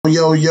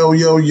Yo, yo,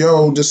 yo,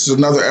 yo. This is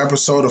another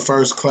episode of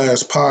First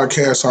Class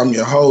Podcast. I'm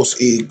your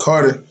host, E.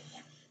 Carter.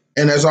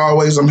 And as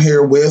always, I'm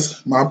here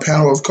with my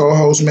panel of co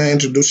hosts, man.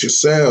 Introduce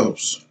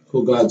yourselves.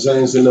 Who got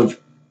James in the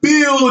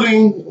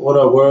building? What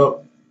up,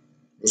 world?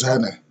 What's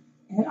happening?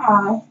 And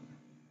I,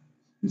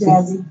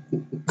 Jazzy.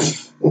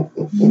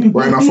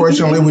 Right,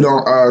 unfortunately, we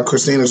don't,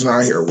 Christina's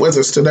not here with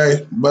us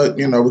today, but,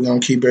 we're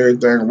going to keep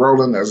everything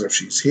rolling as if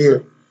she's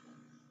here.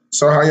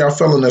 So, how y'all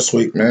feeling this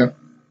week, man?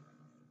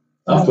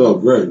 I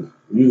felt great.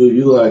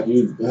 You had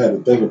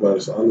to think about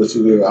it, so I'll let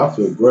you hear. I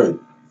feel great.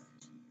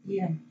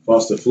 Yeah.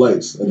 Frosted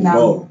Flakes in the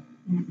bowl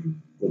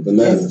with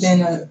bananas. It's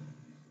been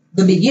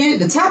the beginning,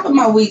 the top of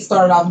my week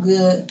started off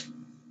good.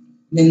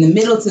 Then the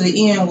middle to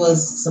the end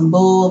was some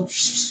bull.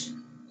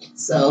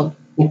 So.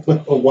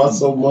 Why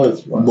so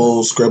much? Why?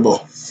 Bull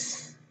scribble.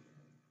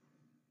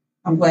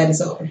 I'm glad it's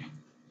over.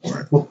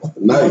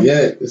 Not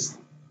yet.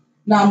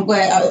 No, I'm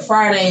glad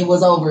Friday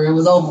was over. It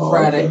was over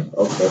Friday.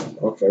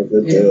 Okay.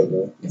 Good deal,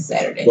 man. It's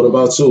Saturday. What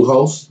about you,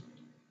 host?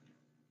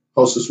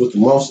 Hostess with the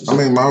mostest. I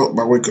mean,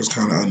 my week was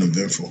kind of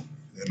uneventful.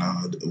 It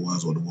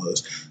was what it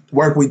was. The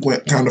work week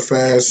went kind of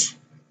fast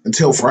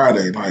until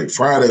Friday. Like,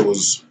 Friday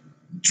was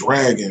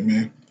dragging,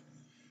 man.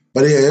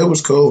 But yeah, it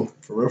was cool.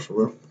 For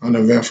real.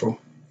 Uneventful.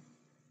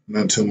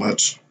 Not too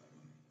much.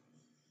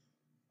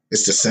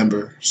 It's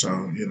December,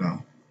 so,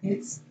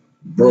 It's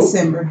broke.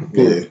 December.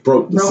 Yeah.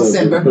 Broke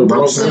December.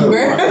 Broke December.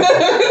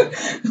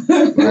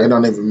 I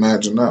don't even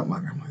imagine up. I'm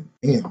like,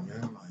 damn, man.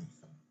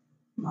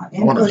 My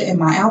input and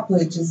my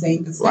output just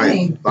ain't the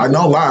same. I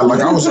know, lie. Like,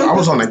 I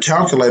was on a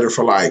calculator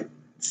for like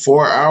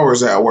 4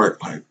 hours at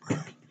work. Like,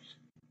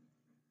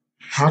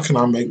 how can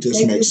I make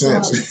this make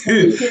sense?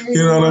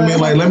 You know what I mean?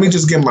 Like, let me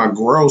just get my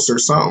gross or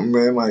something,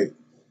 man. Like,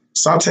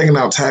 stop taking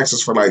out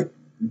taxes for like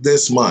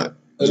this month.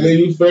 And then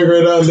you figure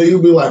it out, and then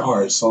you be like, all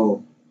right,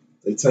 so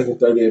they taking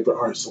 38%. All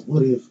right, so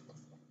what if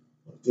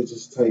they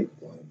just take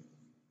like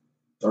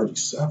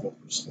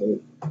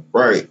 37%?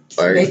 Right.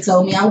 Like, they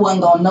told me I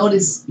wasn't going to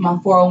notice my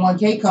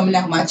 401k coming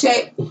out my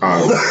check.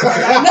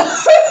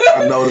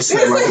 I noticed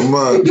it like a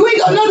mug. You ain't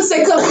going to notice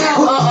it coming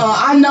out.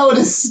 I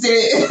noticed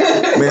it.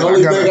 Man, the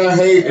only thing I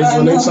hate is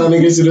when they trying to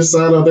get you to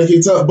sign up. They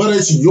keep telling, but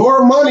it's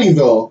your money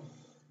though.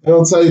 They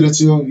don't tell you that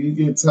you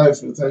get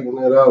taxed for taking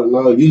that out and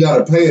all. You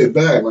got to pay it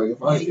back.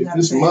 Like if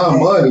it's my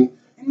money,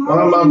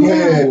 why am I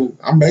paying?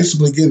 I'm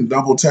basically getting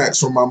double tax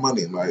for my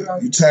money. Like,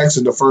 you tax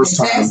it the first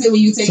time. Tax it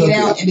when you take it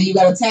out, and then you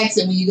got to tax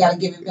it when you got to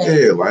give it back.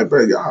 Yeah, like,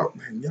 bro, y'all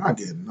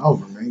getting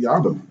over, man.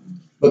 Y'all the.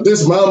 But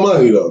this my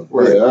money though.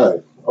 Right. Yeah, all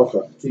right.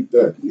 Okay, keep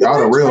that. Y'all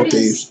the real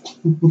thieves.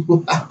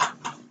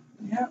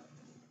 Yeah.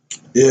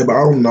 Yeah, but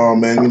I don't know,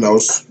 man.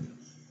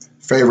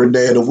 Favorite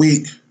day of the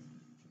week.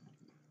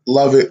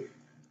 Love it.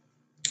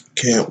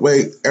 Can't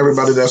wait.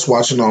 Everybody that's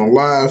watching on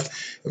live,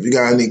 if you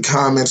got any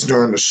comments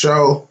during the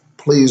show,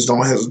 please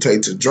don't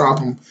hesitate to drop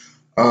them.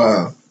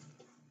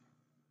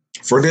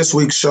 For this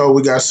week's show,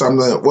 we got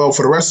something. Well,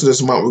 for the rest of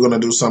this month, we're going to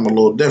do something a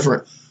little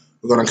different.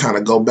 We're going to kind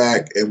of go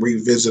back and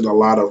revisit a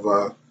lot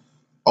of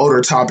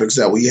older topics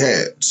that we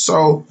had.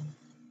 So,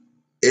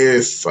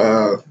 if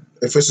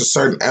it's a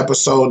certain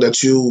episode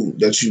that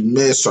you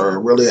missed, or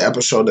really an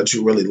episode that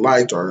you really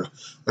liked, or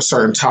a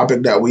certain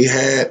topic that we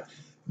had,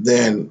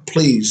 then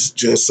please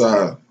just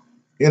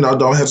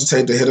don't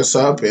hesitate to hit us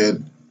up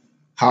and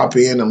hop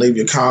in and leave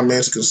your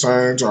comments,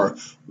 concerns, or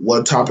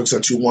what topics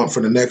that you want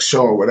for the next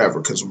show or whatever,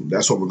 because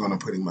that's what we're going to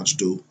pretty much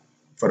do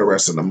for the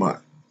rest of the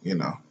month,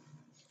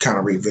 kind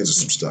of revisit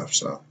some stuff.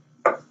 So,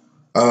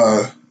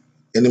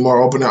 any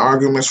more opening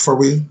arguments before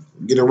we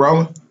get it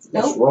rolling?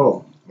 What's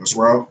wrong? Let's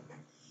roll.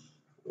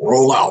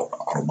 Roll out,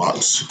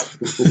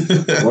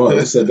 Autobots. Wrong.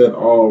 You said that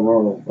all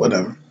wrong.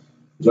 Whatever.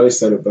 Dre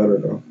said it better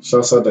though.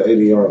 Shouts out to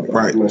ADR.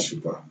 Right. Miss you,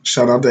 bro.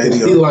 Shout out to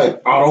ADR. He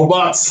like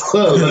Autobots.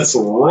 Let's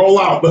roll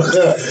out.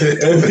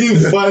 And he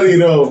funny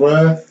though,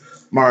 man.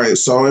 All right.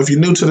 So if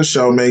you're new to the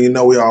show, man,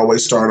 we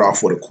always start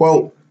off with a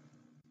quote.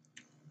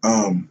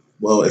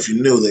 Well, if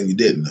you knew, then you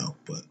didn't know,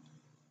 but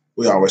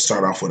we always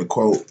start off with a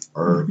quote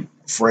or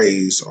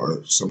phrase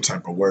or some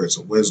type of words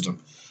of wisdom.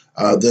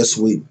 This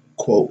week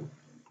quote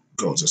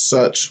goes as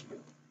such: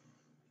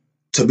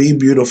 "To be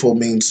beautiful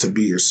means to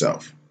be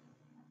yourself.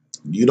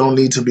 You don't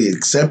need to be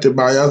accepted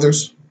by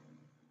others.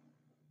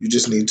 You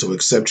just need to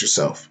accept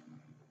yourself."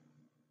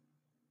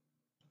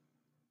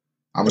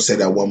 I'm going to say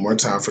that one more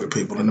time for the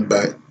people in the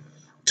back.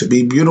 To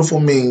be beautiful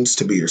means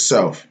to be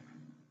yourself.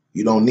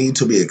 You don't need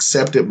to be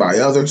accepted by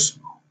others.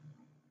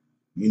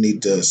 You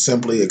need to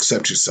simply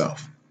accept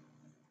yourself.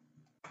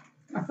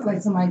 I feel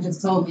like somebody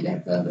just told me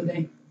that the other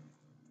day.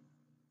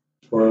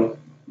 Well,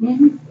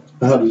 Mm-hmm.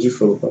 how did you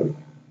feel about it?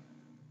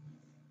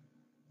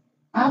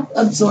 I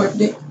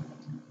absorbed it.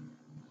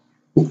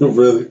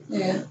 Really?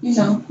 Yeah,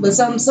 but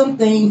some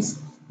things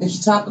that you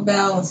talk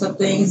about and some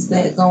things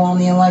that go on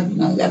in your life, you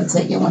got to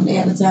take it one day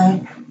at a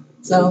time.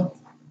 So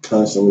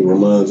constantly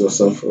reminds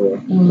yourself for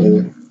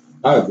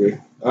I agree.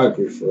 I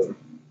agree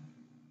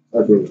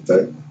with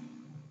that.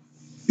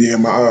 Yeah,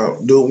 my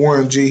dude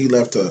Warren G, he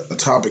left a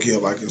topic here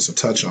like it's a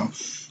touch on.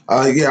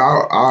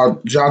 Yeah,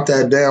 I'll jot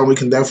that down. We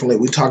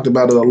talked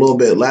about it a little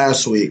bit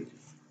last week.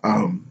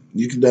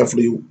 You can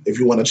definitely, if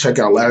you want to check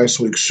out last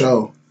week's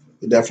show,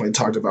 we definitely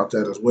talked about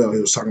that as well. He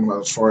was talking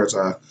about as far as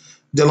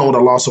dealing with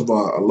the loss of a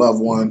loved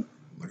one,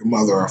 like a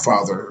mother or a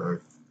father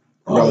or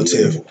a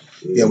relative.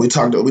 Yeah, we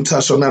touched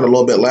on that a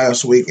little bit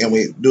last week, and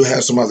we do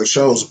have some other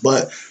shows.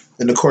 But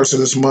in the course of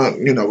this month,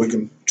 we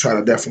can try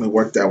to definitely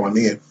work that one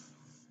in,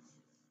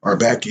 or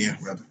back in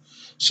rather.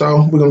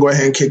 So we're gonna go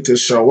ahead and kick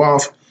this show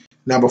off.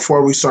 Now,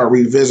 before we start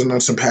revisiting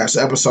some past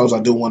episodes, I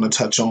do want to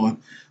touch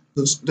on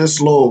this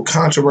little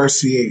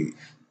controversy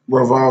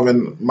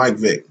revolving Mike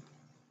Vick.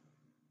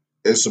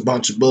 It's a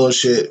bunch of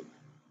bullshit,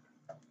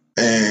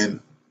 and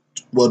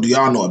well, do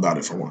y'all know about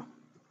it for one?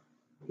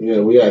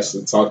 Yeah, we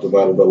actually talked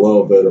about it a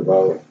little bit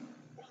about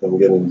him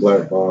getting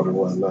blackballed and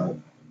whatnot.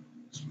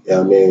 Yeah,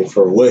 I mean,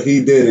 for what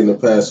he did in the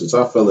past, which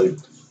I feel like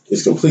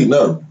is complete and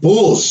utter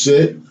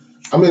bullshit.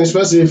 I mean,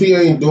 especially if he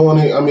ain't doing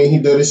it. I mean, he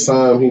did his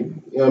time. He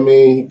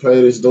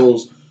paid his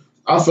dues.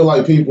 I feel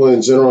like people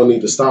in general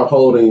need to stop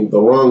holding the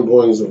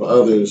wrongdoings of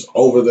others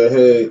over their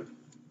head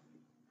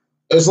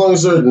as long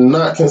as they're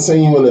not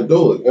continuing to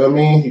do it. I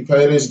mean, he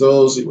paid his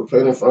dues. He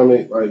repented from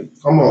it.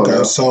 Like, come on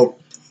now. So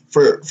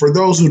for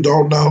those who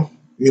don't know,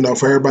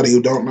 for everybody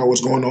who don't know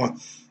what's going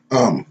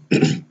on,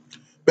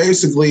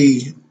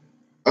 basically,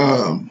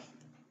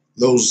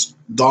 those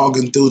dog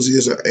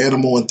enthusiasts or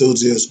animal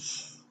enthusiasts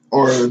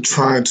are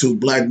trying to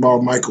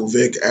blackball Michael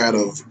Vick out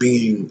of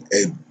being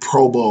a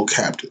Pro Bowl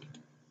captain.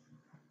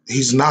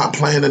 He's not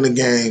playing in the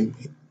game.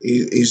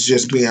 He's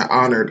just being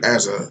honored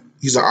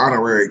he's an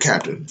honorary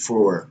captain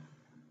for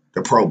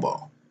the Pro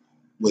Bowl,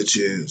 which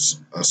is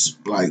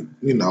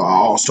an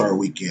all-star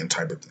weekend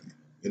type of thing.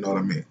 You know what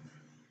I mean?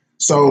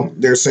 So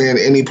they're saying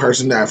any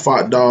person that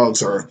fought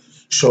dogs or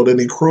showed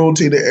any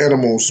cruelty to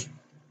animals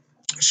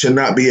should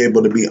not be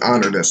able to be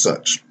honored as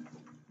such.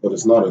 But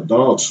it's not a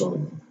dog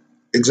show.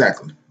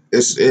 Exactly.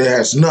 It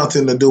has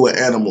nothing to do with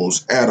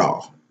animals at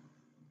all.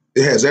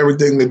 It has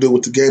everything to do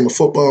with the game of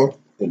football.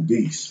 And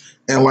beast.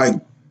 And like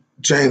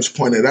James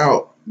pointed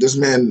out, this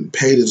man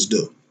paid his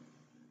due.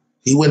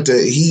 He had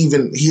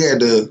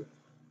to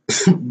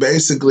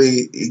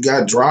basically he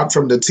got dropped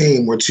from the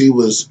team, which he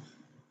was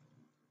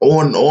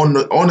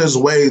on his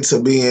way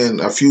to being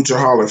a future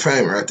Hall of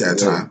Famer at that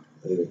time.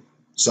 Yeah.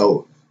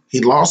 So he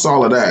lost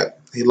all of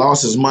that. He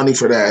lost his money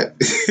for that.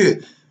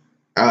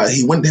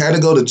 He had to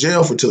go to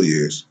jail for 2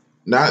 years.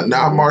 Not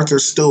Martha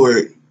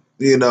Stewart,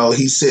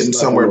 he's sitting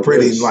somewhere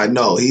pretty. Like,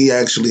 no, he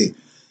actually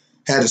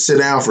had to sit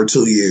down for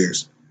 2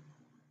 years.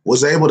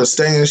 Was able to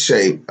stay in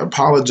shape,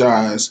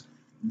 apologize,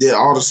 did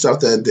all the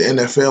stuff that the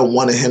NFL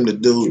wanted him to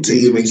do to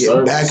even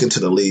get back into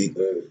the league.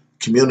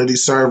 Community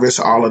service,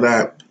 all of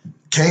that.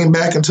 Came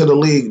back into the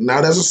league,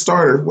 not as a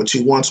starter, which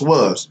he once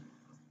was.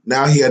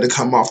 Now he had to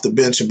come off the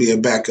bench and be a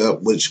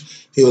backup,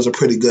 which he was a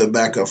pretty good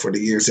backup for the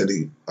years that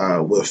he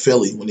with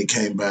Philly when he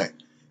came back.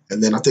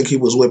 And then I think he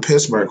was with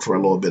Pittsburgh for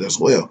a little bit as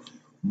well.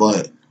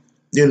 But,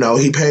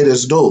 he paid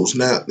his dues.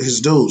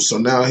 So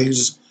now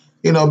he's,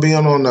 being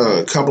on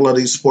a couple of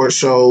these sports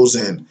shows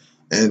and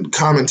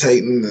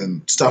commentating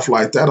and stuff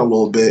like that a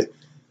little bit.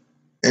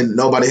 And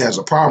nobody has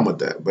a problem with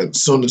that. But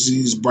as soon as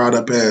he's brought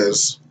up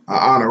as an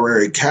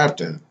honorary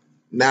captain,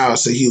 now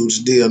it's a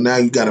huge deal. Now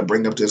you got to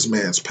bring up this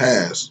man's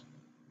past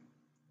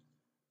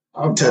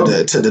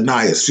to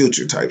deny his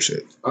future type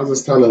shit. I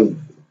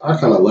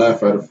kind of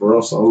laugh at it for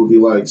us. So I'm gonna be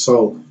like,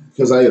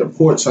 because I ate a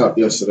pork chop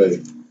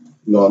yesterday.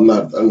 I'm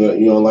not.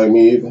 You don't like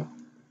me either,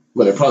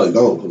 but they probably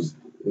don't because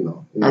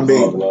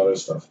involved in all that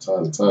stuff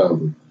from time to time.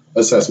 But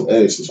let's have some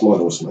eggs this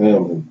morning with some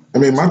ham.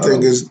 My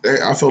thing is,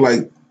 I feel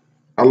like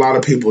a lot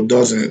of people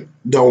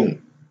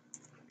don't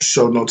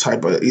show no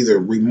type of either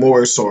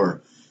remorse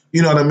or,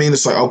 you know what I mean?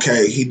 It's like,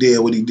 okay, he did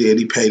what he did.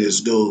 He paid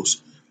his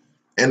dues.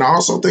 And I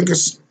also think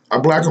it's a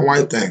black and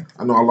white thing.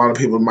 I know a lot of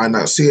people might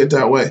not see it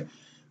that way.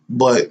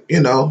 But,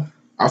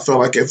 I feel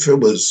like if it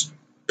was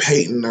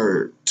Peyton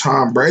or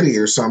Tom Brady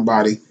or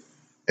somebody,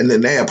 and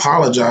then they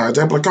apologize,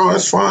 they're like, oh,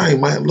 it's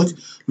fine, man.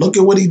 Look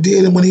at what he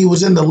did and when he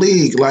was in the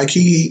league. Like,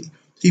 he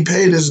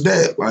paid his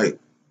debt. Like,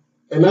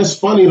 and that's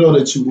funny, though,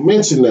 that you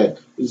mentioned that.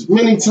 As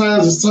many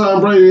times as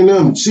Tom Brady and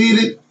them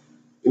cheated,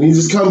 and he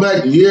just come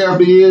back year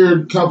after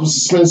year, a couple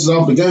suspensions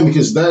off the game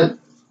because that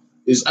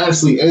is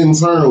actually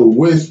internal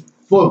with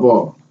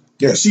football.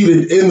 Yes.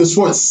 Cheated in the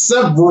sport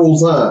several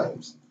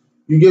times.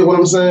 You get what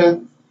I'm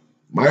saying?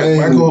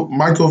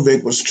 Michael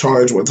Vick was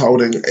charged with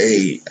holding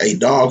a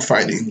dog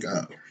fighting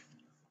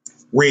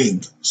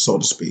ring, so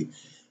to speak.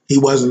 He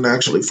wasn't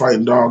actually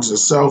fighting dogs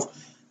himself.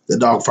 The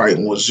dog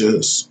fighting was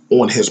just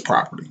on his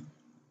property.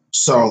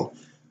 So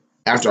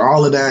after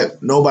all of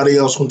that, nobody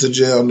else went to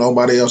jail.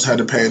 Nobody else had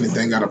to pay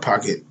anything out of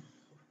pocket.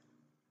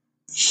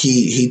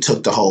 He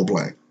took the whole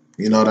blame.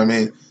 You know what I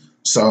mean?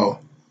 So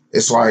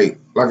it's like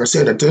I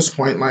said, at this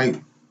point,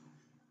 like,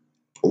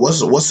 what's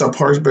the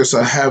purpose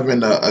of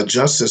having a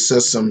justice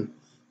system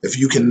if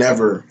you can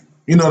never,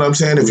 you know what I'm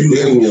saying?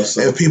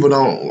 If people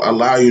don't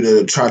allow you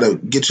to try to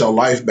get your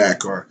life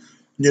back, or,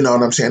 you know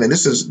what I'm saying? And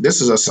this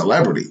is a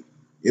celebrity.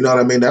 You know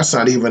what I mean? That's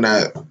not even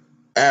at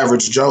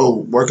average Joe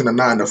working a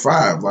 9 to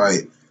 5.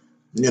 Like,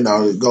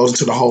 it goes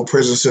into the whole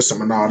prison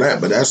system and all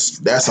that. But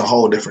that's a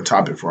whole different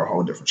topic for a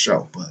whole different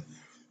show. But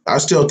I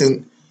still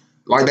think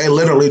like they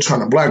literally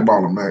trying to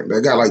blackball him, man.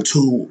 They got like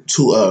two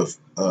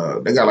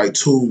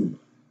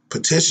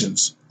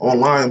petitions,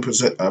 online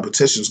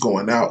petitions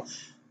going out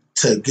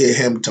to get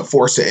him to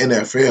force the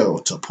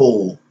NFL to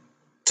pull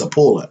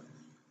it.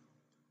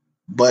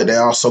 But they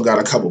also got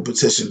a couple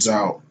petitions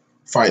out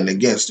fighting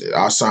against it.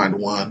 I signed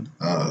one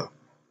the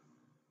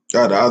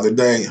other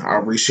day. I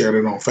reshared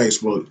it on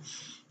Facebook.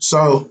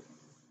 So,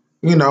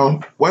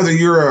 whether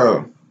you're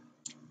a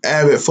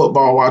avid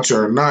football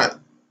watcher or not,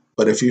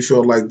 but if you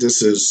feel like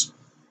this is,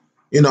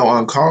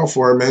 uncalled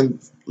for, man,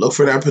 look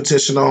for that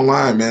petition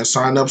online, man.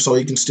 Sign up so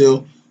you can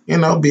still,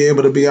 be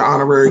able to be an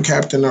honorary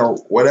captain or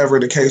whatever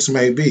the case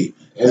may be.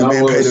 And that I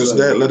man will paid his say-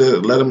 debt.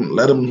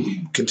 Let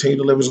him continue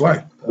to live his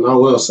life. And I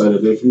will say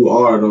that if you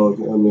are,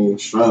 though,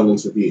 striving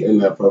to be in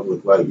that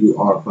public light, you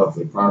are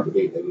public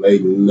property, and they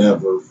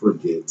never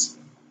forget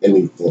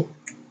anything.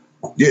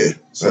 Yeah.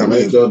 So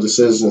make your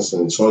decisions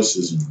and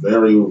choices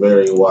very,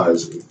 very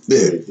wisely.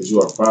 Yeah. Because you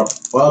are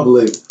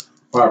public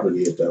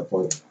property at that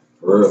point.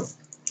 For real.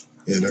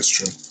 Yeah, that's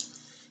true.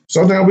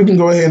 So now we can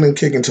go ahead and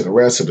kick into the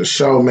rest of the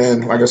show,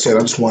 man. Like I said,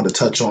 I just wanted to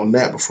touch on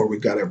that before we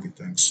got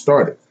everything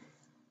started.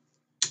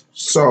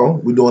 So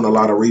we're doing a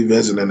lot of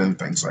revisiting and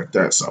things like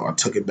that. So I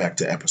took it back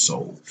to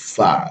episode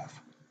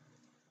 5.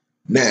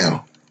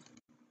 Now,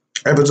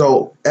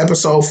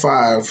 episode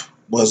 5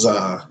 was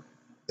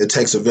It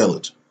Takes a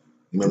Village.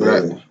 Remember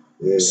that?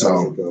 Yeah.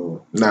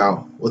 So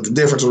now, what the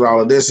difference with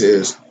all of this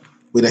is,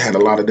 we done had a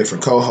lot of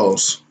different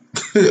co-hosts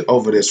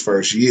over this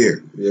first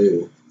year.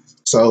 Yeah.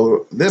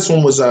 So this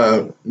one was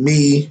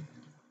me.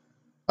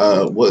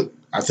 What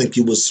I think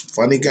you was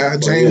Funny Guy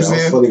James I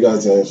was Funny Guy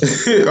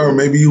James. or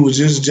maybe you was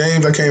just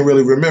James. I can't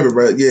really remember,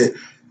 but yeah,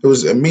 it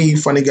was me,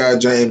 Funny Guy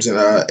James, and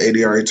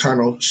ADR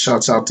Eternal.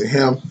 Shouts out to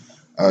him,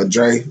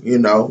 Dre.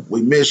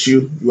 We miss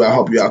you. I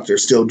hope you out there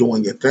still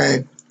doing your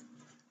thing.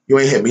 You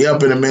ain't hit me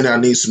up in a minute. I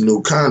need some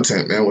new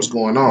content, man. What's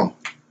going on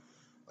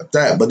with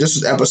that? But this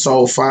is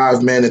episode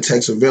 5, man. It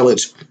Takes a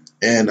Village,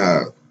 and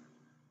the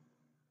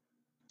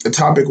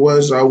topic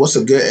was what's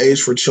a good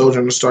age for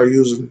children to start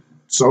using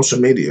social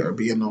media or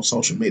being on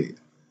social media.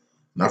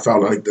 And I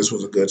felt like this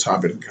was a good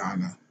topic to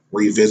kind of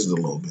revisit a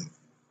little bit.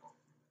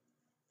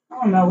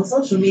 I don't know. With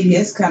social media,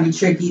 it's kind of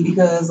tricky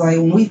because, like,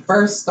 when we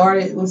first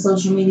started with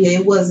social media,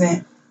 it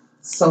wasn't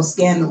so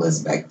scandalous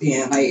back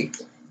then. Like,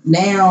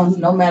 now,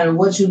 no matter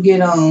what you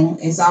get on,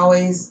 it's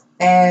always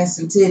ass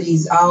and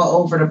titties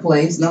all over the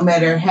place, no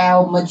matter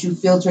how much you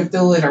filter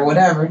through it or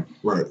whatever.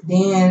 Right.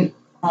 Then,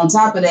 on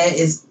top of that,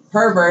 is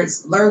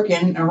perverts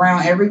lurking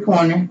around every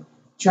corner,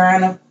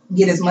 trying to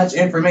get as much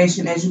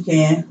information as you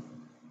can.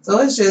 So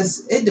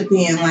it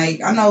depends.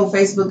 Like, I know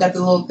Facebook got the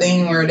little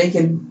thing where they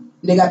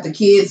got the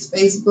kids'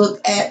 Facebook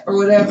app or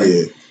whatever.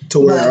 Yeah. To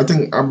where I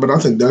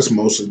think that's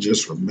mostly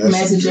just for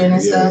messaging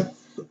and stuff.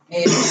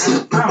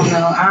 And I don't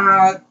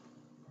know.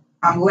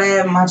 I'm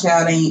glad my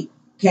child ain't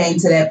came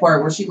to that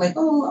part where she's like,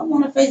 oh, I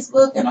want a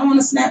Facebook and I want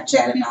a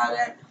Snapchat and all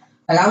that.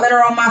 Like, I let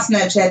her on my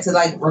Snapchat to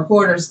like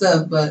record her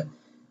stuff, but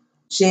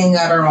she ain't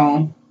got her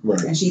own.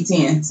 Right. And she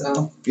 10,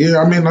 so.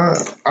 Yeah,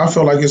 I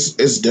feel like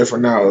it's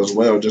different now as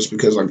well, just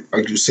because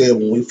like you said,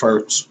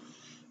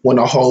 when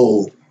the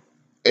whole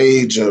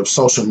age of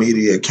social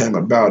media came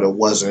about, it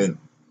wasn't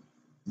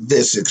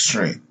this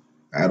extreme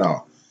at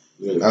all.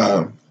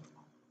 Yeah.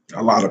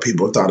 A lot of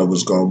people thought it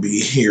was going to be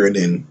here and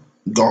then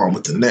gone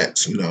with the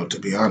next, to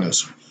be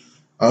honest.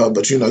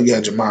 But you had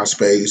your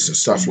MySpace and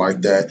stuff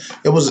like that.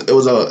 It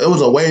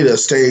was a way to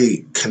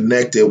stay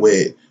connected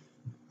with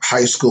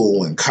high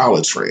school and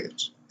college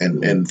friends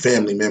and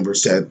family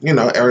members that,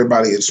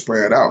 everybody is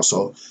spread out.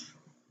 So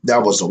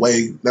that was the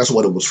way, that's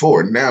what it was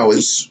for. Now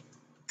it's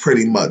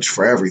pretty much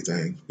for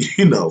everything,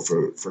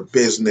 for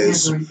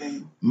business,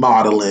 Everything.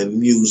 modeling,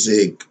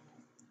 music,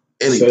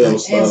 anything.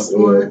 And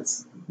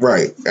sports.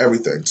 Right,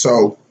 everything.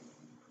 So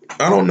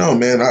I don't know,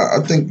 man.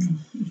 I think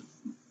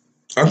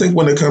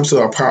when it comes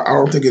to I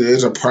don't think it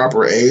is a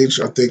proper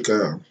age. I think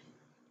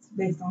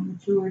Based on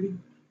maturity.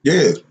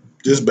 yeah,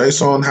 just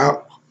based on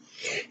how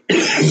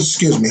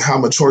excuse me, how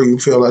mature you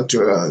feel that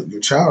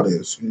your child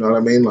is. You know what I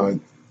mean? Like,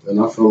 and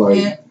I feel like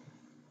And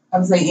I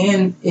would say,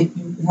 and if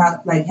you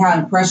have like how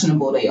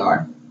impressionable they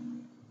are,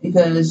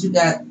 because you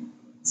got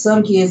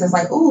some kids that's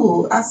like,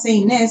 "Ooh, I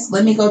seen this.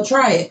 Let me go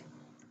try it."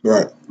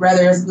 right,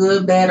 Whether it's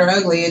good, bad, or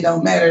ugly, it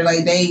don't matter.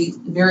 Like, they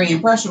very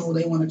impressionable.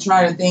 They want to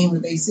try the things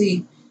that they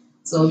see.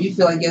 So if you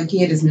feel like your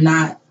kid is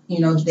not, they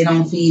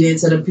don't feed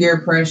into the peer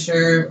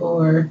pressure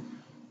or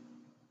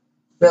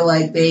feel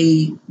like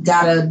they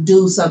gotta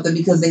do something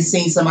because they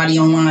seen somebody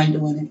online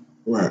doing it.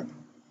 right.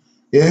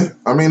 Yeah,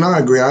 I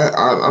agree.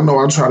 I know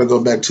I try to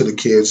go back to the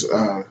kids,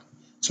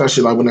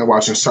 especially like when they're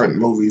watching certain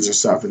movies and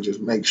stuff, and just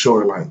make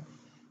sure like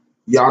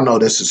y'all know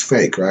this is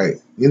fake, right?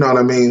 You know what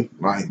I mean?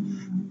 Like,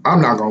 I'm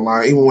not gonna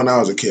lie. Even when I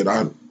was a kid,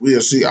 I'll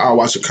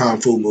watch a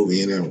kung fu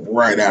movie, and then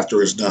right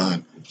after it's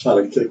done,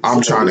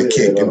 I'm trying to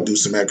kick and do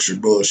some extra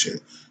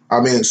bullshit.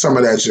 Some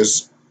of that's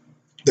just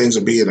things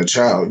of being a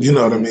child. You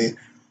know what I mean?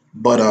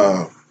 But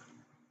I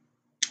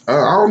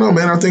don't know,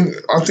 man. I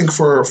think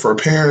for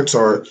parents,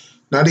 or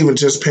not even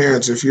just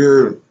parents, if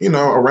you're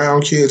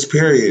around kids,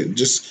 period,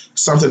 just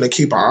something to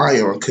keep an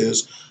eye on,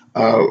 because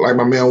like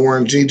my man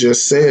Warren G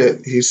just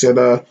said, he said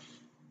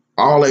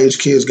all age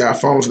kids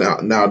got phones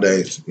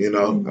nowadays.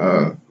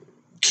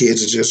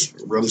 Kids are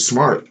just really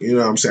smart. You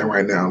know what I'm saying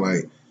right now,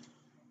 like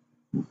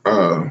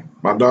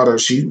my daughter,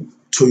 she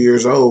 2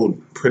 years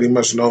old, pretty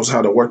much knows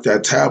how to work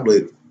that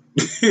tablet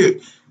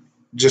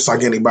just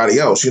like anybody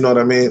else. You know what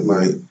I mean?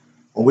 Like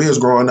when we was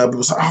growing up, it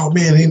was like, oh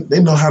man,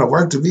 they know how to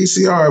work the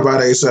VCR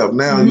by themselves.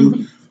 Now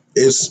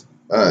it's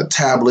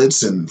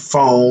tablets and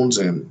phones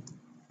and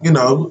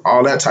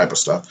all that type of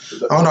stuff.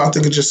 I don't know. I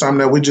think it's just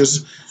something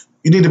that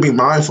you need to be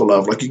mindful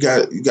of. Like we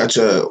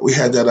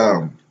had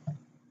that.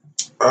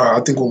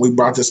 I think when we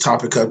brought this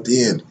topic up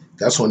then,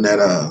 that's when that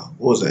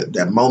what was it?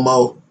 That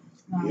Momo.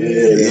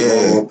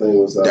 Yeah,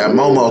 that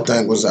Momo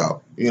thing was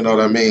out. You know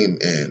what I mean?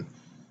 And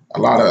a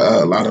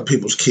lot of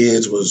people's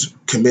kids was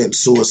committing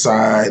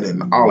suicide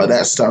and all of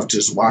that stuff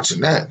just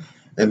watching that.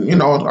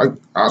 And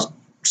I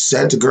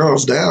sat the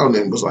girls down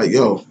and was like,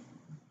 "Yo,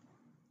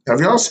 have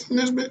y'all seen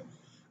this bit?"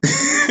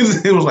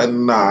 It was like,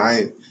 "Nah,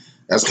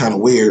 that's kind of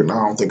weird, and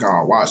I don't think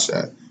I'll watch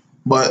that."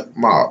 But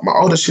my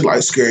oldest, she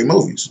likes scary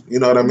movies. You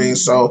know what I mean?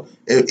 So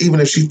even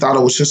if she thought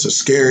it was just a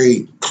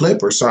scary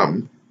clip or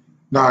something,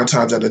 9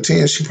 times out of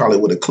 10, she probably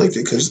would have clicked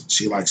it because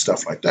she likes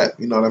stuff like that.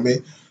 You know what I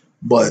mean?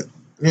 But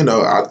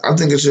I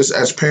think it's just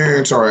as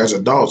parents or as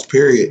adults,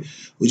 period,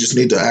 we just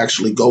need to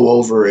actually go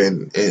over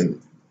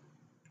and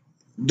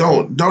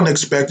don't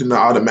expect them to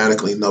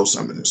automatically know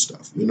some of this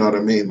stuff. You know what I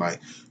mean? Like,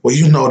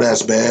 well,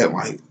 that's bad.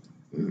 Like,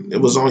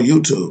 it was on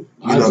YouTube.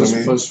 You know what I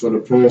mean? Push for the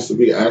parents to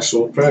be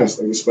actual parents,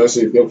 like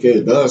especially if your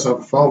kid does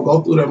have a phone,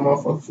 go through that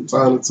motherfucker from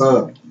time to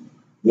time.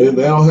 They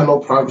don't have no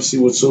privacy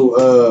with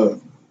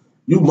you.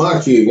 You my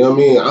kid, you know what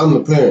I mean? I'm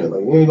the parent.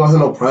 Like, you ain't gonna have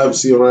no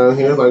privacy around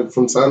here. Like,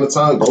 from time to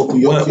time, go through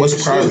your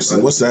What's privacy?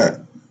 Like, what's that?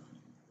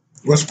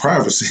 What's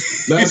privacy?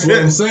 That's what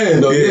I'm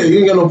saying, though. Yeah, you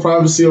ain't got no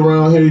privacy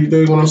around here. You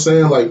dig what I'm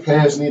saying? Like,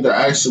 parents need to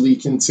actually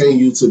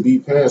continue to be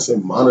parents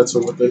and monitor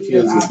what their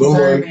kids are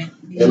doing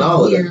and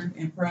all of that.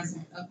 And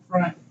present up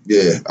front.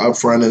 Yeah, up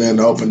front and then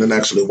open and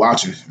actually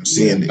watching and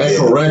seeing it.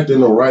 And correct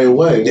in the right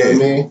way. You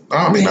know what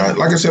I mean?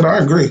 Like I said, I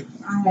agree.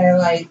 I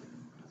had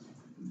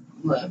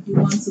a few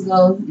months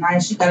ago,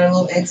 she got her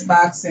little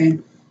Xbox,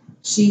 and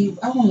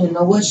I don't even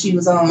know what she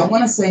was on. I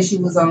want to say she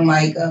was on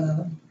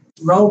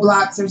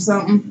Roblox or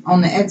something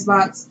on the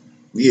Xbox.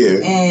 Yeah.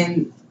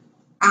 And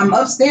I'm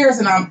upstairs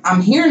and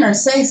I'm hearing her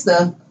say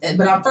stuff,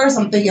 but at first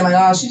I'm thinking like,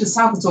 oh, she just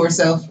talking to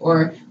herself,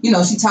 or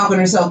she talking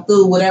herself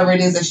through whatever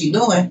it is that she's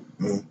doing.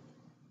 Mm.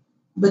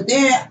 But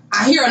then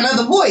I hear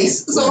another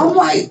voice, so I'm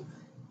like,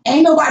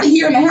 ain't nobody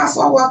here in the house.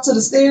 So I walk to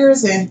the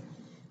stairs and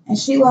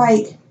she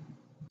was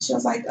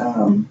like,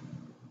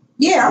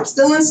 yeah, I'm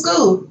still in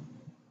school.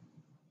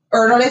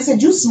 Or no, they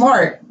said, you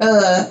smart.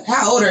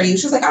 How old are you?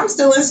 She was like, I'm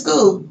still in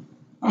school.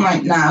 I'm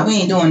like, nah, we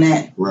ain't doing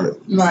that. Right.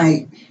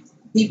 Like,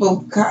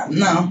 people,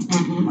 no.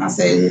 I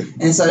said,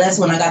 and so that's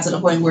when I got to the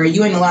point where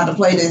you ain't allowed to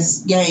play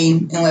this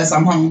game unless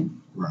I'm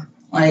home. Right.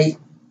 Like,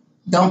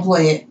 don't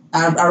play it.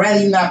 I'd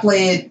rather you not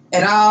play it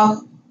at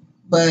all,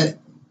 but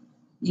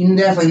you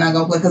definitely not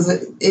gonna play, because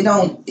it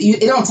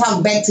don't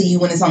talk back to you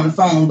when it's on the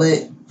phone,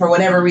 but for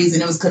whatever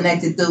reason it was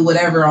connected through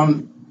whatever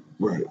on.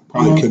 Right.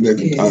 Probably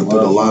connected to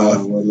the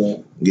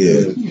live.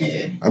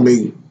 Yeah. I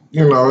mean,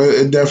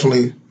 it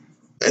definitely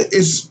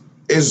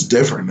it's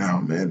different now,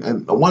 man.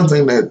 And the one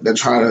thing that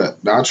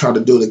I try to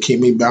do to keep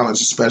me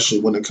balanced, especially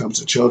when it comes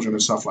to children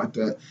and stuff like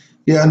that.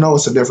 Yeah, I know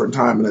it's a different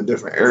time and a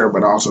different era,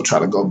 but I also try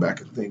to go back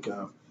and think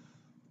of,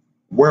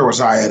 where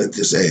was I at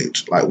this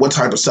age? Like, what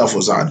type of stuff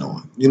was I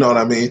doing? You know what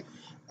I mean?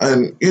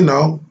 And,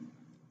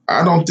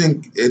 I don't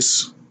think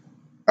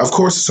of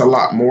course it's a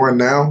lot more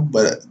now,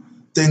 but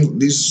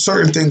these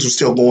certain things were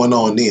still going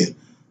on then.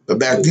 But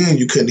back then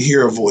you couldn't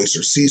hear a voice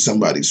or see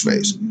somebody's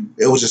face. Mm-hmm.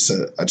 It was just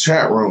a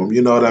chat room,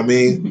 you know what I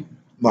mean? Mm-hmm.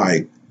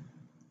 Like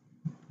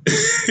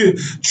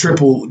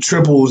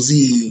triple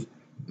Z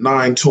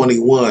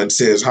 921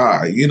 says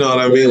hi. You know what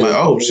I mean? Like,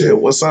 oh shit,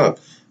 what's up?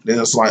 Then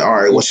it's like, all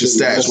right, what's your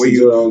stats? Where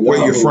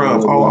you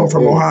from? Oh, I'm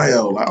from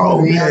Ohio. Like,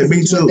 oh yeah,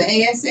 me too. The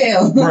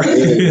ASL.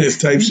 Right.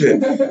 Type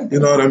shit. You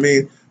know what I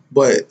mean?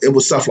 But it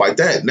was stuff like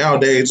that.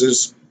 Nowadays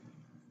it's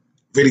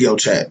video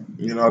chat.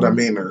 You know what I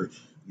mean? Or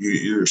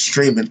you're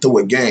streaming through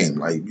a game.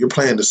 Like, you're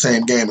playing the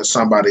same game as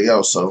somebody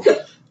else. So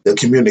the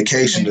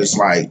communication is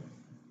like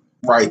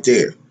right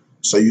there.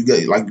 So you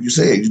get, like you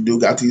said, you do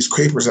got these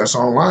creepers that's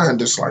online,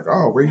 just like,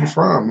 oh, where you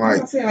from?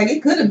 Like,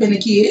 it could have been a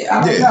kid.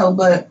 I don't know,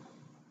 but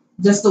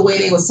just the way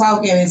they was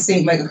talking, it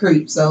seemed like a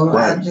creep. So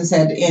right. I just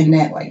had to end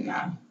that. Like,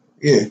 nah.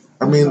 Yeah,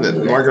 I mean,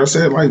 like I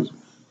said, like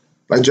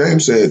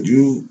James said,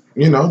 you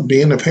know,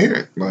 being a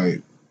parent,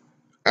 like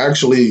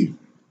actually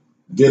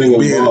getting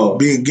involved,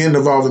 getting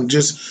involved, and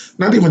just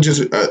not even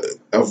just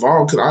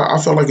involved. Because I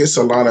feel like it's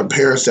a lot of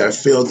parents that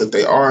feel that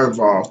they are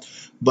involved,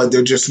 but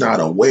they're just not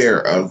aware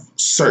of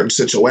certain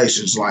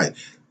situations. Like,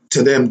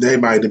 to them, they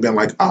might have been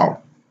like, oh,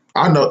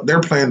 I know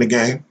they're playing the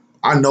game.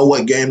 I know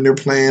what game they're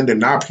playing. They're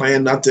not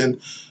playing nothing.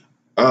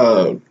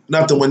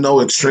 Nothing with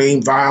no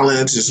extreme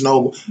violence. There's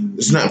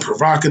nothing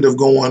provocative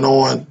going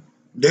on.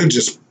 They're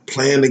just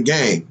playing the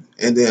game.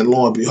 And then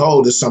lo and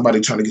behold, there's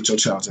somebody trying to get your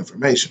child's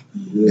information.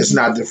 Yeah. It's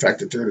not the fact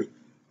that they're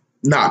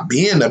not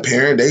being a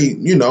parent.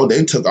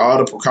 They took all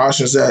the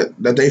precautions that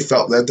they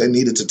felt that they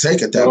needed to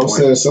take at that I'm point.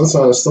 saying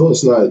sometimes though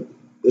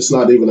it's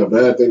not even a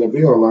bad thing to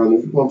be online.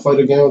 If you want to play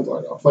the game,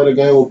 like I play the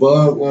game with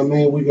Bud, you know what I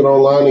mean? We get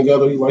online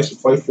together. He likes to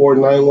play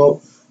Fortnite.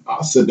 Well,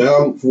 I'll sit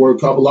down for a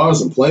couple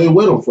hours and play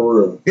with him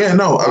for real. Yeah,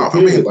 no, like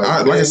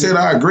I said,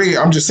 I agree.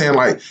 I'm just saying,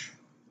 like,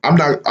 I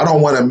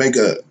don't want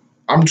to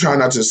I'm trying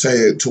not to say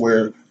it to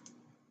where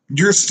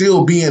you're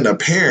still being a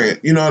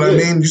parent, you know what I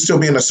mean? You're still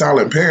being a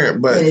solid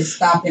parent, but it's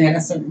stopping at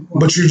a certain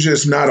point. But you're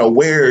just not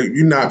aware.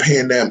 You're not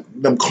paying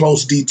them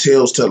close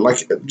details to,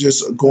 like,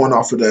 just going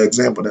off of the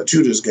example that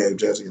you just gave,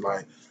 Jesse.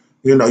 Like,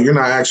 you're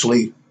not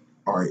actually,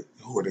 all right,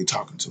 who are they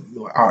talking to?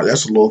 You're like, oh,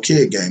 that's a little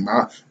kid game.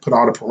 I put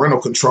all the parental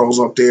controls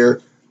up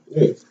there.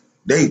 Yeah.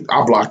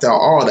 I blocked out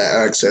all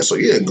that access. So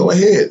yeah, go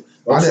ahead.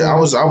 I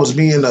was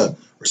being a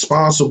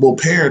responsible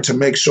parent to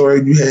make sure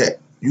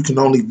you can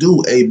only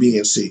do A, B,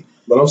 and C.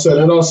 But I'm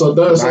saying it also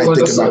does. I ain't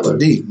thinking about the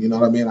D. You know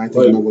what I mean? I ain't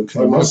thinking about what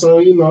like my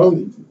son,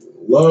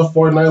 love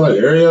Fortnite like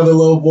every other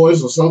little boy.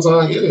 So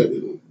sometimes,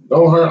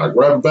 don't hurt. I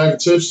grab a bag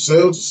of chips,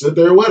 just sit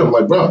there with him.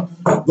 Like, bro,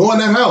 go in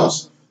that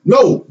house.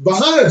 No,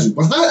 behind you.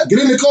 Get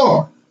in the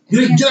car.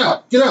 Get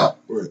out.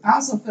 I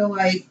also feel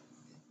like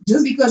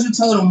just because you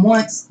told them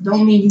once,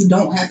 don't mean you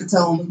don't have to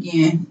tell them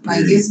again. Like,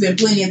 it's been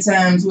plenty of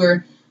times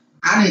where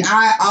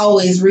I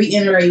always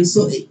reiterate.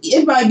 So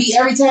it might be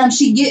every time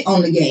she get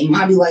on the game,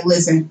 I'd be like,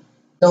 listen,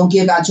 don't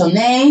give out your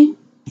name.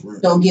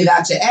 Don't give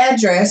out your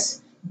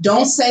address.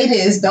 Don't say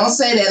this. Don't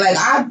say that. Like,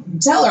 I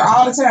tell her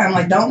all the time,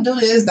 like, don't do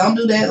this. Don't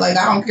do that. Like,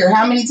 I don't care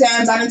how many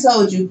times I done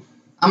told you.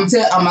 I'm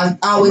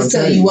always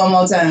tell you one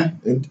more time.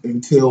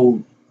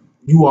 Until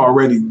you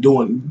already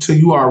doing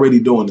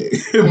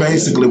it,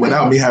 basically,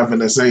 without me having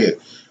to say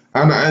it.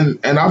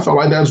 And I feel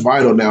like that's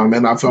vital now,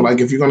 man. I feel like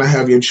if you're gonna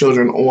have your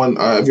children on,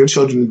 if your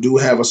children do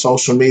have a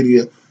social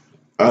media,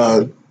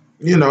 like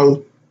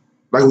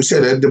we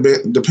said, it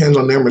depends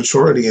on their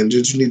maturity, and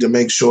just you need to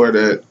make sure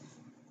that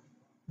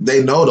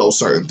they know those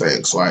certain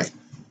things. Like,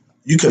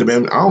 you could have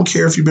been, I don't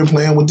care if you've been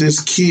playing with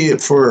this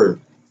kid for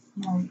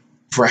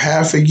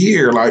half a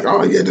year. Like,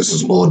 oh yeah, this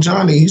is little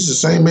Johnny. He's the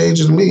same age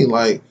as me.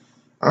 Like,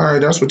 all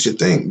right, that's what you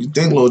think. You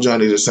think little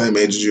Johnny's the same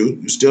age as you.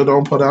 You still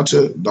don't put out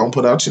your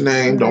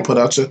name. Don't put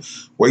out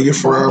where you're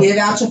from. Get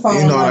out your phone.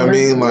 You know what I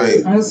mean?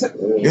 Like,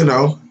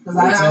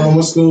 Tell them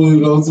what school you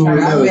go to.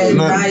 I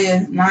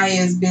bet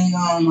Naya is big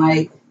on,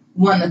 like,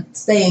 want to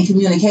stay in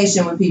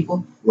communication with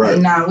people. Right.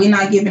 Like, nah, we're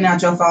not giving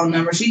out your phone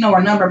number. She know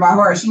her number by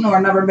heart. She know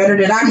her number better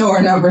than I know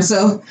her number.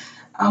 So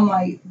I'm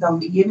like, don't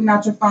be giving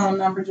out your phone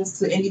number just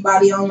to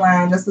anybody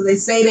online. Just because they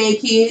say they a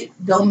kid,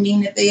 don't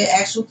mean that they an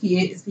actual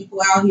kid. It's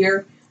people out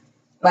here.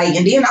 Like,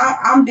 and then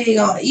I'm big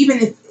on, even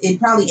if it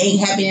probably ain't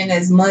happening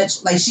as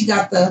much, like, she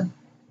got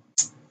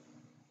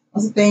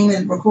what's the thing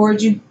that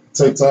records you?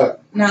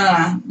 TikTok. No,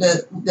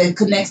 that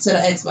connects to the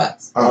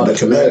Xbox. Oh, the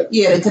Connect.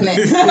 Yeah, the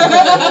Connect.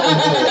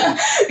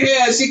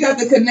 Yeah, she got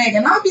the Connect,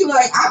 and I'll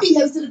be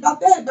hesitant about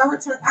that. About her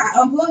turn, I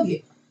unplug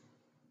it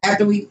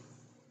after we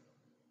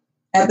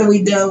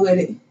done with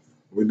it.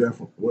 We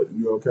definitely. What,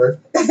 you okay?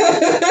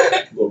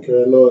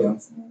 Okay, no.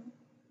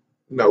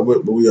 No,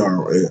 but we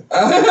are on air.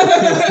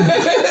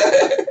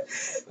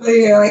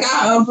 Yeah, like,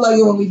 I unplug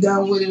it when we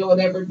done with it or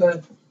whatever,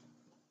 but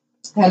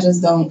I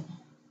just don't.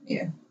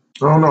 Yeah.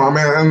 I don't know. I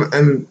mean,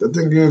 and the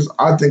thing is,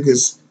 I think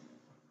it's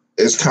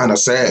kind of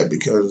sad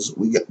because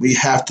we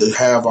have to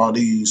have all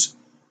these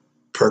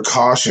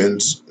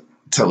precautions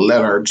to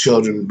let our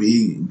children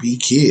be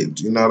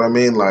kids. You know what I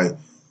mean? Like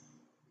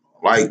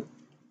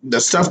the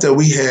stuff that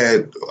we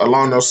had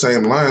along those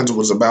same lines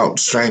was about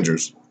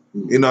strangers.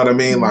 You know what I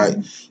mean? Like,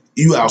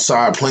 you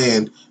outside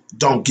playing,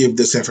 don't give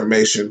this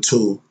information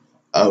to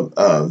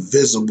a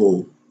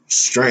visible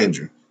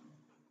stranger.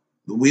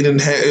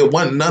 It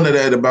wasn't none of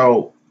that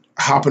about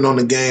hopping on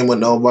the game with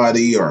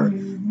nobody or,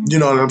 you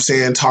know what I'm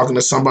saying, talking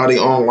to somebody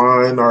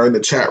online or in the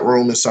chat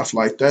room and stuff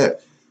like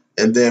that.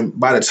 And then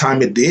by the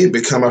time it did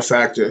become a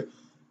factor,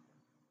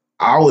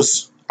 I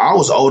was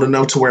old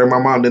enough to where my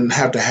mom didn't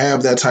have to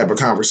have that type of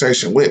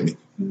conversation with me.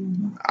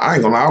 I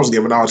ain't gonna lie, I was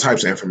giving all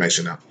types of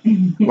information out.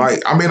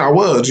 Like, I mean, I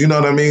was, you know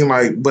what I mean?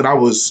 Like, but I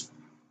was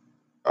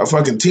a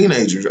fucking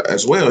teenager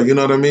as well, you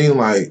know what I mean?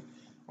 Like,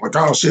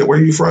 oh shit, where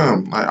you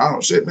from? Like, oh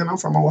shit, man, I'm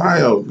from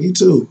Ohio. Me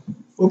too.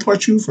 What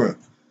part you from?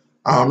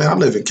 Oh man, I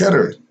live in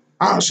Kettering.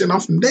 Oh shit, I'm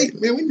from Dayton.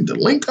 Man, we need to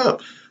link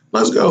up.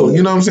 Let's go.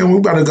 You know what I'm saying? We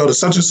got to go to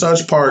such and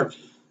such park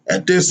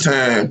at this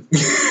time,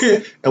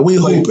 and we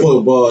hooping.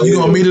 Football, you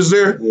gonna meet us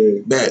there?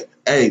 Yeah. That,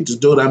 hey, this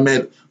dude I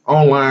met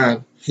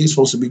online, he's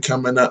supposed to be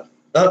coming up.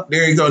 Up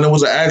there you go. And it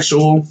was an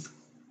actual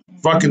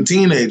fucking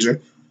teenager.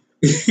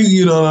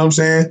 You know what I'm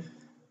saying?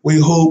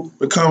 We hoop,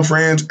 become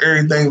friends,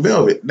 everything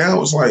velvet.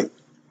 Now it's like,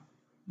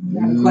 you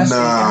gotta question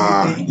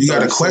everything. You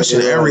got to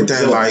question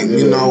everything. Like,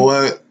 you know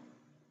what?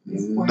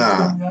 This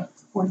Nah.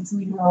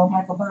 42-year-old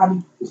Michael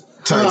Bobby.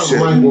 Type shit.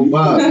 Michael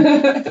Bobby.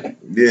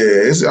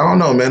 Yeah, it's I don't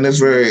know, man. It's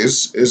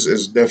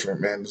different,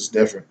 man. It's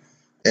different.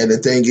 And the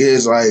thing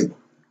is, like,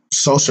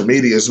 social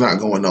media is not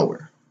going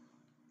nowhere.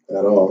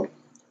 At all.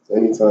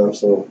 Anytime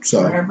soon.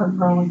 So Forever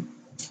growing.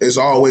 it's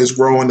always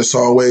growing. It's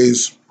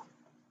always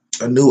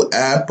a new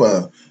app,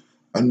 a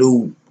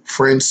new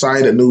friend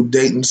site, a new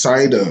dating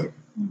site,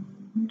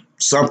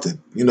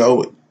 something. You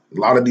know, a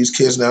lot of these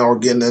kids now are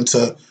getting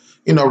into,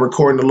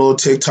 recording the little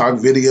TikTok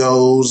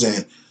videos,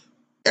 and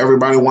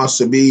everybody wants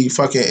to be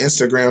fucking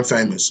Instagram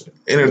famous,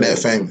 internet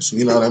famous.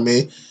 You know what I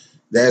mean?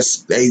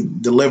 They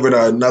delivered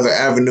another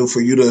avenue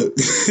for you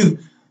to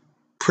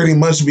pretty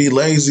much be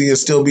lazy and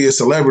still be a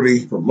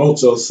celebrity.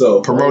 Promote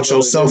yourself.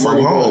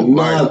 From home.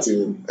 Like,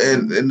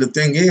 and and the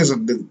thing is,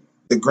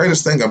 the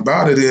greatest thing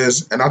about it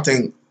is, and I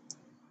think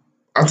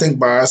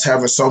by us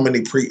having so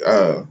many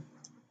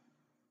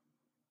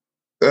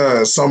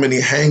so many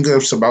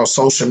hangups about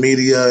social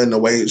media and the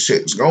way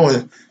shit's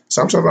going,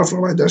 sometimes I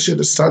feel like that shit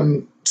is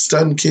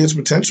stunting kids'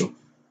 potential.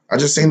 I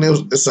just seen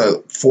it's a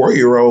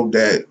 4-year-old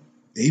that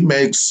he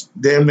makes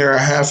damn near a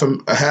half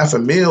a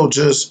meal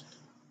just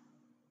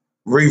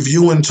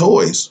reviewing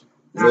toys.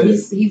 Nah,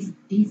 he's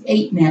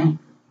 8 now.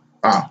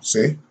 Ah,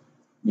 see,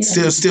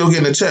 Yeah. still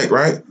getting a check,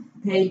 right?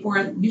 Paid for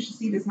it. You should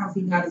see this house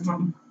he got his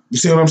mama. You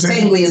see what I'm saying?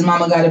 Technically, his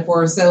mama got it for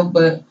herself,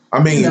 but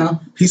I mean, you know.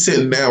 he's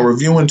sitting down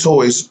reviewing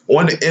toys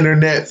on the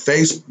internet,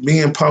 face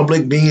being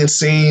public, being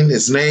seen.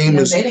 His name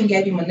is. They didn't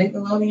give him a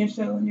Nickelodeon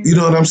show. You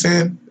know what I'm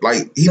saying?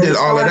 Like, he did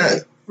all of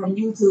that from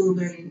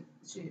YouTube and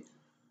shit.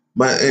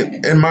 But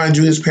and mind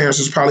you, his parents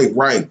is probably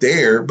right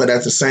there. But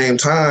at the same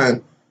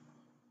time,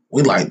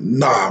 we like,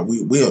 nah,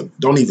 we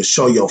don't even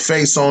show your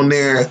face on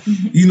there.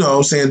 You know what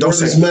I'm saying? Don't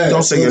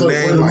say your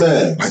name.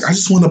 Like, I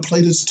just want to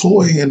play this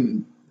toy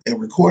and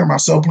record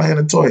myself playing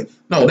the toy.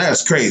 No,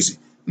 that's crazy.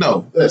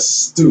 No, that's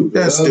stupid.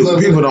 That's stupid.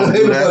 People don't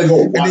do that.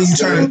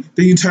 And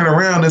then you turn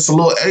around, it's a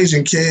little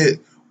Asian kid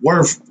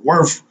worth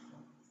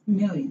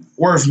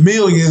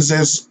millions.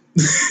 That's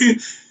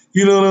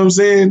you know what I'm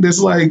saying? That's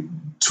like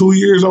 2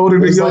 years older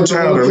than your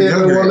child or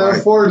younger.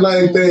 That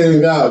Fortnite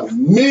thing got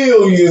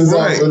millions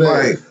off of that.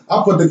 Right.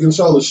 I put the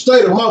controller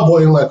straight at my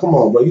boy and like, come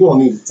on, bro, you don't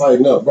need to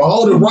tighten up, bro.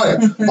 Hold it right.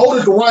 Hold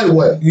it the right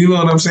way. You know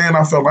what I'm saying?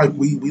 I feel like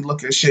we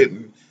look at shit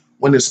and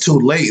when it's too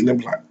late and they're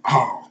like,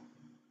 oh,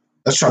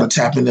 let's try to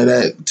tap into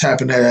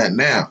that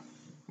now.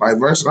 Like,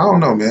 versus, I don't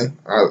know, man.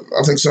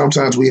 I think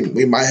sometimes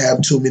we might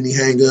have too many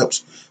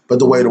hang-ups, but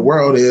the way the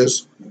world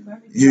is,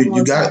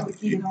 you got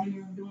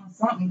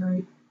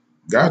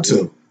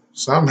to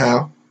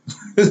somehow.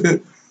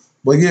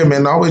 But yeah,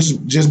 man, always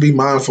just be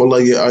mindful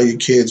of your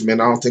kids, man.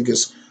 I don't think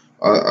it's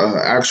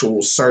a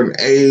actual certain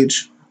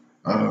age.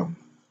 I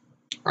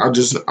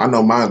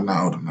know mine's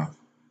not old enough.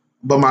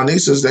 But my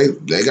nieces, they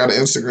got an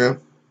Instagram,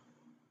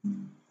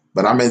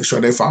 but I make sure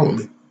they follow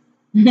me.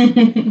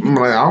 I'm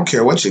like, I don't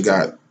care what you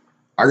got.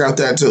 I got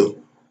that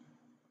too.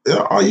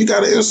 Oh, you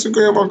got an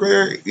Instagram, Uncle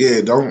Eric?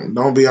 Yeah,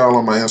 don't be all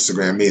on my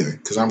Instagram either,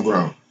 because I'm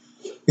grown.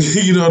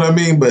 You know what I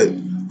mean? But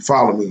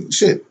follow me.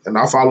 Shit. And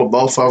I follow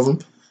both of them.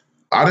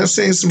 I done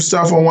seen some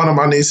stuff on one of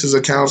my niece's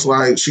accounts,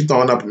 like she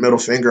throwing up a middle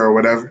finger or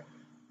whatever.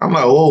 I'm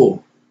like,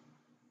 oh,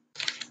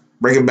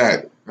 bring it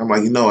back. I'm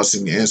like, it's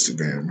in your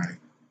Instagram, right?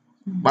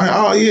 Like,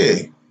 oh,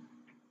 yeah.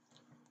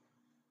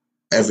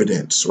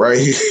 Evidence right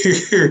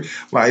here.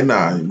 Like,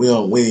 nah, we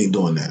ain't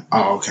doing that.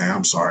 Oh, okay,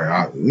 I'm sorry.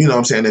 You know what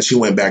I'm saying? That she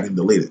went back and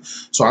deleted.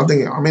 So I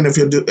think,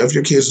 if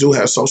your kids do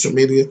have social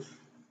media,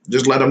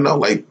 just let them know,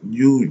 like,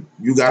 you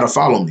gotta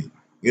follow me.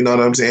 You know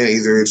what I'm saying?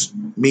 Either it's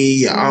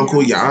me, your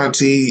uncle, your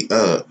auntie,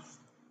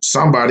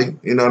 somebody.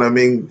 You know what I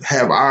mean?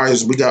 Have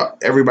eyes.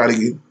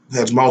 Everybody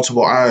has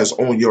multiple eyes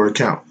on your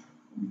account.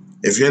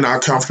 If you're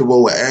not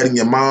comfortable with adding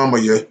your mom or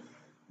your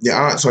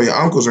aunts or your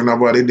uncles or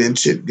nobody, then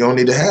shit, you don't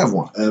need to have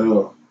one at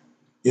all.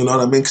 You know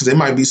what I mean? Because it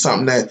might be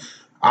something that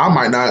I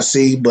might not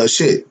see, but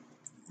shit,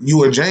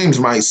 you or James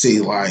might see.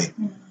 Like,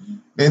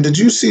 and did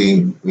you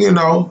see,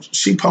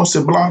 she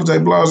posted blase.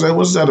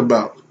 What's that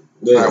about?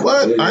 Yeah, like,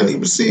 what? Yeah, I didn't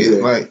even see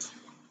it. Like,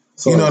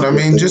 you know what I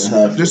mean? Just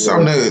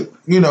something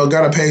that,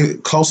 got to pay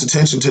close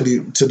attention to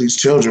these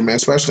children, man,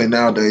 especially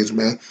nowadays,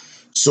 man.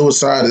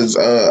 Suicide is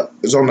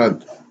on a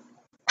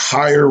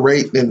higher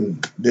rate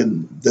than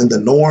the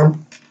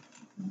norm.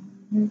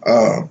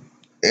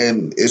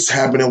 And it's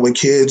happening with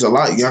kids a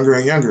lot younger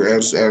and younger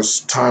as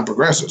time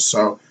progresses.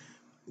 So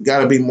you got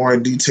to be more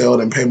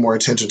detailed and pay more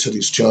attention to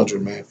these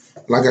children, man.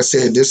 Like I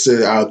said,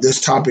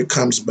 this topic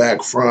comes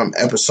back from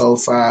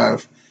episode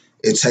 5.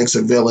 It takes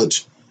a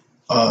village.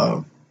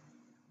 But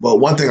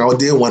one thing I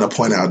did want to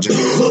point out,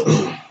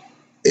 Jimmy,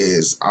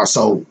 is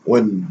also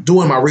when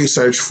doing my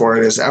research for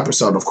this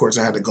episode, of course,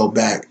 I had to go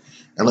back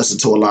and listen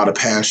to a lot of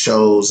past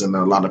shows and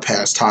a lot of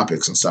past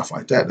topics and stuff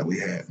like that we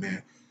had,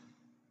 man.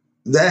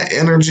 That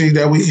energy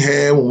that we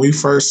had when we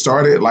first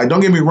started, like,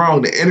 don't get me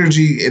wrong, the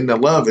energy and the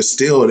love is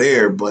still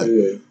there, but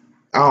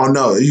I don't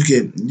know.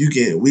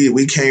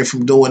 We came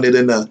from doing it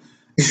in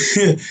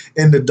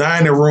in the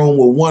dining room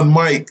with one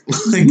mic,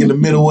 like in the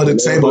middle of the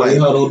table, like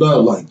huddled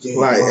up, like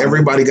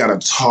everybody got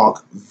to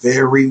talk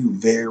very,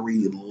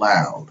 very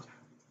loud,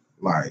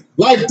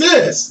 like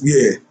this.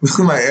 Yeah,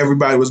 like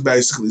everybody was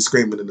basically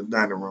screaming in the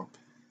dining room,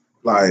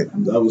 like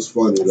that was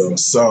funny though.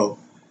 So.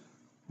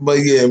 But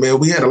yeah, man,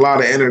 we had a lot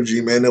of energy,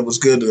 man. It was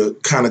good to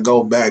kind of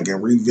go back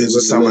and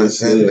revisit some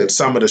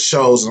of the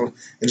shows and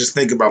just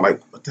think about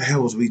like, what the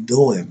hell was we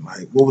doing?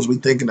 Like, what was we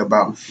thinking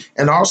about?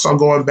 And also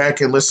going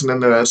back and listening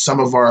to some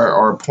of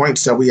our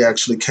points that we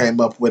actually came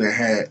up with and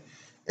had,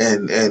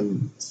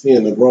 and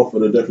seeing the growth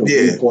of the different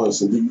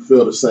viewpoints. And do you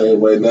feel the same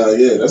way now?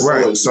 Yeah, that's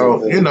right.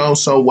 So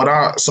so what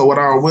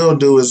I will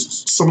do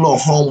is some little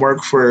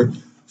homework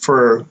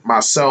for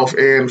myself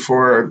and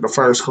for the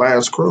First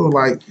Class crew,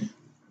 like.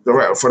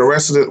 For the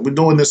rest of it, we're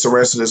doing this the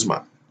rest of this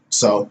month.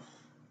 So,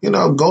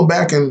 go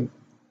back and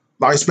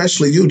like,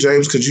 especially you,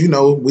 James, because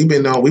we've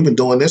been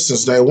doing this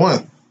since day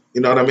one.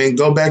 You know what I mean?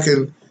 Go back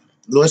and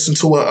listen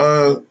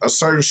to a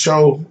certain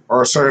show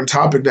or a certain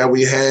topic that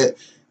we had,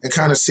 and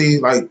kind of see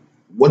like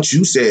what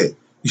you said.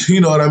 You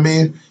know what I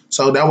mean?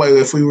 So that way,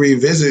 if we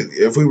revisit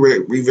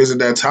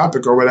that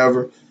topic or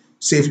whatever,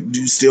 see if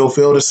do you still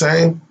feel the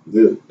same.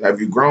 Yeah. Have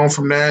you grown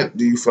from that?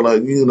 Do you feel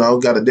like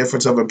got a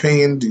difference of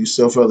opinion? Do you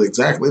still feel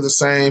exactly the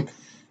same?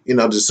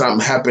 Did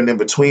something happen in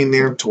between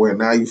there to where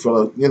now you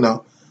feel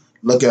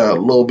look at a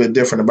little bit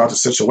different about the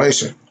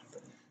situation?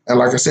 And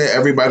like I said,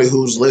 everybody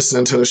who's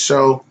listening to the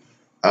show,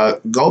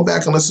 go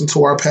back and listen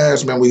to our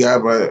past, man. We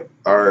have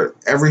our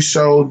every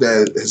show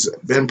that has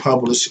been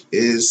published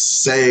is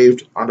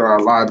saved under our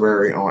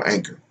library on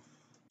Anchor.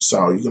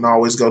 So you can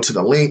always go to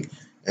the link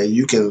and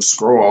you can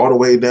scroll all the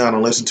way down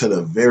and listen to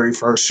the very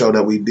first show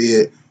that we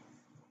did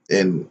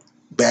and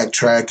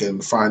backtrack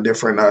and find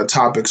different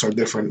topics or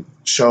different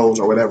shows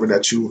or whatever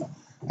that you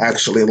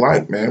actually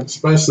like, man.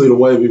 Especially the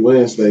Wavy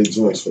Wednesday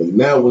joints for you.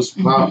 That was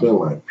popping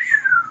like.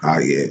 Oh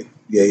yeah.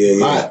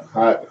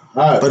 Hot.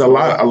 But a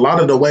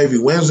lot of the Wavy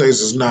Wednesdays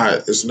is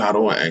not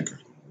on Anchor.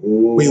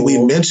 Ooh. We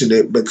mentioned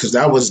it because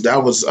that was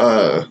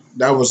an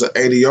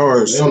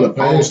ADR's. They on the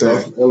page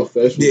stuff. On the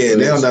Facebook page.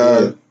 They on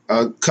the.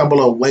 A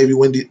couple of Wavy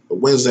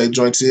Wednesday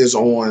joints is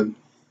on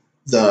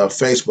the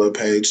Facebook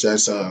page.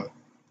 That's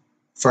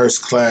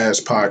First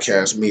Class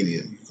Podcast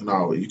Media.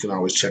 You can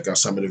always check out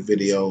some of the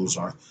videos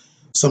or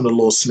some of the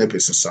little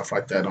snippets and stuff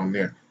like that on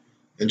there.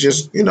 And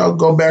just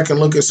go back and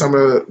look at some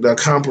of the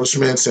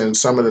accomplishments and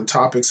some of the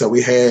topics that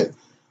we had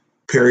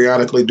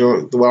periodically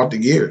throughout the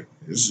year.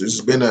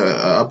 It's been a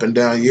up and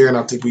down year, and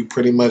I think we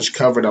pretty much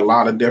covered a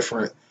lot of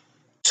different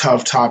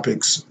tough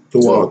topics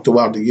throughout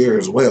the year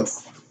as well.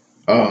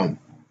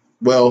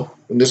 Well,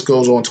 and this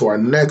goes on to our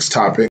next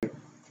topic,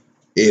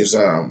 is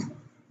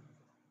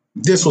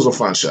this was a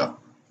fun show.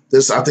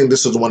 I think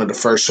this was one of the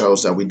first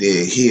shows that we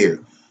did here.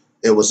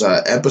 It was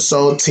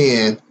episode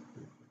 10.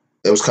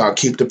 It was called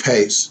Keep the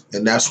Pace,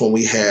 and that's when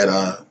we had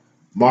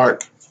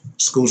Mark,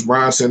 Scoots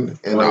Bronson,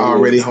 and the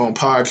Already Home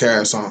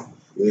podcast on.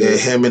 Yeah,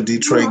 him and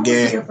Detroit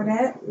Gang. Here for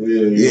that.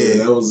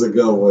 Yeah, that was a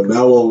good one.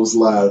 That one was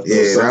live.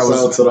 Yeah, that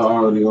was out to the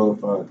Already Home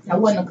podcast. I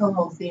wasn't a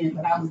co-host then,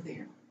 but I was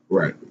there.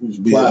 Right. You was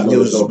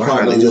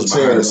behind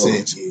the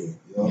scenes.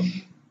 Yeah.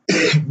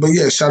 But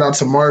yeah, shout out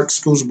to Mark,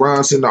 Scoots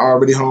Bronson, the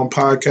Already Home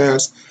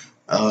podcast.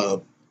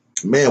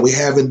 Man, we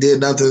haven't did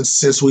nothing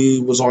since we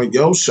was on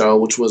your show,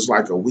 which was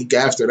like a week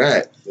after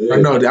that. Yeah.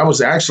 No, that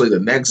was actually the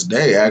next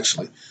day.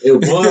 Actually, it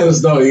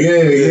was though.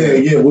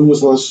 Yeah. We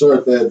was on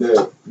short that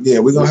day. Yeah,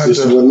 we're gonna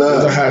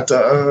have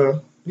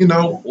to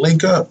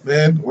link up,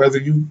 man. Whether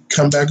you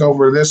come back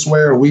over this way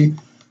or we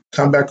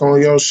come back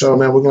on your show,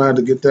 man, we're gonna have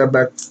to get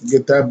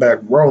that back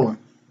rolling.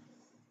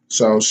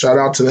 So shout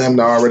out to them,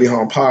 the Already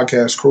Home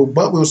podcast crew.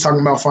 But we was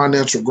talking about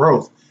financial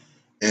growth,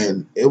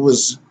 and it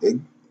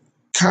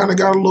kind of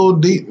got a little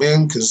deep,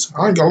 man, because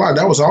I ain't gonna lie,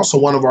 that was also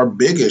one of our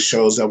biggest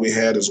shows that we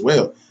had as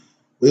well.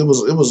 It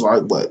was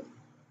like, what,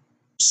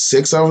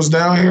 6 of us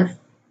down here?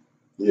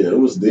 Yeah, it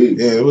was deep.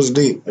 Yeah, it was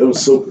deep. It was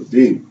super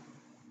deep.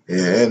 Yeah,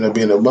 it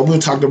ended up but we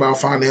talked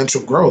about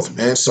financial growth,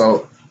 man.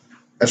 So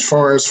as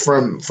far as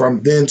from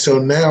then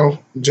till now,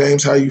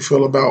 James, how you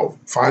feel about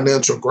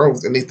financial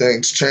growth?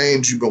 Anything's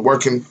changed? You've been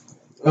working.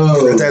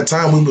 At that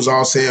time, we was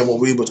all saying what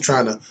we was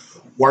trying to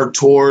work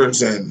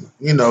towards, and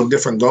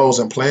different goals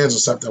and plans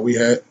and stuff that we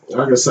had.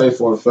 I can say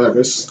for a fact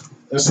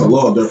it's a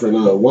lot different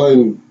now.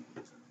 One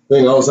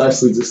thing I was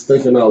actually just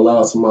thinking out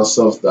loud to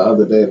myself the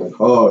other day in the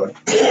car,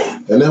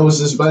 and it was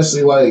just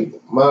basically like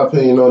my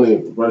opinion on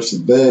it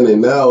versus then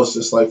and now. It's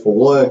just like, for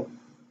one,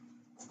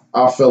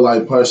 I feel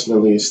like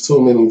personally it's too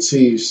many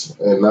chiefs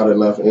and not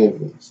enough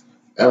Indians.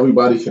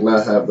 Everybody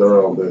cannot have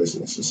their own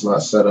business. It's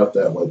not set up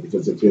that way,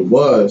 because if it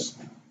was,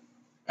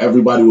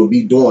 everybody would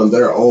be doing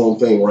their own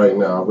thing right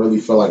now. I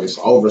really feel like it's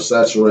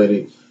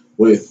oversaturated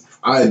with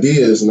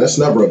ideas, and that's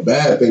never a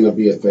bad thing to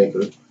be a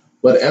thinker.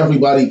 But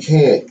everybody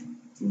can't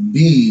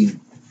be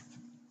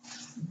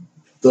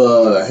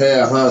the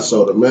head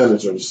honcho, the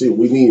manager. See,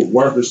 we need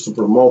workers to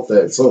promote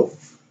that too.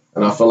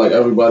 And I feel like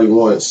everybody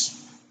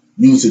wants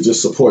you to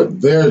just support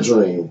their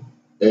dream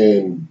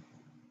and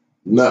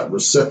not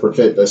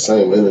reciprocate that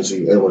same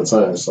energy in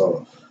return.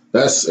 So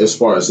that's as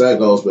far as that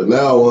goes. But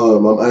now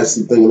I'm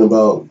actually thinking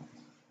about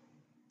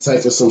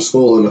taking some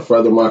schooling to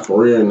further my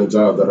career in the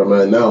job that I'm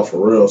at now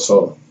for real.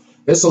 So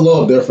it's a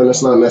little different.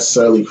 It's not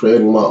necessarily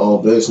creating my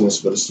own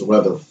business, but it's to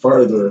rather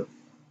further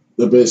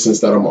the business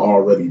that I'm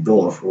already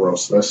doing for real.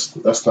 So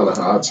that's kind of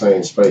how I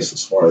change space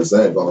as far as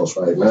that goes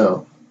right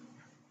now.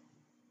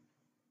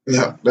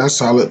 Yeah, that's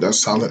solid. That's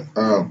solid.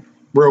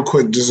 Real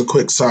quick, just a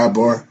quick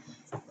sidebar.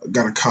 I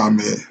got a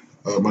comment.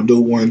 My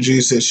dude Warren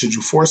G said, "Should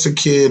you force a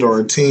kid or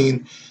a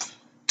teen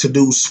to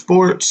do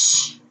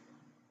sports,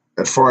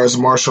 as far as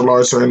martial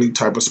arts or any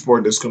type of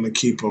sport that's going to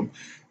keep them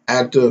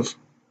active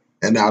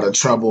and out of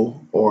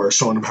trouble, or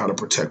showing them how to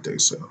protect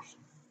themselves?"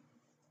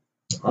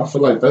 I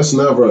feel like that's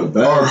never a Or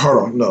bad. hold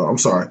on, no, I'm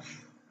sorry.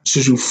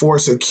 Should you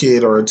force a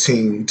kid or a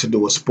teen to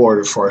do a sport,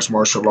 as far as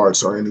martial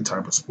arts or any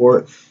type of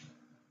sport?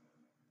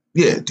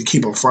 Yeah, to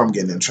keep them from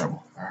getting in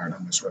trouble. All right,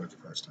 I misread it the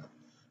first time.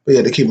 But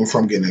yeah, to keep them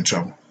from getting in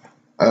trouble.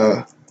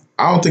 Uh,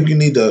 I don't think you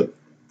need to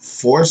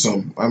force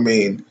them. I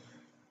mean,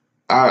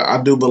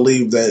 I do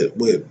believe that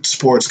with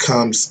sports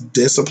comes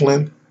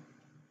discipline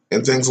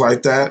and things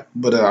like that,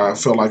 but I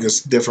feel like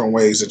it's different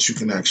ways that you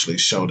can actually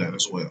show that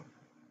as well.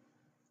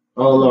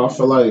 I don't know. I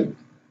feel like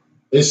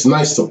it's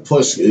nice to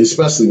push,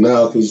 especially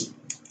now, because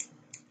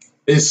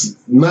it's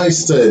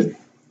nice to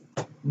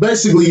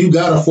basically you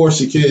gotta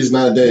force your kids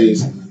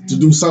nowadays to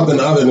do something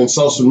other than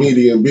social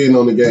media and being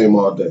on the game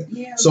all day.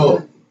 Yeah, So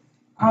but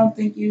I don't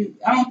think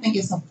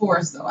it's a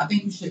force though. I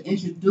think you should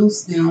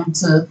introduce them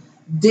to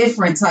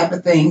different type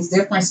of things,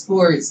 different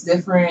sports,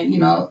 different,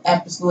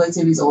 after school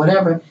activities or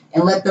whatever,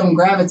 and let them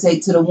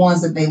gravitate to the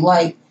ones that they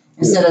like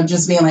instead of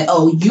just being like,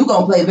 "Oh, you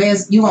gonna play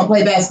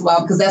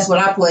basketball because that's what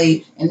I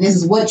played and this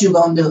is what you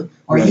gonna do."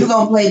 Or Right. you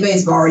gonna play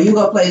baseball or you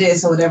gonna play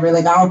this or whatever.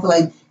 Like I don't feel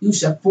like you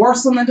should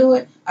force them to do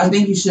it. I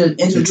think you should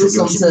introduce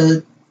them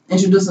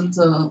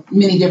to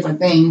many different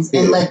things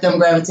and Yeah. let them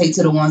gravitate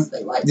to the ones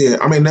they like. Yeah,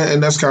 I mean,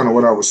 and that's kind of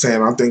what I was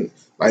saying. I think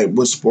like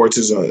with sports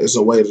is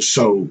a way to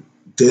show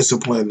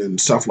discipline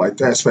and stuff like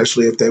that,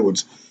 especially if they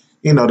would,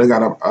 they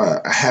got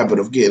a habit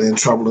of getting in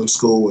trouble in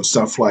school and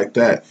stuff like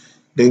that.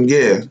 Then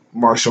yeah,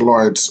 martial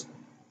arts,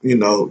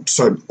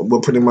 so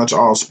with pretty much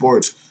all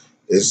sports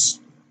is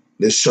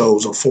this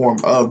shows a form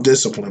of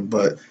discipline.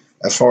 But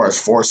as far as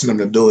forcing them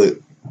to do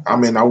it, I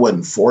mean, I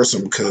wouldn't force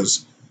them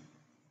because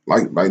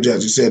like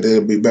Judge, you said,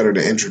 it'd be better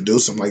to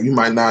introduce them. Like you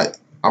might not,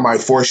 I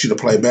might force you to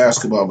play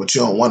basketball, but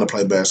you don't want to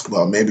play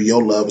basketball. Maybe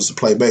your love is to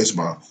play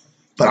baseball,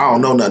 but I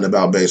don't know nothing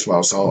about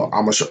baseball, so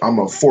I'm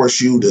gonna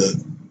force you to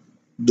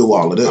do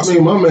all of I this.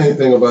 mean, my main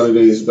thing about it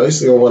is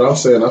basically on what I'm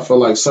saying. I feel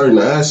like certain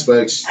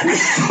aspects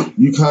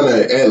you kind of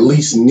at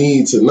least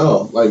need to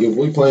know. Like if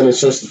we playing in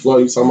Chester,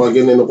 Florida, you talking about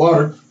getting in the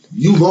water,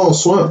 you gonna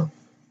swim.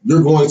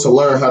 You're going to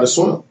learn how to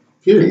swim.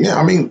 Period. Yeah,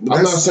 I mean,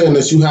 I'm not saying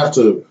that you have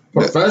to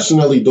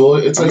professionally do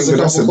it. It takes a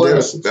couple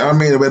classes. I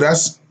mean, but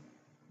that's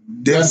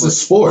That's a different.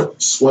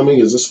 sport. Swimming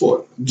is a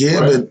sport. Yeah,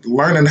 Right. but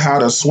learning how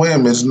to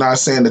swim is not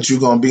saying that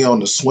you're gonna be on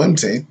the swim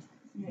team.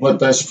 But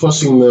that's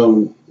pushing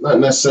them not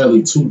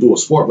necessarily to do a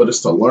sport, but it's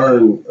to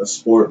learn a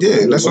sport.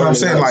 Yeah, that's what I'm Learning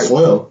saying. how to Like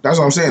swim. that's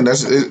what I'm saying.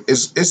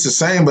 It's the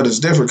same, but it's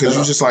different because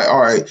you're just like, all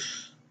right,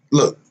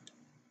 look,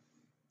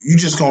 you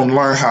just gonna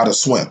learn how to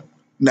swim.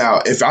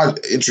 Now, if I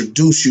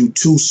introduce you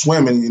to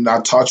swimming and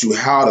I taught you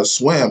how to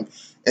swim,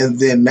 and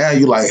then now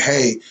you're like,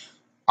 hey,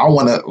 I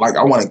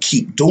wanna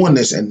keep doing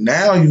this, and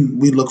now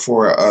we look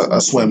for a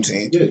swim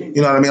team. Yeah.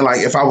 You know what I mean? Like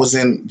if I was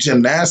in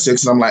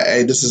gymnastics and I'm like,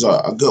 hey, this is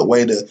a good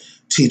way to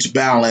teach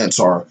balance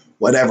or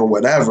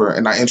whatever,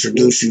 and I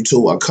introduce you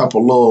to a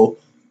couple little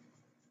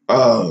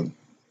uh,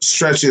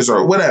 stretches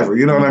or whatever,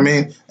 you know what I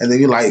mean? And then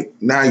you like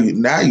now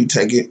you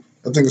take it.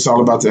 I think it's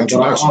all about the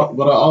introduction.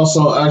 But I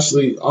also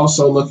actually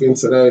also look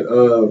into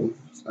that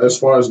as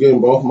far as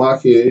getting both my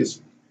kids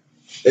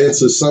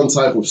into some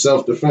type of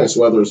self defense,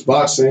 whether it's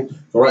boxing,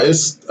 right?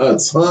 It's a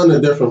ton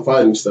of different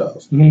fighting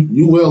styles. Mhm.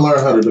 You will learn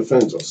how to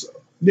defend yourself.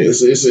 Yeah.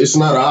 It's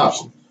not an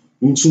option.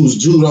 You choose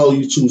judo,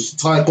 you choose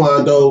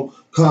taekwondo,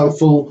 kung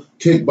fu,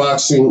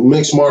 kickboxing,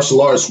 mixed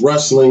martial arts,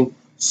 wrestling,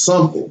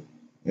 something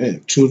Yeah,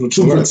 choose what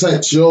to you want.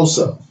 protect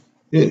yourself.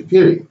 Yeah.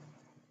 Period.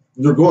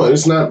 You're going.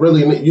 It's not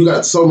really. You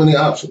got so many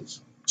options.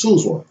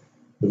 Choose one.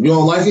 If you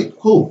don't like it,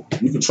 cool.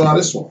 You can try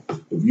this one.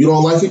 If you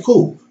don't like it,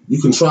 cool.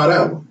 You can try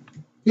that one.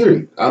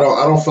 Period. I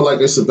don't feel like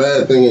it's a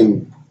bad thing.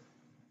 And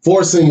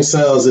forcing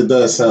it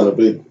does sound a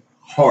bit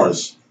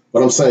harsh.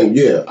 But I'm saying,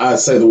 yeah, I'd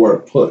say the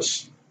word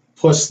push.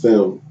 Push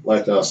them,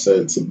 like I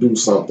said, to do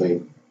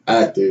something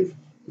active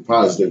and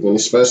positive, and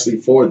especially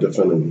for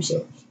defending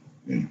themselves.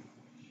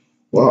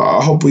 Well,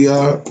 I hope we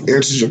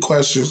answers your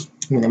questions.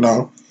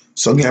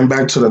 So getting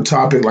back to the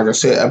topic, like I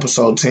said,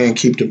 episode 10,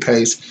 keep the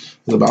pace,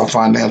 is about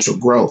financial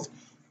growth.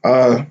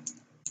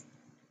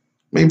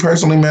 Me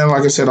personally, man,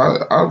 like I said,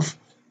 I've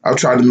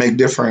tried to make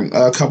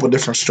a couple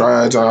different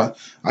strides. I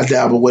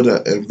dabble with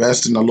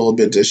investing a little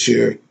bit this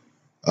year.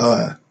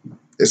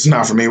 It's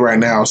not for me right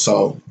now,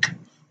 so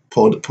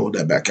pull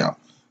that back out.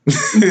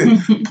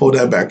 Pull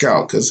that back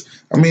out, because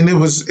I mean it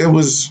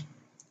was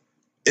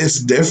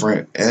it's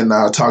different, and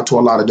I talked to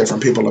a lot of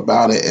different people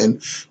about it.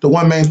 And the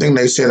one main thing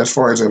they said as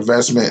far as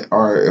investment,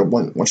 or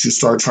once you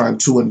start trying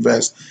to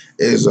invest,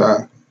 is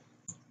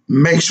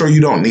make sure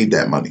you don't need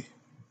that money.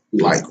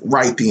 Like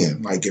right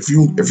then, like if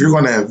you're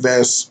going to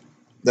invest,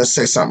 let's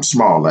say something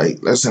small, like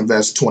let's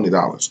invest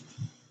 $20.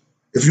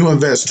 If you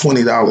invest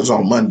 $20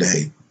 on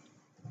Monday,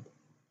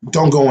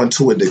 don't go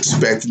into it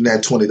expecting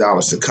that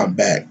 $20 to come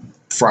back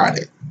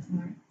Friday.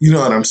 You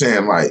know what I'm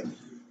saying? Like,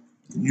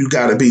 you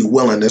got to be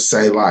willing to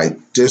say,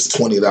 like, this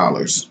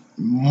 $20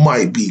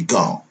 might be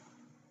gone.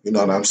 You know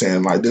what I'm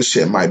saying? Like, this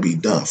shit might be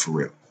done for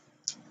real.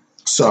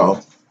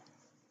 So,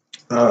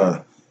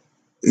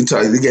 he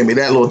gave me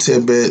that little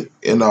tidbit,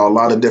 a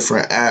lot of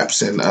different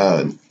apps and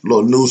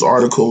little news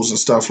articles and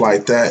stuff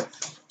like that,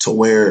 to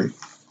where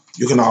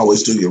you can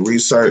always do your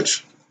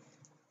research.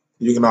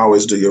 You can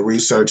always do your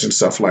research and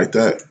stuff like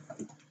that,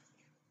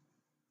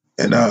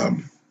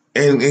 and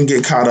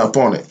get caught up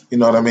on it. You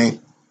know what I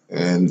mean?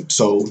 And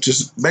so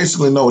just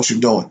basically know what you're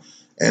doing.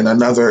 And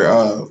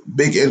another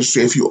big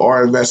industry, if you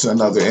are investing in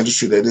another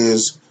industry that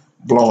is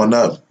blowing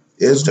up,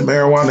 is the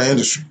marijuana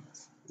industry.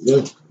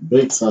 Yeah,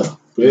 big time.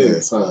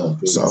 Big time.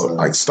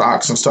 Like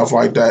stocks and stuff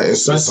like that,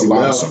 it's a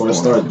lot of stuff. Before it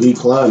start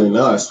declining,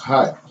 now it's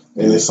hot.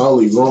 And it's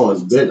only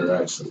growing bigger,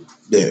 actually.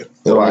 Yeah.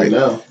 Right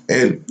now.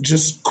 And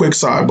just quick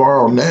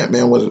sidebar on that,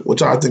 man,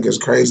 which I think is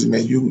crazy,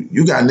 man.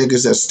 You got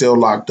niggas that's still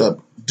locked up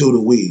due to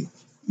weed.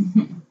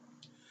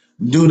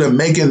 Due to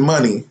making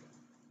money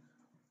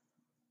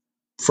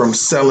from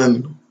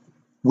selling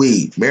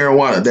weed,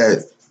 marijuana,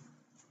 that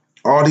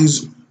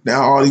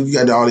you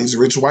got all these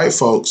rich white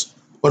folks,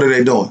 what are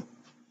they doing?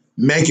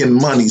 Making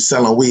money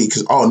selling weed,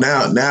 because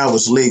now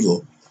it's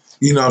legal.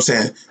 You know what I'm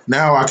saying?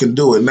 Now I can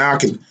do it. Now I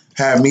can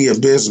have me a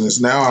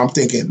business. Now I'm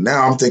thinking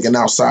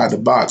outside the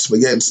box, but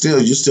yet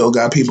still you still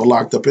got people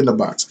locked up in the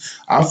box.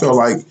 I feel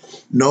like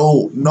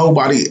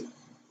nobody,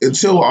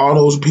 until all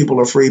those people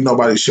are free,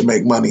 nobody should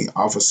make money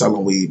off of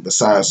selling weed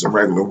besides the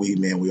regular weed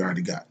man we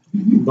already got.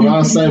 But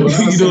I say, you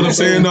know what I'm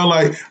saying? though?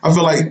 Like, I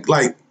feel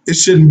like it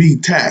shouldn't be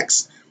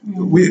taxed.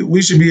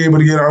 We should be able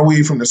to get our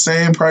weed from the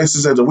same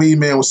prices that the weed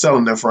man was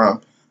selling it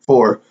for.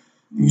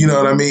 You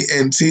know what I mean?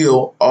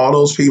 Until all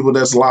those people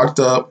that's locked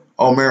up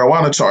on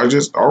marijuana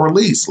charges are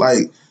released.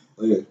 Like,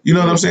 you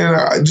know what I'm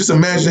saying? Just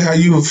imagine how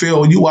you would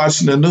feel when you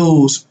watching the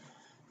news.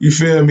 You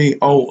feel me?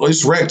 Oh,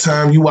 it's rec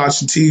time. You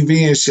watching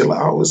TV and shit.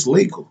 Like, oh, it's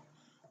legal.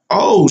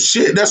 Oh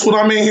shit, that's what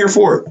I'm in here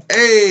for.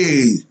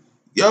 Hey,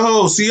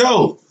 yo,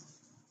 CO.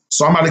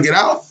 So I'm about to get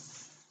out.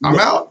 I'm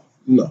out.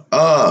 No.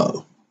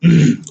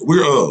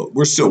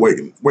 We're still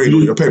waiting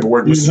on your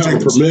paperwork, Mr.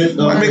 Jenkins.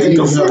 Like, man, get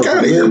the fuck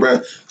out of here,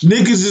 bro.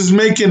 Niggas is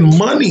making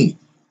money,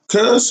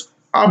 cuz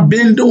I've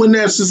been doing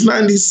that since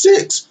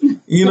 '96.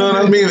 You know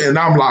what I mean? And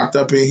I'm locked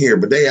up in here,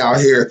 but they out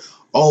here.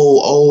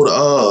 Old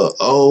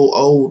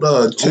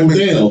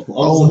Timothy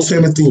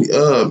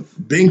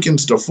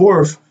Binkins the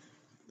fourth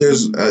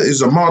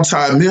is a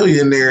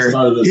multi-millionaire.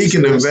 He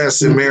can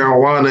invest in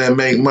marijuana and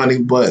make money,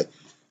 but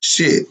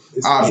shit,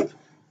 I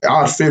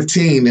was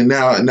 15 and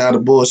now the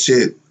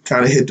bullshit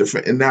kind of hit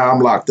and now I'm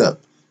locked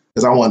up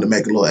because I wanted to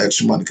make a little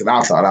extra money because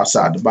I thought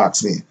outside the box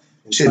then.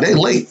 Shit, they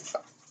late.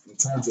 In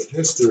terms of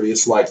history,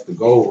 it's like the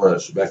gold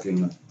rush back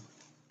in the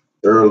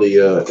early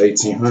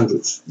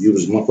 1800s.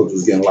 Motherfuckers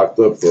was getting locked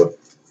up for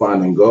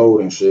finding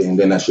gold and shit, and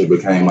then that shit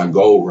became like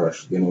gold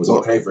rush. Then it was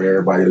okay for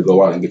everybody to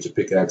go out and get your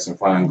pickaxe and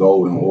find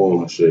gold and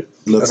oil and shit.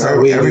 Look,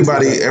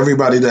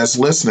 everybody that's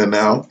listening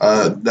now,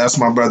 that's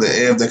my brother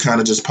Ev that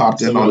kind of just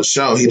popped in on the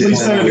show. He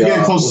didn't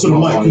get closer to the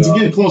mic. Could you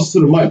get closer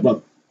to the mic,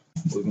 brother?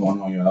 What's going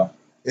on, y'all?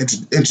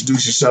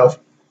 Introduce yourself.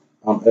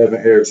 I'm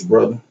Evan Eric's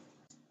brother.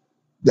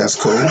 That's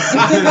cool. Introduce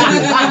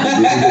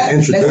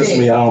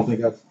me. I don't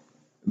think I.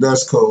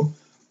 That's cool.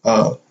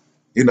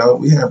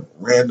 We have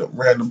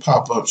random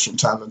pop-ups from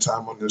time to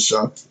time on this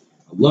show. I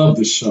love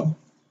this show.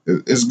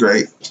 It's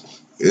great.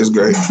 It's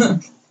great.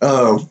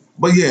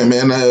 But yeah,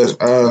 man.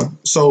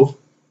 So,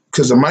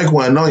 because the mic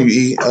wasn't on you,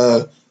 E.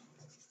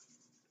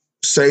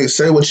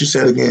 Say what you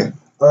said again.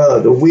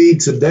 The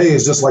weed today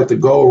is just like the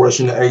gold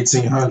rush in the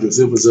 1800s.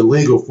 It was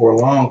illegal for a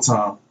long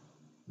time.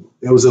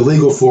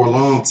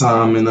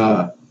 And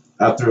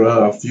after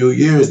a few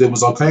years, it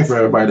was okay for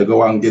everybody to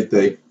go out and get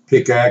their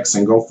pickaxe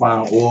and go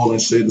find oil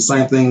and shit. The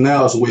same thing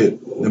now is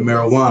with the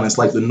marijuana. It's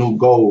like the new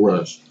gold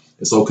rush.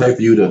 It's okay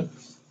for you to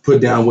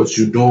put down what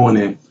you're doing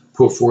and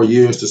put 4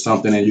 years to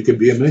something, and you could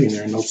be a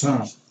millionaire in no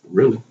time.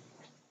 Really?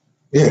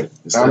 Yeah.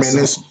 And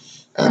it's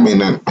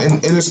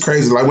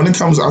crazy. Like when it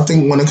comes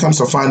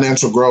to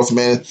financial growth,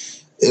 man,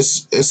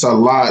 it's a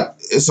lot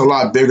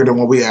bigger than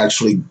what we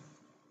actually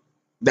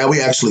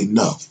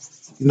know.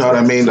 You know what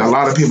I mean? A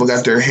lot of people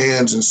got their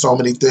hands in so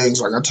many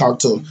things. Like I'll talk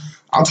to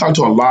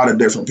a lot of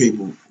different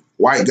people.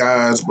 White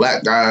guys,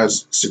 black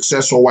guys,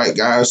 successful white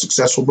guys,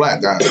 successful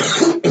black guys,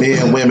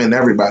 men, women,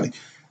 everybody.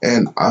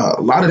 And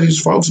a lot of these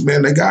folks,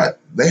 man,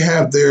 they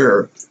have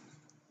their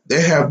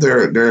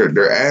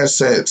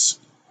assets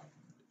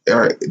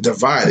are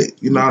divided.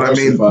 You know what I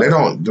mean? They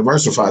don't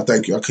diversify.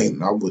 Thank you. I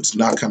was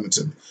not coming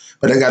to me,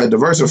 but they got to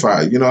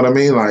diversify. You know what I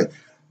mean? Like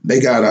They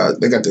got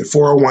their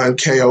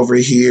 401k over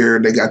here.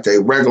 They got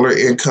their regular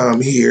income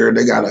here.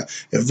 They got a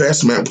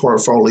investment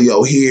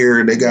portfolio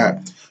here. They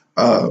got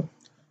uh,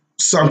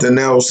 something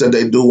else that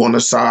they do on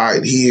the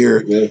side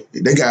here. Yeah.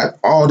 They got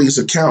all these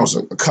accounts.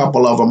 A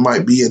couple of them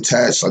might be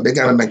attached. Like they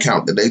got an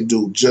account that they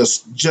do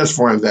just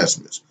for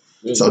investments.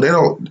 Yeah. So they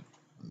don't.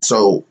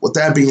 So with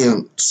that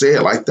being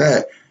said, like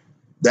that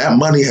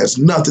money has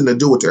nothing to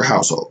do with their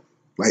household,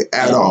 like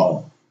at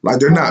all. Like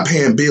they're not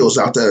paying bills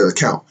out that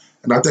account.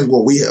 And I think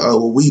what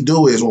we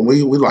do is when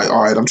we like,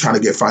 all right, I'm trying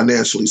to get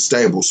financially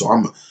stable, so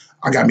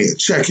I got me a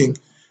checking,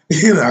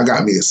 I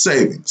got me a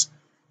savings,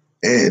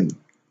 and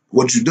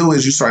what you do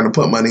is you start to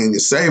put money in your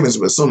savings,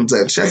 but as soon as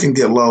that checking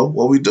get low,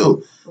 what we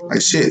do,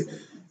 like shit,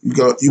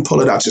 you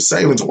pull it out your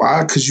savings.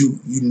 Why? Because you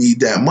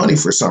need that money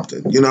for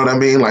something. You know what I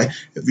mean? Like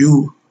if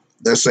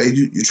let's say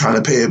you're trying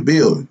to pay a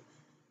bill,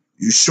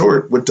 you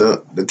short with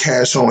the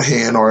cash on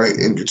hand or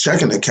in your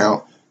checking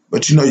account,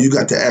 but you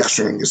got the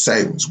extra in your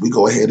savings. We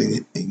go ahead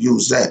and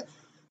use that.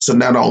 So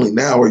not only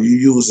now are you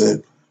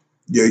using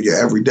your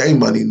everyday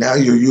money, now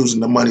you're using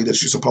the money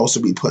that you're supposed to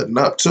be putting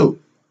up too.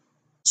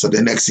 So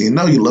the next thing you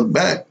know, you look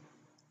back,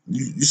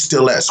 you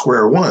still at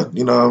square one.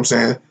 You know what I'm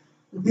saying?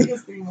 The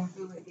biggest thing I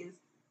feel like is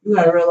you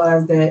gotta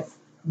realize that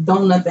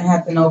don't nothing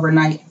happen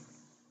overnight.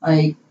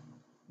 Like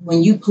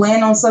when you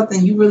plan on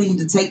something, you really need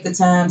to take the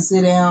time,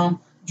 sit down,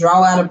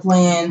 draw out a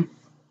plan,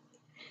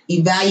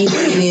 evaluate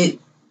it,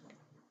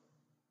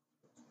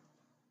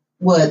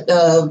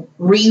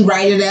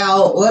 rewrite it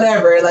out,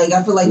 whatever. Like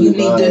I feel like you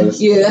need to,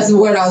 that's the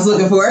word I was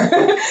looking for.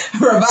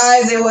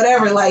 Revise it,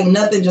 whatever. Like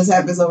nothing just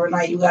happens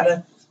overnight. You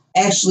gotta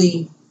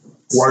actually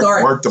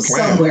start work the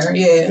plan somewhere.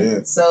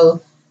 Yeah.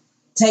 So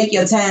take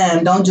your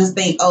time. Don't just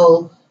think,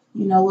 oh,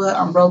 you know what,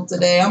 I'm broke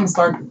today, I'm gonna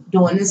start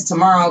doing this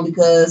tomorrow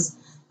because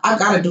I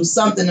gotta do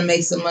something to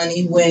make some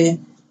money,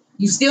 when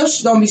you still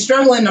gonna be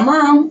struggling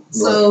tomorrow. Right.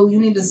 So you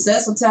need to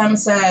set some time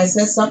aside,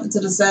 set something to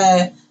the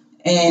side,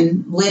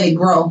 and let it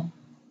grow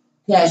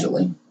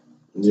casually.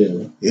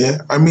 Yeah. Yeah.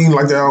 I mean,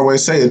 like they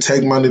always say, it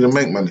take money to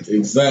make money.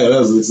 Exactly.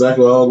 That's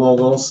exactly what I was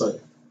gonna say.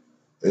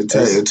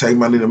 It take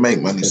money to make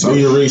money. So do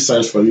your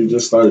research for you.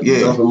 Just start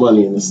dumping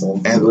money in this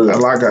thing. And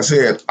like I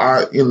said,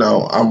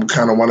 I'm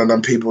kind of one of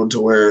them people to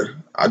where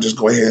I just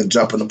go ahead and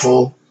jump in the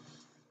pool.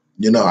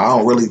 I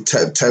don't really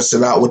test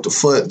it out with the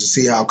foot to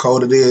see how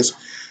cold it is.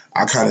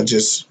 I kind of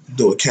just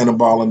do a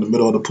cannonball in the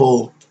middle of the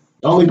pool.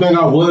 The only thing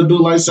I would do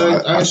like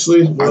that,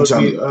 actually,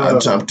 I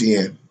jumped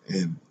in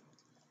and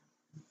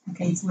I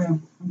can't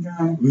swim. I'm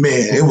drowning.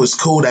 Man, it was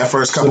cool that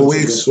first couple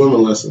weeks. Swimming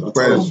lesson. No,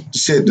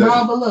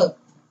 but look.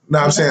 No,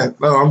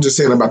 I'm just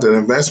saying about the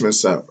investment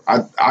stuff.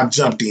 I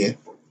jumped in.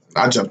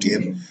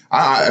 Mm-hmm.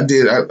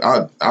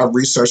 I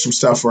researched some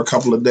stuff for a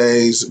couple of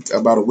days,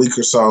 about a week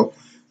or so.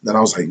 Then I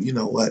was like, you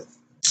know what?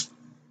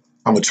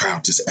 I'm gonna try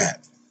out this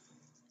app.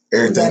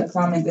 Everything. That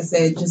comment that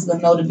said just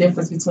gonna know the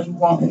difference between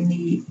want and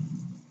need.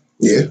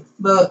 Yeah.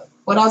 But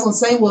what I was gonna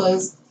say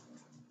was,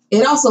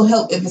 it also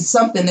helped if it's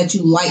something that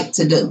you like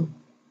to do.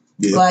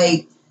 Yeah.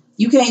 Like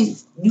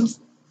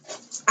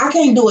I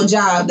can't do a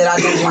job that I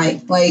don't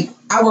like. Like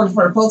I worked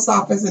for the post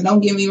office, and don't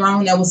get me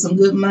wrong, that was some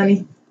good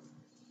money.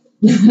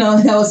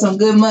 That was some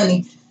good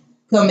money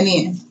coming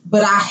in.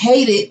 But I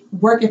hated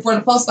working for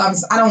the post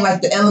office. I don't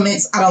like the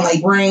elements. I don't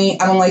like rain.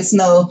 I don't like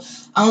snow.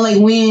 I don't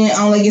like wind. I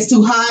don't like it's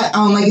too hot. I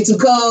don't like it too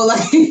cold. Like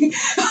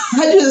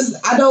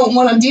I don't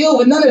want to deal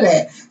with none of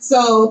that.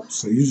 So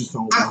you just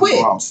don't want to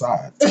go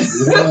outside.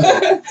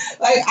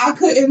 Like I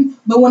couldn't.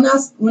 But when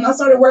I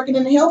started working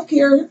in the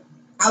healthcare,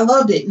 I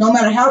loved it. No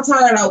matter how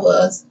tired I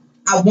was,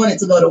 I wanted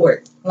to go to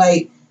work.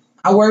 Like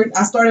I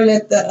started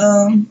at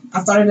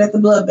the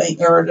blood bank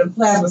or the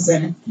plasma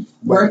center.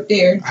 Worked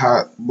there.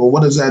 But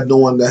what is that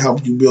doing to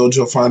help you build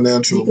your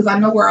financial? Because I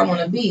know where I want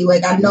to be.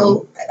 Like I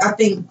know. I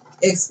think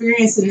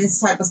experiencing this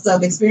type of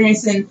stuff,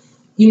 experiencing,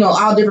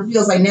 all different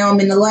fields. Like now I'm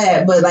in the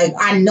lab, but like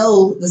I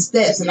know the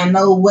steps and I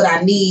know what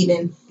I need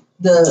and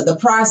the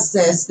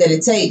process that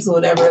it takes or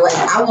whatever. Like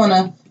I want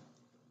to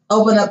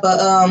open up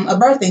a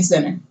birthing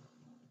center.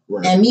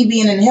 Right. And me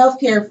being in the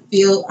healthcare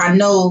field, I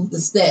know the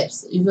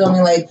steps. You feel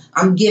me? Like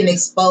I'm getting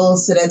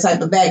exposed to that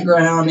type of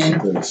background, and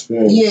I'm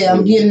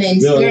getting the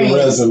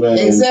experience.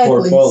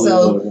 Exactly.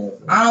 So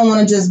I don't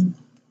want to just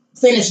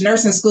finish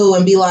nursing school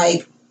and be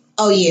like,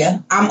 oh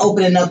yeah, I'm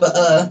opening up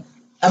a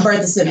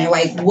birthing center.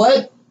 Like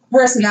what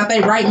person out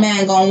there right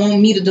man gonna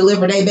want me to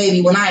deliver their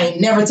baby when I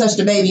ain't never touched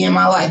a baby in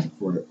my life?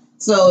 Right.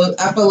 So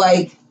I feel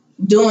like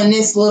doing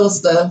this little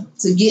stuff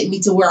to get me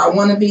to where I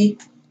want to be,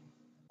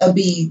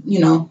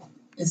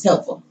 it's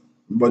helpful.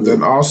 But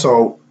then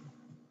also,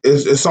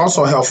 it's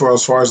also helpful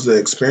as far as the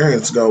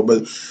experience go.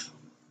 But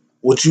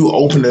with you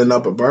opening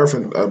up a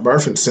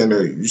birthing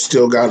center, you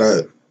still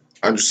gotta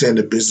understand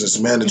the business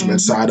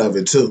management side of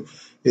it too,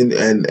 and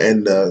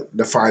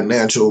the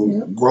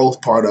financial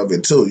growth part of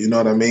it too. You know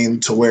what I mean?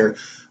 To where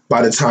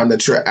by the time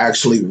that you're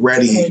actually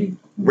ready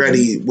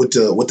with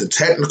the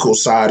technical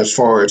side, as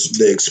far as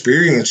the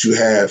experience you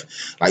have,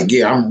 like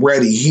I'm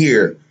ready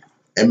here.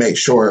 And make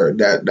sure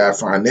that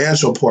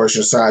financial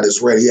portion side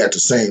is ready at the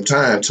same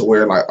time, to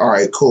where like, all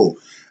right, cool.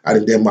 I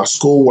done did my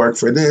schoolwork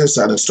for this.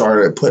 I done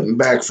started putting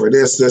back for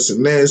this,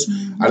 and this.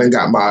 I done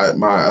got my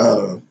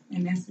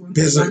And that's one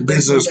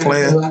business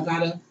plan. I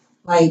gotta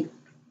like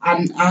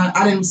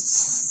I didn't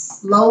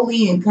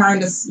slowly and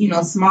kind of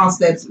small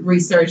steps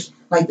research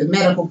like the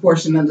medical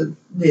portion of the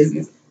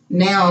business.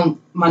 Now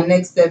my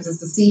next steps is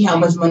to see how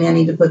much money I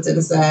need to put to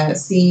the side,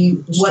 see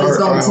what it's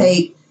gonna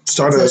take.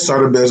 Start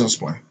a business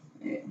plan.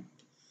 Yeah.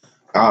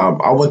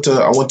 I went to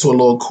a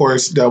little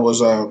course that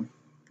was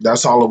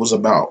that's all it was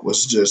about,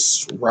 was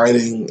just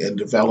writing and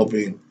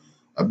developing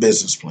a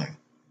business plan.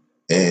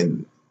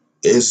 And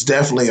it's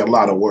definitely a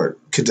lot of work.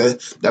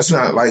 Cause that's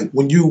not like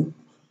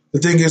the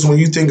thing is, when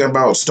you think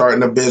about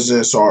starting a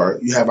business or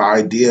you have an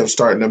idea of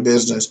starting a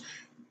business,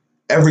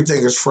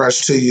 everything is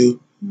fresh to you.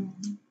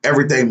 Mm-hmm.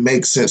 Everything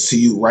makes sense to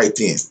you right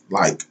then.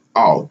 Like,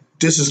 oh,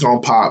 this is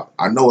going to pop.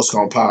 I know it's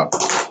going to pop.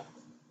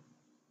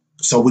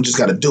 So we just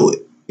got to do it.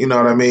 You know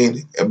what I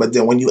mean? But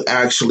then when you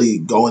actually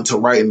go into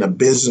writing a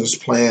business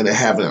plan and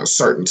having a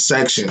certain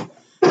section,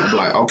 I'm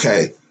like,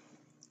 okay,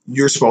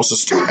 you're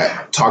supposed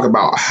to talk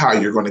about how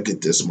you're going to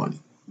get this money.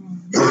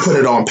 And put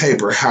it on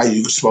paper how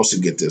you're supposed to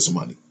get this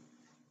money.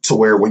 To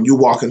where when you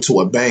walk into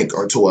a bank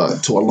or to a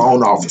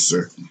loan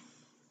officer,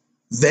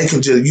 they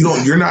can just,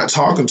 you're not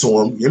talking to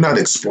them, you're not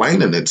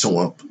explaining it to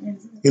them.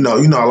 You know,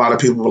 a lot of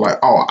people are like,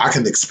 oh, I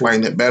can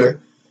explain it better.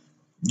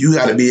 You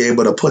got to be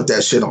able to put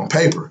that shit on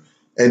paper.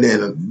 And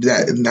then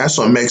that's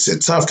what makes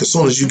it tough. Because as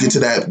soon as you get to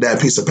that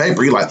piece of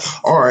paper, you're like,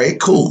 all right,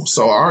 cool.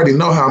 So I already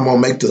know how I'm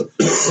going to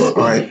make all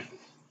right.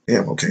 Yeah,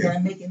 okay. You gotta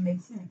make it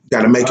make sense.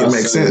 Got to make it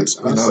make sense.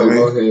 You know what I mean?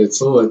 Go ahead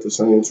too at the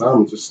same time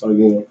and just start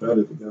getting your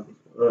credit together.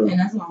 And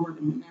that's what I'm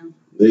working on now.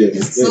 Yeah,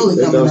 It's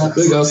slowly coming up.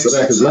 Big ups to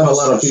that, because not a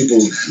lot of people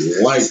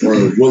like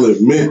or will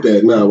admit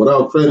that. Now,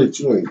 without credit,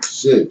 you ain't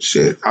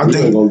shit. I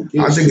think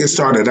it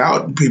started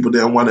out, people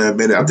didn't want to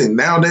admit it. I think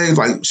nowadays,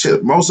 like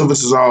shit, most of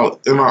us is all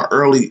in our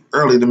early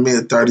to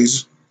mid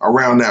 30s,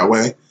 around that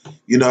way.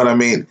 You know what I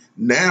mean?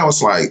 Now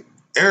it's like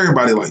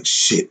everybody like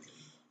shit,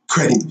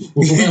 credit.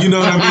 You know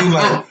what I mean?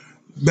 Like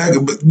back,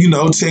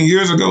 10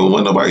 years ago,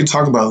 wasn't nobody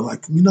talking about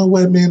like, you know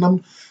what, man,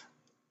 I'm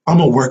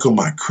gonna work on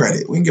my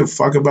credit. We can give a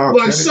fuck about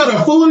like, credit. Shut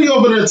up. What are you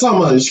over there talking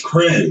about? It's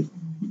credit.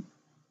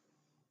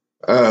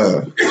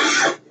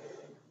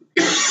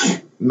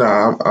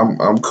 Nah,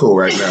 I'm cool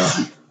right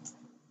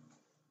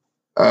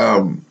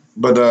now.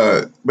 But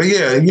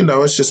yeah,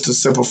 it's just a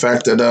simple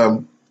fact that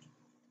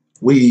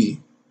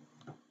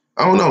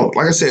I don't know.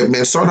 Like I said,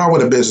 man, start out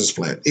with a business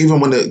plan. Even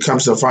when it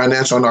comes to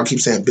financial, I know I keep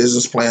saying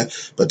business plan,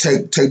 but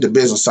take the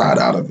business side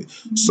out of it.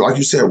 So like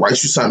you said,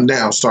 write you something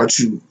down.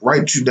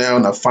 Write you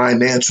down a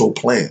financial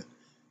plan.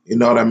 You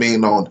know what I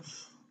mean? On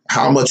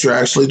how much you're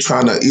actually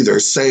trying to either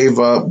save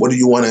up, what do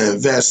you want to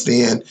invest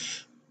in?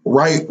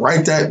 Write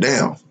that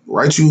down.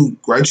 Write you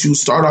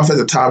start off at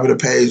the top of the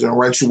page and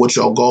write you what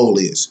your goal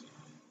is.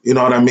 You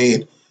know what I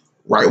mean?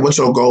 Write what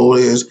your goal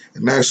is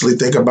and actually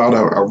think about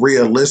a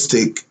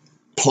realistic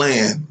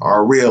plan or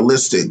a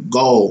realistic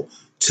goal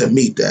to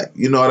meet that.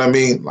 You know what I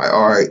mean? Like,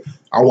 all right,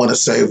 I want to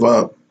save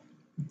up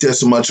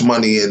this much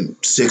money in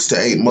 6 to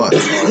 8 months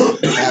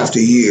or half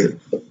the year,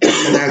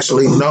 and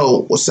actually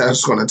know what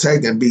that's going to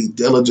take and be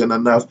diligent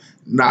enough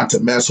not to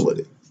mess with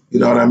it. You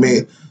know what I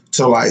mean?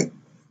 So like,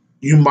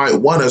 you might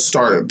want to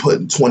start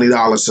putting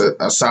 $20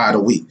 aside a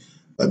week,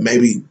 but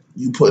maybe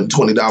you putting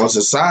 $20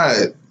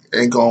 aside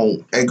ain't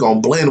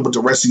gonna blend with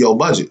the rest of your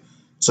budget.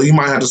 So you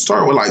might have to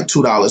start with like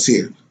 $2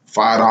 here,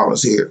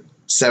 $5 here,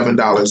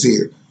 $7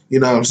 here. You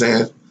know what I'm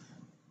saying?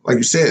 Like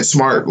you said,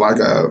 smart. Like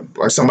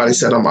somebody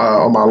said on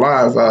my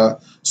live,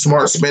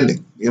 smart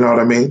spending. You know what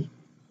I mean?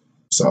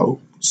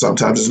 So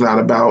sometimes it's not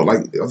about,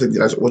 like, I think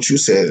that's what you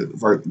said,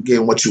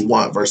 getting what you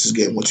want versus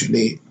getting what you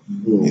need.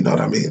 Mm-hmm. You know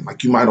what I mean?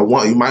 Like you might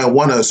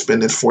want to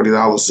spend this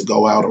 $40 to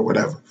go out or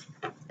whatever,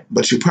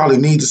 but you probably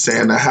need to stay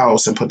in the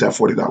house and put that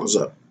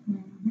 $40 up.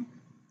 Mm-hmm.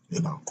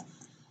 You know.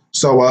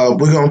 So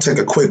we're gonna take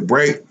a quick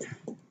break,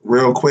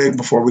 real quick,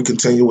 before we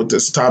continue with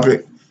this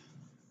topic,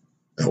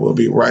 and we'll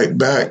be right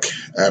back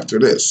after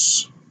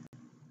this.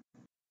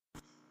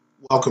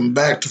 Welcome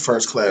back to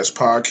First Class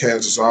Podcast.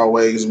 As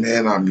always,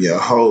 man, I'm your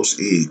host,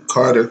 E.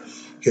 Carter,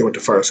 here with the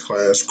First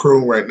Class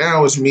crew. Right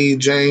now it's me,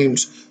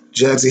 James.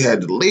 Jazzy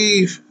had to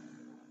leave,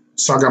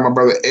 so I got my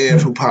brother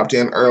Ed, who popped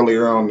in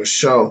earlier on the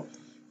show.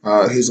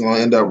 He's going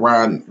to end up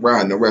riding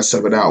the rest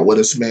of it out with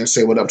us, man.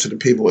 Say what up to the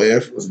people,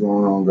 Ed. What's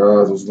going on,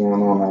 guys? What's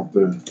going on out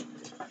there?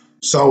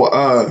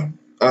 So,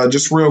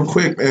 just real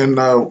quick, and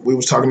we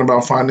was talking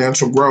about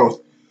financial growth.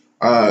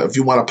 If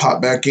you want to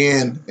pop back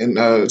in and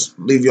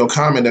leave your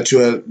comment that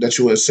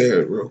you had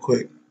said real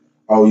quick.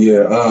 Oh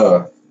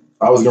yeah,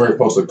 I was going to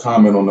post a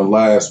comment on the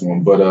last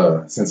one,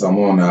 but since I'm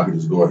on now, I can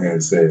just go ahead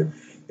and say it.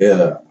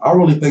 Yeah, I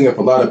really think if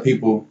a lot of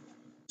people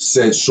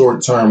set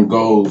short-term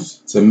goals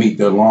to meet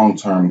their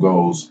long-term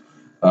goals,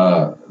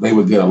 they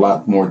would get a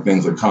lot more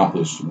things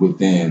accomplished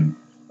within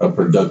a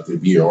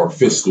productive year or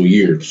fiscal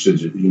year.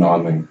 You know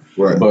what I mean?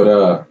 Right.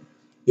 But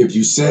if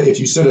you set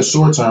a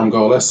short-term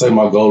goal, let's say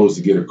my goal is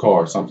to get a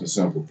car, something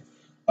simple.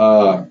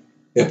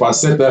 If I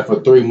set that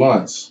for 3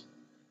 months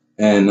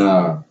and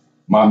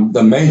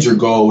the major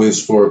goal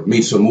is for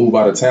me to move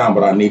out of town,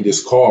 but I need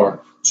this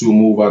car to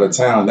move out of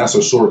town. That's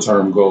a short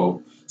term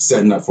goal.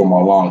 Setting up for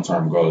my long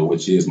term goal,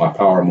 which is my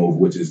power move,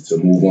 which is to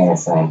move on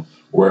from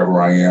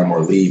wherever I am or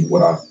leave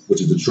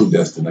which is the true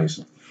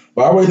destination.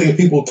 But I really think if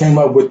people came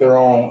up with their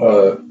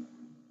own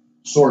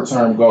short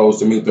term goals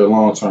to meet their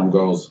long term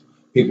goals,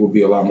 people would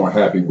be a lot more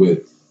happy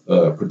with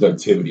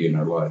productivity in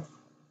their life.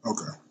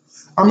 Okay.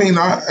 I mean,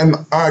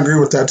 I agree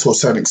with that to a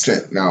certain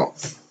extent. Now,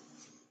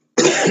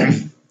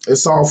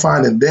 it's all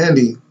fine and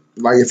dandy.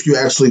 Like if you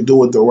actually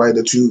do it the way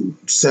that you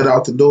set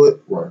out to do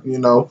it, Right.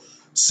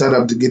 Set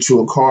up to get you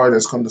a car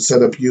that's going to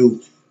set up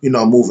you,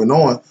 moving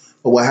on.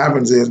 But what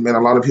happens is, man, a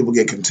lot of people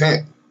get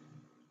content.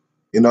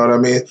 You know what I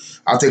mean?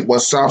 I think what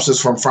stops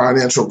us from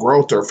financial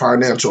growth or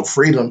financial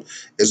freedom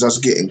is us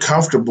getting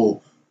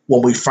comfortable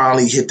when we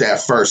finally hit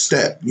that first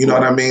step. You know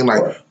what I mean?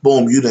 Like,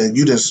 boom, you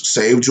done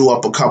saved you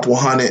up a couple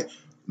hundred.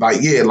 Like,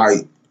 yeah,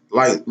 like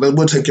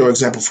we'll take your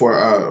example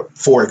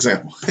for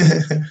example.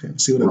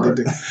 See what I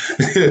did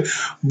there?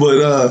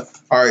 But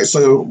all right,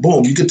 so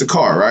boom, you get the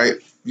car, right?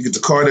 You get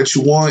the car that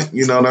you want,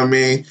 you know what I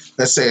mean?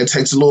 Let's say it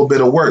takes a little bit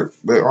of work,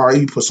 but all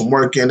right, you put some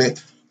work in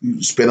it,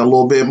 you spend a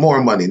little bit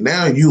more money.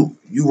 Now you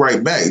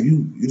right back. You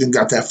didn't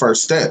got that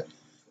first step.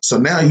 So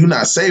now you're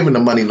not saving the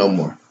money no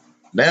more.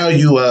 Now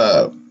you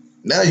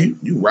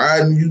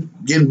riding, you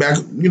getting back,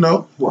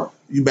 Right.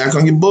 you back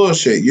on your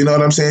bullshit. You know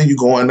what I'm saying? You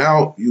going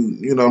out, you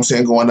know what I'm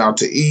saying, going out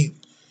to eat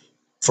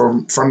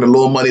from the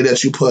little money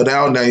that you put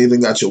out. Now you done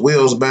got your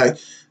wheels back.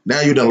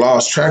 Now you done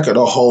lost track of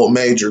the whole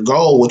major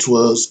goal, which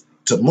was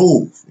to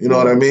move. You know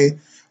what I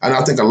mean? And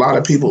I think a lot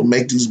of people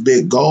make these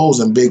big goals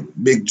and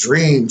big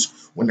dreams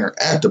when they're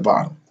at the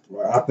bottom.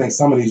 Right. I think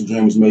some of these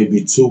dreams may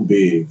be too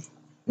big.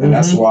 And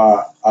that's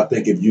why I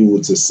think if you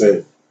were to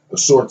set a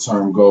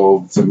short-term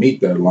goal to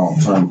meet that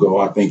long-term goal,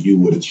 I think you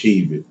would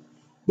achieve it.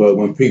 But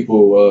when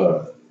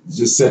people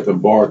just set the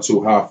bar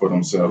too high for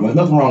themselves, there's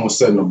nothing wrong with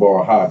setting the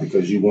bar high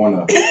because you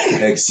want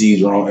to exceed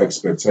your own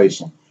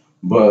expectation.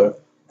 But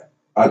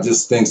I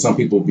just think some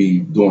people be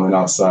doing it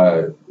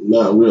outside.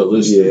 Not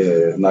realistic.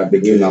 Yeah, like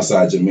they're getting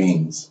outside your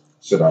means,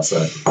 should I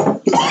say.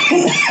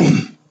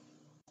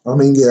 I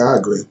mean, yeah, I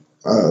agree.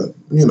 I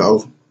mean,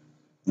 don't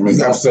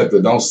set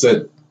the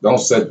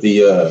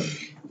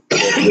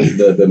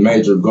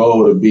major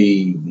goal to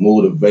be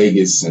move to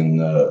Vegas and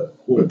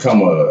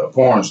become a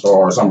porn star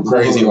or something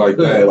crazy like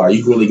that. Like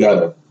you really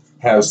gotta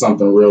have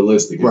something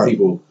realistic. And Right.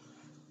 people,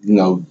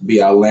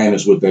 be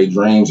outlandish with their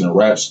dreams and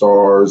rap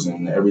stars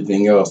and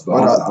everything else.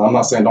 But I'm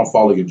not saying don't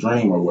follow your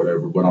dream or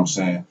whatever, but I'm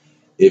saying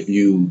if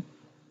you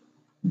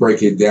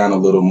break it down a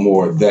little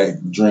more,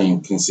 that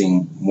dream can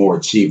seem more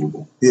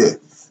achievable. Yeah.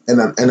 And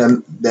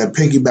then that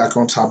piggyback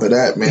on top of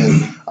that,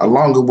 man,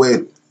 along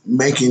with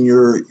making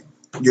your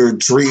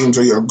dreams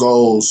or your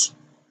goals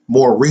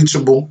more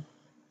reachable,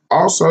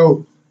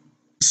 also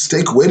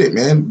stick with it,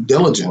 man.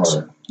 Diligence.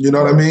 Right. You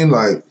know what I mean?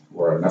 Like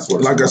That's what.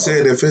 It's like I about.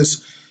 said,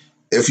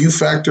 if you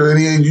factor it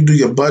in, you do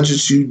your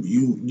budgets,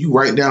 you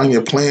write down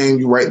your plan,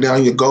 you write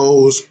down your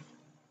goals,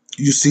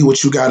 you see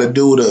what you got to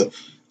do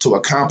to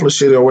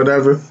accomplish it or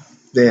whatever,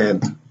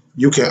 then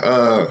you can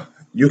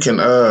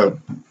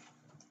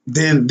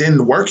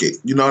then work it.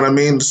 You know what I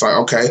mean? It's like,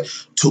 okay,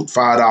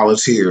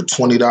 $5 here,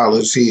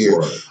 $20 here.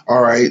 Right.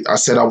 All right, I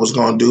said I was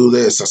gonna do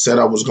this. I said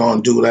I was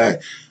gonna do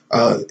that.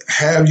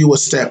 Have you a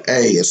step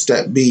A, a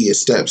step B, a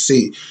step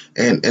C,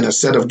 and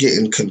instead of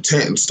getting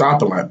content and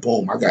stopping, like,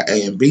 boom, I got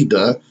A and B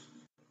done.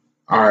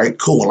 All right,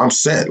 cool. I'm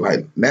set.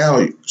 Like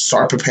now,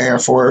 start preparing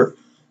for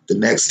the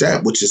next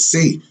step, which is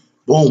C.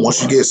 Boom.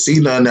 Once you get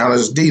C done, now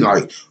it's D.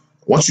 Like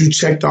once you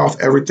checked off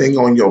everything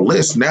on your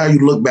list, now you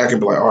look back and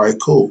be like, all right,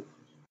 cool.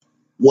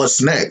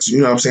 What's next?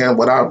 You know what I'm saying?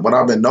 What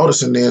I've been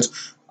noticing is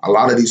a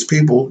lot of these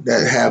people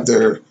that have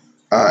their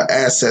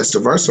assets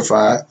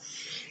diversified,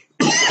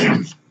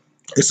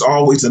 it's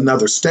always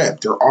another step.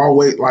 They're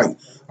always like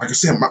I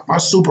said, my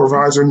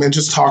supervisor, man,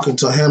 just talking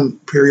to him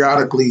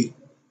periodically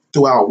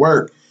throughout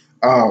work.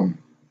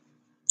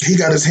 He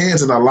got his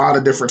hands in a lot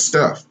of different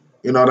stuff.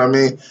 You know what I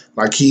mean?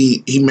 Like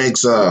he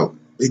makes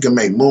he can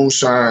make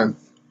moonshine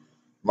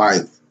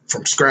like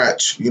from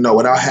scratch,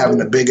 without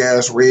having a big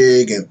ass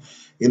rig, and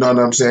you know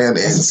what I'm saying?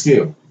 It's a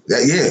skill.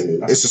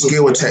 It's a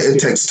skill. It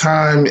takes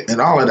time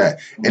and all of that,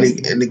 and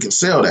he can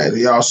sell that.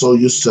 He also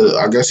used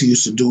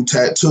to do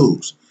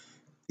tattoos.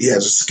 He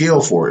has a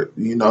skill for it.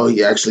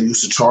 He actually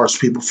used to charge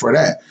people for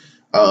that.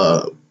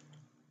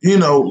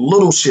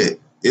 Little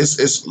shit.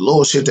 It's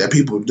little shit that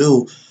people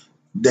do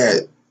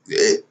that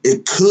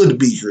it could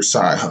be your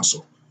side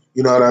hustle.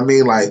 You know what I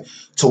mean? Like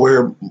to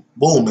where,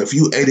 boom, if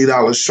you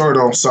 $80 short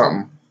on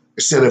something,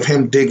 instead of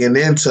him digging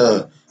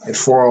into a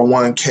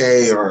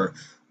 401k or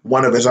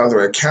one of his other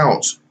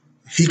accounts,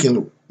 he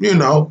can, be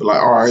like,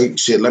 all right,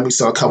 shit, let me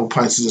sell a couple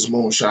pints of this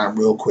moonshine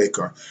real quick.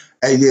 Or,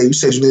 hey, yeah, you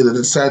said you needed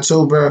a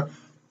tattoo, bro?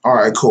 All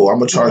right, cool. I'm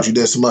going to charge you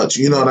this much.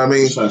 You know what I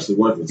mean? It's actually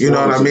working. You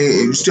know what I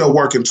mean? You're still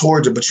working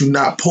towards it, but you're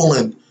not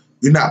pulling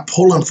you're not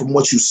pulling from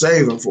what you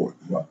saving for.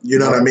 Right. You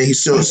know what I mean?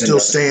 He's still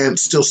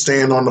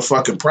staying on the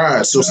fucking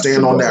prize, still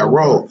staying on that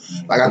road.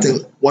 Like I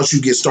think once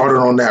you get started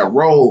on that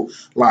road,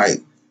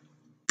 like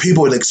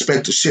people would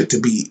expect the shit to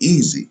be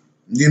easy.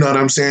 You know what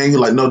I'm saying?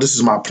 You're like, no, this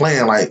is my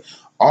plan. Like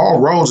all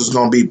roads is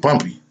gonna be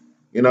bumpy.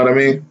 You know what I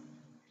mean?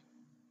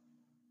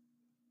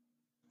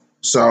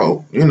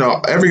 So, you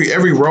know,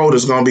 every road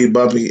is gonna be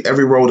bumpy.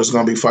 Every road is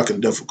gonna be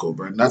fucking difficult,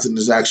 bro. Nothing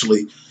is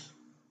actually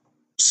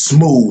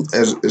smooth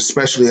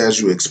especially as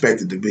you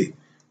expect it to be.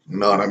 You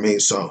know what I mean?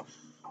 So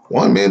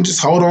one man,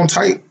 just hold on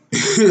tight.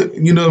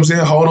 You know what I'm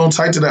saying? Hold on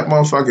tight to that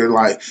motherfucker.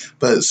 Like,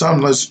 but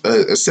something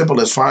as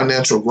simple as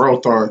financial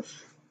growth, or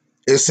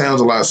it sounds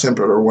a lot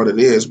simpler what it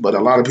is, but a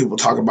lot of people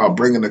talk about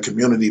bringing the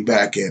community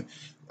back and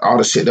all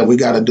the shit that we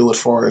got to do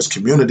as far as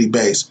community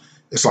based.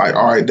 It's like,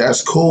 all right,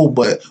 that's cool,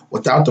 but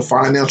without the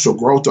financial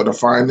growth or the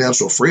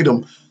financial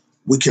freedom,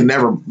 we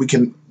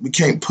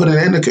can't put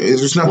it in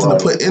there's nothing to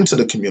put into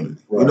the community.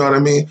 Right. You know what I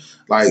mean?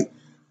 Like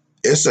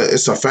it's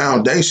a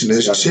foundation.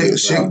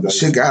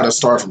 Shit got to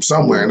start from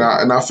somewhere,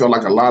 and I feel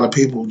like a lot of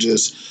people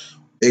just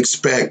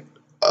expect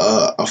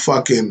a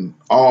fucking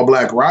all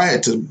black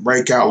riot to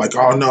break out. Like,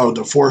 oh no,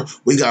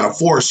 we got a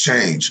force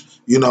change.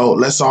 You know,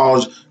 let's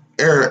all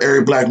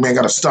every black man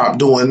got to stop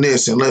doing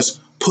this and let's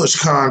push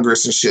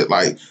Congress and shit.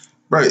 Like,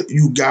 bro,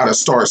 you got to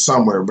start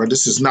somewhere, bro.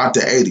 This is not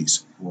the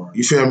 80s. Right.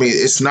 You feel me?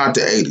 It's not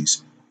the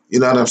 80s. You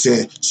know what I'm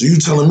saying? So you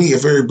telling me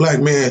if every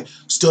black man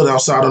stood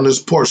outside on this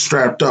porch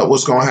strapped up,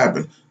 what's gonna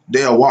happen?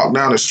 They'll walk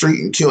down the street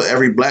and kill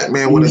every black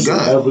man with a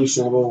gun. Every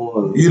single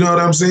one. You know what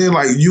I'm saying?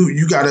 Like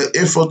you gotta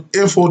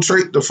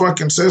infiltrate the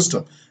fucking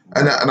system.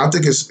 And I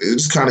think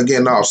it's kind of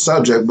getting off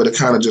subject, but it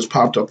kind of just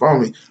popped up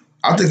on me.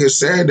 I think it's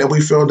sad that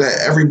we feel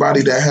that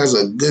everybody that has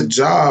a good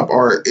job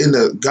or in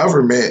the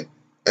government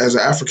as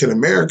an African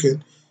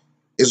American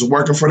is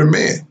working for the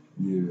man.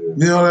 Yeah.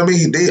 You know what I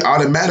mean? They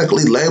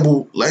automatically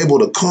label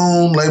the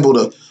coon, label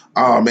the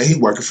man, he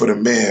working for the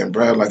man,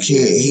 bro. Like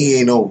he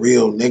ain't no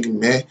real nigga,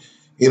 man.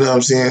 You know what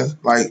I'm saying?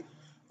 Like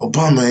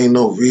Obama ain't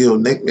no real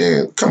nigga,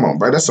 man. Come on,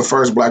 bro. That's the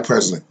first black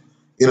president.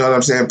 You know what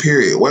I'm saying?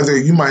 Period. Whether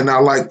you might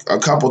not like a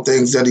couple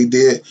things that he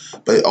did,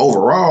 but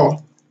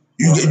overall,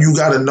 you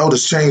got to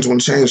notice change when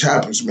change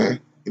happens, man.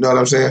 You know what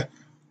I'm saying?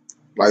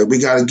 Like we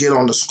got to get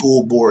on the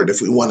school board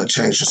if we want to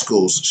change the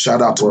schools.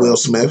 Shout out to Will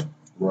Smith.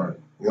 Right.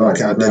 You know,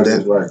 like I did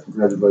that. Right.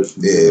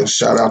 Congratulations. Yeah,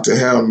 shout out to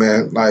him,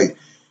 man. Like,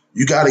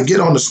 you got to get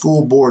on the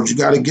school boards. You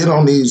got to get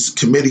on these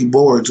committee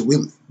boards.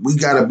 We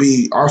got to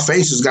be, our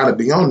faces got to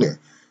be on there.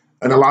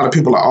 And a lot of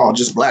people are,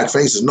 just black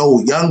faces. No,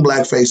 young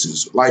black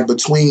faces, like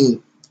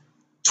between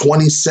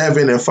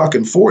 27 and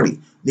fucking 40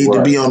 need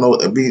to be on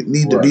those,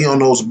 to be on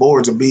those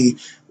boards and we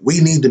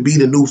need to be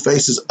the new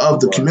faces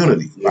of the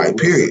community. Yeah, like,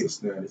 period.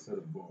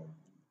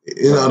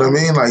 You know what I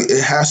mean? Like,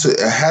 it has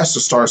to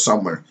start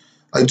somewhere.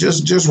 Like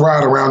just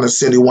ride around the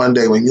city one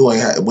day when you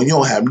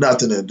don't have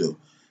nothing to do,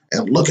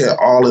 and look at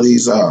all of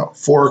these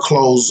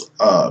foreclosed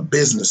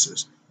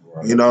businesses.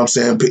 Right. You know what I'm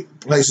saying?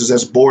 Places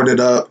that's boarded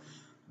up.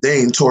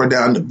 They ain't tore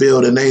down the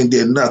building. They ain't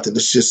did nothing.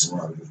 It's just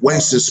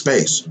wasted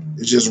space.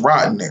 It's just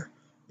rotting there.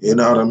 You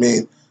know what I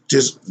mean?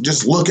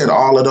 Just look at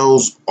all of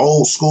those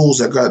old schools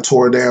that got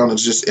tore down and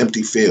just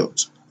empty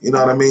fields. You know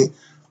what I mean?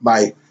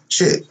 Like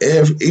shit.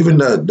 Even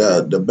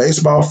the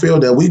baseball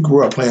field that we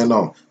grew up playing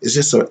on is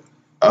just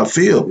a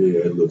field. Yeah,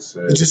 it looks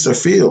sad. It's just a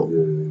field.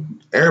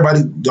 Yeah.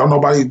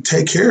 Nobody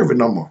take care of it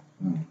no more.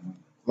 Mm-hmm.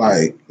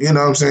 Like, you know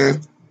what I'm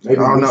saying?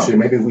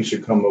 Maybe we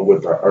should come up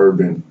with an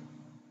urban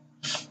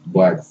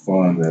black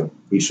fund that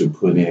we should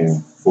put in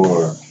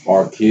for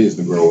our kids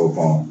to grow up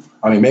on.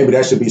 I mean, maybe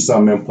that should be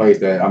something in place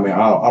that, I mean,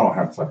 I don't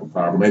have type of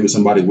power, but maybe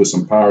somebody with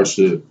some power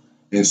should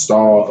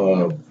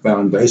install a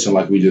foundation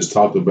like we just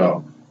talked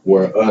about,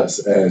 where us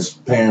as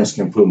parents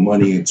can put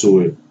money into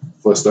it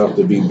for stuff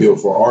to be built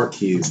for our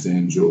kids to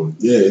enjoy.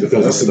 Yeah,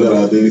 that's a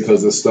good idea.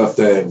 Because the stuff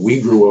that we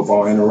grew up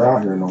on ain't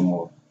around here no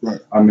more. Right.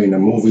 I mean, the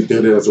movie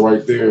theater is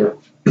right there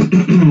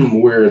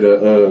where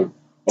the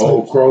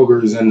old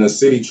Kroger's and the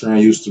City Train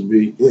used to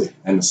be,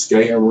 and the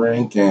skating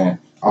rink, and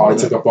they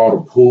took up all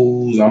the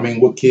pools. I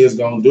mean, what kids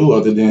gonna do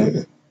other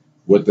than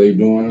what they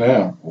doing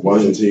now?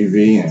 Watching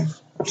TV and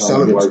trying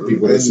to be like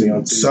people they see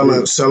on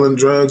TV. Selling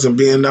drugs and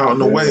being out in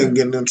the way and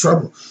getting in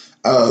trouble.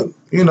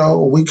 You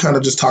know, we kind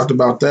of just talked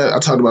about that. I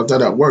talked about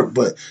that at work,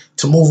 but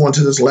to move on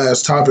to this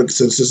last topic,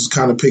 since this is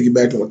kind of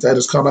piggybacking with that,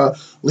 it's called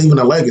Leaving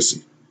a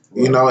Legacy.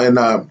 Right. You know,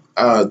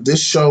 and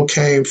this show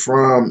came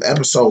from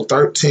episode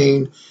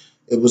 13.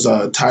 It was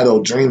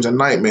titled Dreams and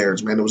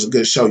Nightmares, man. It was a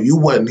good show. You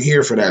wasn't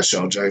here for that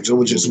show, James. It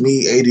was just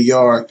me,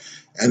 ADR,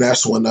 and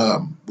that's when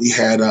we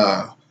had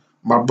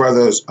my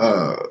brothers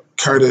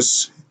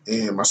Curtis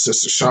and my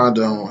sister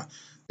Shonda on.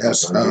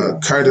 That's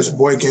Curtis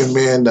Boykin,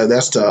 man.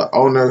 That's the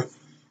owner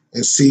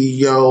and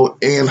CEO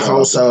and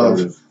host of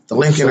the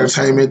Link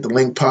Entertainment, the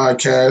Link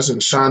Podcast, and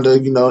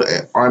Shonda, you know,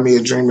 at Army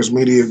of Dreamers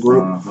Media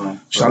Group.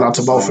 Shout out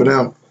to both of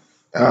them.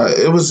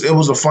 It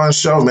was a fun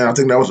show, man. I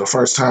think that was the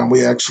first time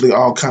we actually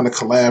all kind of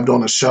collabed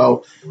on a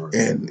show,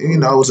 and you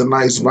know, it was a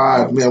nice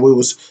vibe, man. We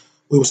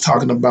was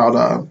talking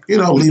about you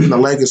know, leaving a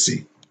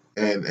legacy,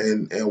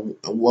 and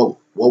what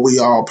we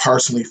all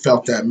personally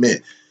felt that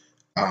meant.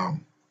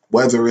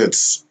 Whether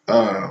it's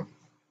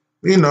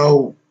you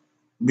know,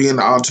 being an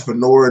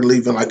entrepreneur and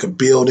leaving like a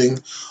building,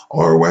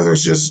 or whether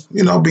it's just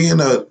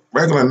being a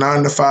regular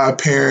 9 to 5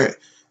 parent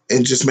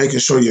and just making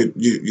sure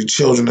your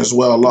children is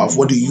well off.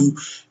 What do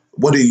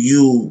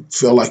you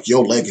feel like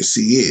your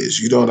legacy is?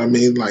 You know what I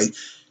mean? Like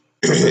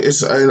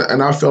it's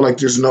and I feel like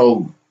there's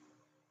no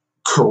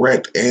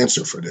correct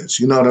answer for this.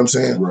 You know what I'm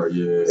saying? Right.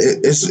 Yeah.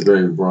 It's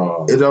very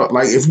broad. It don't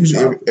like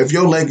if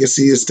your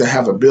legacy is to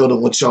have a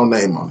building with your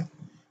name on it,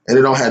 and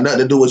it don't have nothing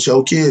to do with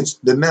your kids,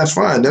 then that's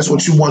fine. That's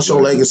what you want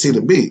your legacy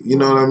to be. You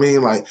know what I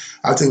mean? Like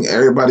I think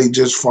everybody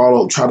just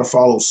try to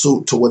follow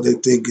suit to what they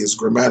think is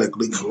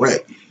grammatically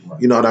correct.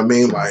 You know what I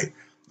mean? Like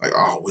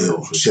oh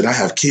well, shit, I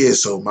have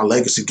kids, so my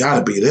legacy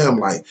gotta be them.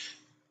 Like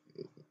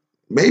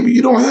maybe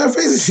you don't have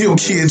faith in your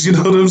kids. You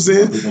know what I'm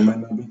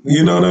saying?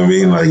 You know what I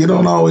mean? Like you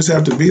don't always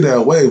have to be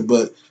that way,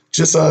 but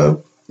just I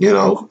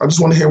just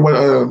want to hear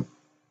what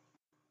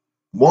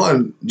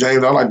one,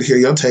 James, I'd like to hear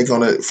your take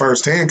on it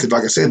firsthand because,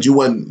 like I said, you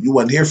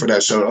wasn't here for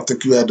that show. I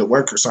think you had to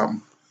work or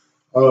something.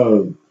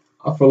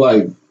 I feel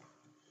like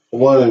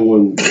one,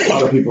 when a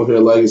lot of people hear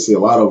legacy, a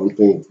lot of them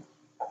think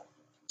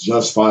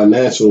just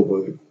financial,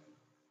 but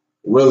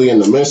really in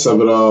the midst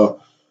of it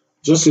all,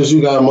 just because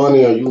you got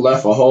money or you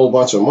left a whole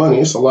bunch of money,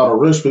 it's a lot of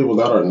rich people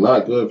that are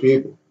not good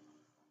people.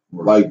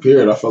 Like,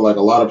 period. I feel like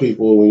a lot of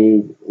people,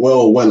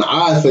 when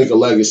I think of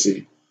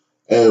legacy,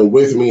 and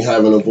with me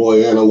having a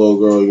boy and a little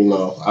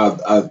girl,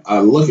 I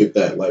look at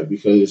that, like,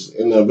 because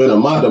in the event of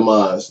my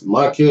demise,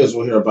 my kids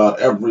will hear about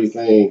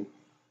everything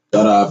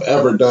that I've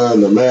ever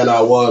done, the man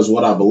I was,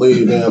 what I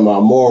believed in,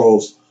 my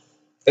morals,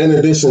 in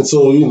addition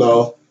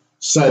to,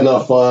 setting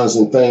up funds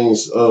and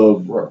things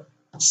of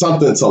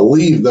something to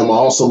leave them. I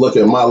also look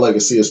at my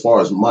legacy as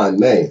far as my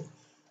name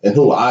and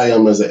who I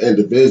am as an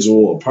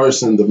individual, a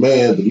person, the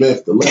man, the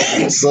myth, the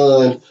legend, the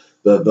son,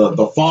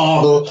 the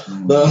father.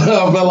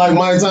 I felt like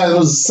Mike Tyson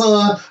was a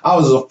son. I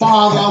was a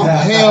father. I was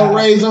a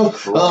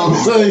hellraiser.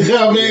 You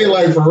know what I mean?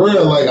 Like, for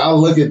real. Like, I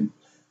look at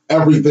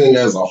everything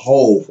as a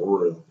whole,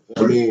 for real. You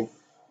know what I mean?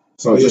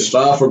 So just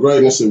strive for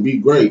greatness and be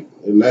great.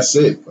 And that's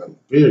it.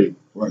 Like, period.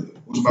 Right.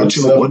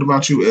 What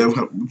about you, Ev?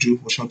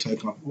 What's your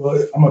take on it?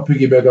 Well, I'm going to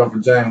piggyback off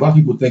of James. A lot of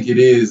people think it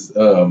is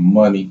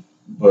money,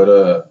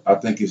 but I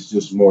think it's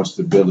just more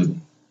stability.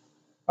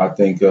 I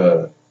think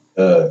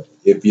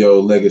if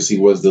your legacy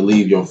was to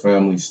leave your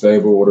family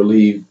stable or to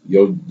leave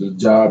the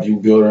job you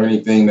built or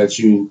anything that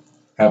you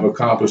have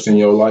accomplished in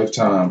your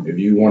lifetime, if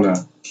you want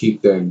to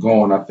keep that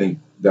going, I think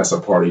that's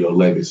a part of your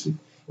legacy.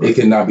 Right. It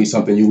cannot be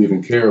something you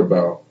even care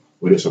about,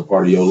 but it's a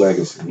part of your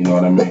legacy. You know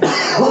what I mean?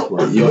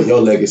 Right.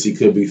 Your legacy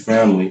could be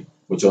family,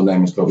 but your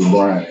name is Kobe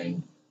Bryant,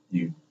 and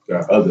you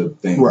got other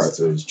things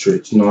to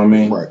tricks. You know what I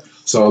mean? Right.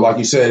 So, like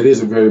you said, it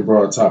is a very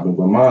broad topic,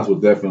 but mine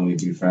would definitely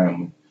be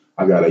family.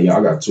 I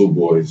got 2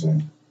 boys,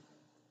 and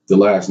the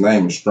last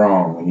name is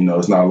strong. And,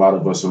 it's not a lot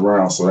of us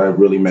around, so that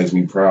really makes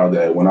me proud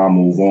that when I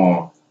move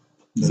on,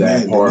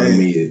 that part of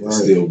me will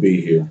still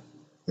be here.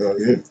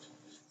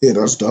 Yeah,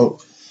 that's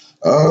dope.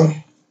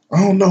 I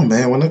don't know,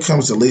 man. When it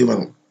comes to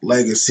leaving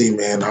legacy,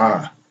 man,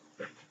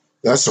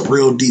 that's a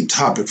real deep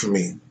topic for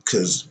me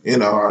because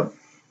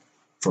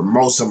for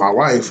most of my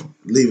life,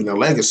 leaving a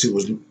legacy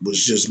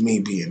was just me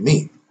being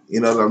me. You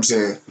know what I'm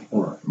saying?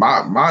 Right.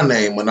 My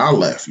name when I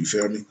left, you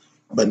feel me?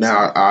 But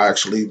now I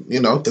actually,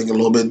 think a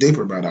little bit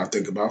deeper about it. I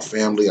think about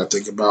family. I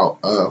think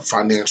about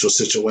financial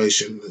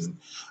situation and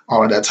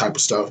all of that type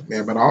of stuff,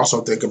 man. But I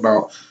also think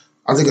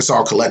it's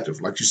all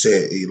collective. Like you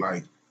said, E,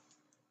 like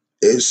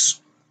it's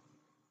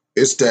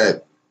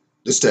that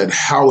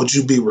how would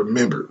you be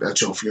remembered at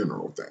your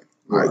funeral thing.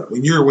 Like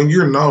when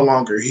you're no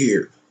longer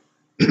here,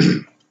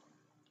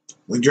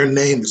 when your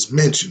name is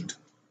mentioned.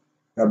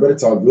 I better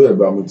talk good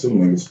about me too,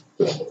 niggas.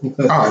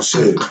 Oh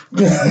shit!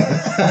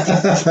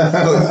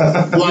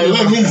 Like,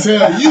 let me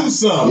tell you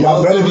something.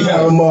 Y'all better be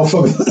having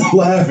motherfuckers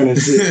laughing and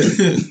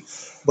shit.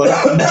 But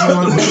you know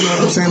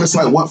what I'm saying? It's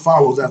like what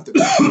follows after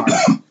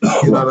that.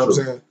 Like, you know what I'm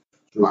saying?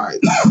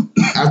 Like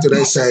after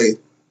they say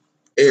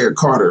Eric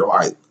Carter,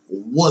 like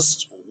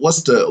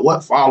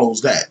what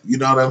follows that? You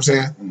know what I'm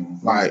saying?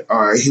 Mm-hmm. Like,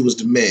 all right, he was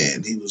the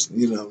man. He was,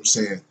 you know what I'm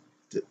saying?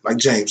 Like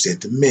James said,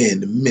 the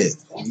man, the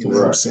myth. You know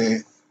what I'm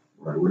saying?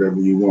 Right, whatever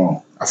you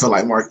want. I feel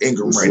like Mark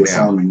Ingram right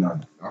now.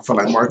 I feel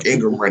like Mark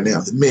Ingram right now,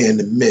 the man,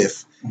 the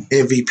myth,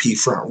 MVP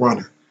front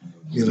runner.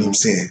 You know what I'm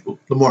saying?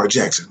 Lamar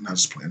Jackson. I'm not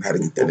just playing. I had to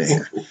get that in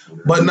here.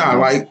 But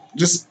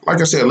just like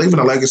I said, leaving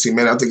a legacy,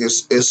 man, I think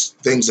it's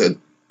things that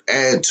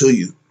add to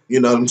you. You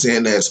know what I'm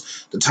saying?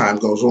 As the time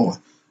goes on.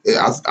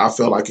 I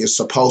feel like it's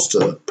supposed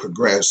to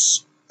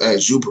progress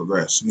as you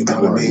progress. You know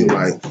what I mean?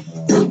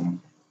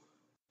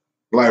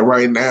 Like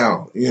right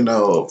now,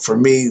 for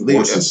me,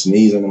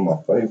 sneezing in my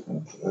face.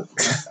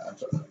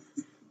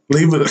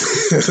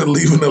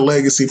 leaving a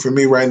legacy for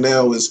me right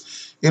now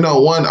is,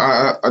 one,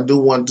 I do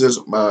want this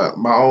my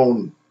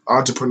own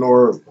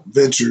entrepreneur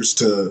ventures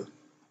to,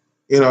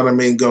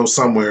 go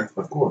somewhere.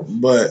 Of course.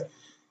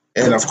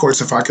 And of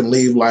course, if I can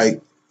leave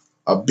like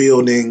a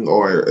building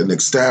or an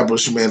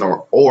establishment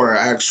or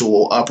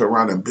actual up and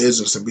running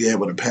business and be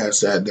able to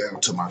pass that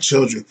down to my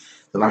children,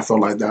 then I feel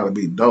like that would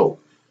be dope.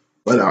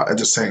 But at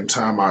the same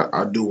time,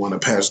 I do want to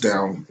pass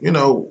down,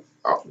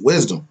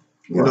 wisdom.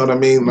 You know Right. what I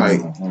mean? Like,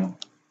 hmm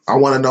I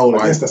want to know, I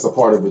like, guess that's a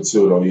part of it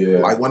too, though. Yeah.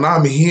 like when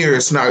I'm here,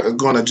 it's not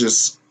gonna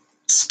just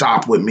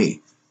stop with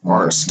me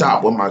or Mhm.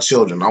 stop with my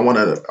children. I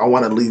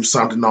wanna leave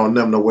something on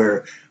them to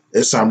where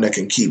it's something that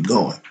can keep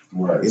going.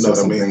 Right. You know Set what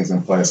I some mean? things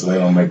in place so they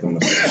don't make them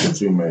mistakes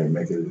that you made.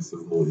 Make it just a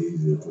little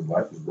easier because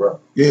life is rough.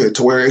 Yeah,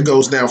 to where it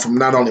goes down from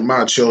not only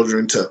my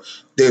children to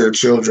their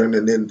children,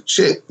 and then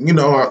shit.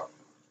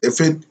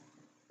 If it,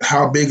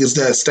 how big is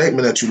that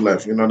statement that you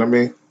left? You know what I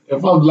mean?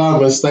 If I'm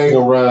not mistaken,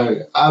 right,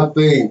 I'm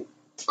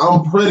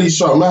pretty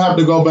sure. I'm gonna have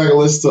to go back and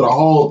listen to the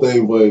whole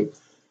thing, but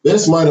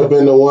this might have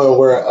been the one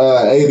where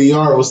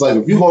ADR was like,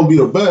 "If you're gonna be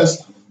the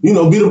best, be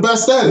the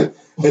best at it."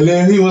 And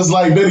then he was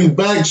like, then he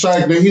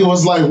backtracked, and he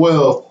was like,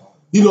 "Well,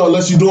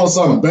 unless you're doing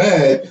something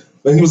bad."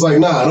 And he was like,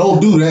 "Nah, don't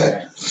do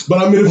that." But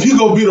I mean, if you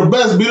gonna be the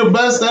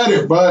best at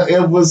it, but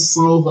it was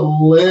so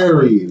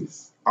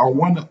hilarious. I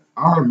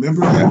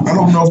remember that. I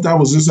don't know if that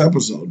was this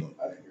episode though.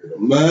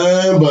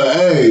 Man, but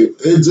hey,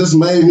 it just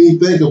made me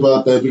think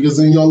about that because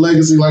in your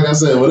legacy, like I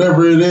said,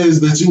 whatever it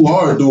is that you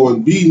are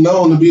doing, be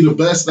known to be the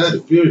best at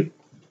it, period.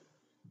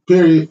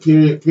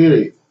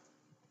 Period.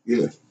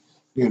 Yeah,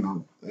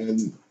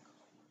 and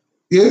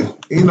yeah,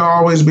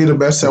 always be the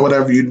best at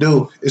whatever you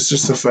do. It's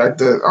just the fact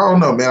that I don't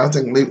know, man. I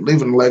think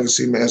leaving a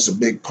legacy, man, is a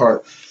big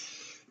part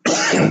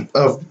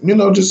of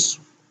just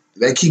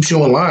that keeps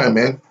you in line,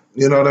 man.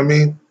 You know what I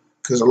mean?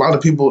 Because a lot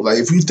of people, like,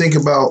 if you think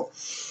about,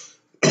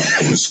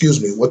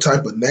 excuse me, what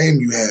type of name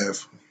you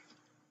have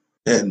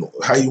and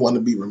how you want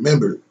to be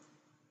remembered,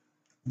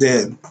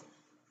 then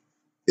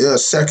yeah,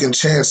 second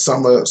chance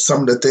some of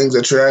the things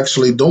that you're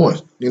actually doing.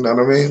 You know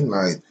what I mean?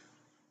 Like,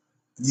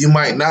 you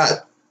might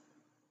not.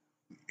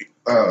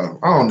 I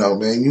don't know,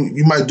 man.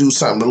 You might do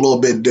something a little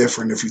bit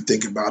different if you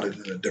think about it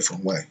in a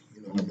different way.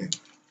 You know what I mean?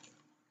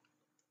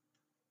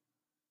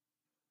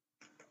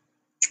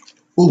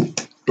 Ooh,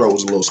 throat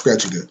was a little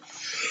scratchy there.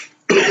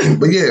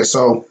 But yeah,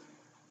 so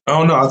I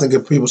don't know. I think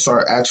if people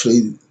start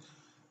actually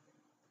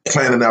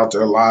planning out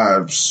their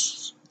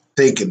lives,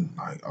 thinking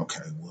like,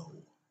 okay,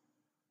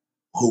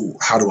 well,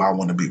 how do I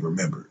want to be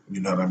remembered?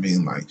 You know what I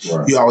mean? Like,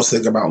 Right. you always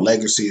think about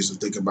legacies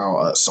and think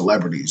about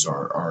celebrities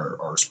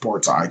or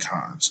sports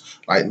icons.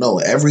 Like, no,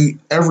 every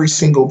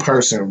single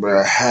person,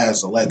 bro,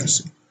 has a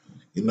legacy.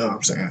 You know what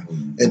I'm saying?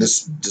 Mhm. And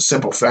it's the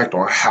simple fact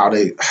on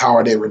how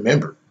are they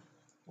remembered.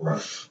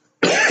 Right.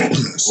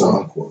 So, Quote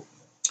unquote.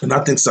 and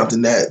I think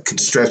something that can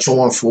stretch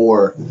on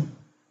for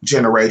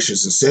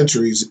generations and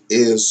centuries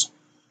is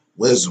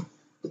wisdom,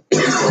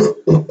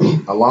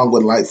 along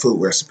with like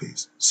food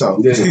recipes. So,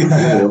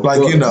 Yeah, like,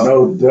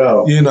 No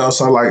doubt.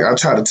 so like I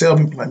try to tell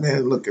people, like,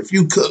 man, look, if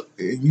you cook,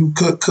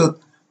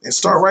 and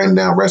start writing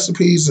down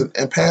recipes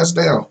and pass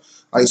down,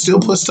 like, still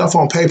put stuff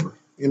on paper.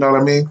 You know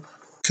what I mean?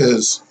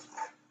 Because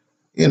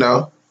you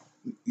know,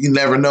 you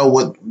never know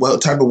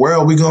what type of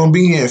world we gonna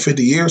be in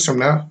 50 years from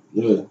now.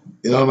 Yeah.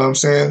 You know what I'm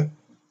saying?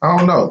 I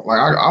don't know. Like,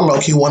 I low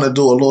key want to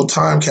do a little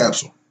time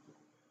capsule.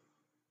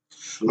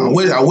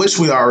 I wish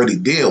we already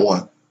did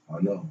one.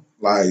 I know.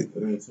 Like,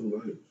 It ain't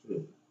too late.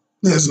 Shit.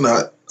 it's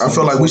not. I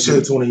feel like we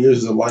should 20 years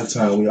is a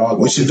lifetime. We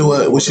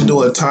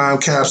do a time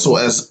capsule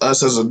as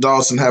us as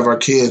adults and have our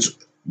kids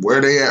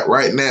where they at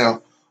right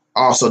now.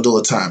 Also do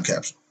a time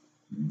capsule,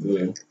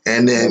 Yeah.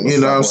 and then you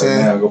know what I'm saying.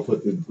 Now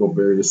go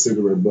bury the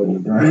cigarette butt in the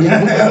ground.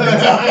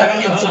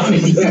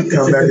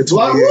 Come back in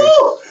 20 Like, years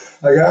woo!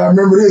 Like, I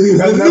remember this.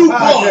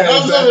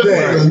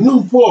 The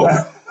new pork.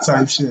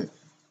 type shit.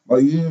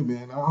 But yeah,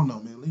 man, I don't know,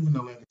 man. Leaving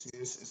a legacy,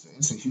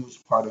 it's a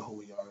huge part of who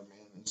we are, man.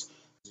 It's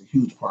a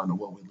huge part of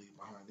what we leave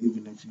behind.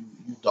 Even if you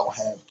don't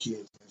have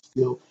kids, man,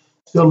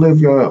 still live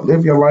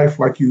your life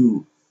like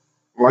you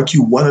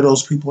one of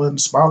those people in the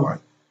spotlight.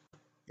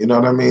 You know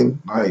what I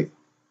mean? Like,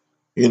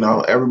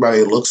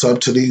 everybody looks up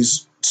to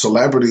these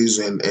celebrities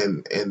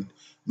and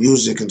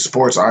music and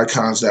sports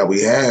icons that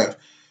we have,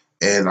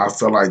 and I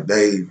feel like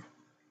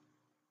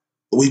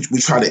we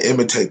try to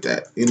imitate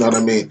that. You know what I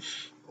mean?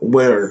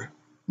 Where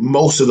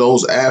most of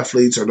those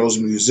athletes or those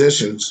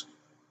musicians,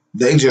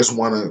 they just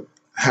want to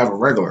have a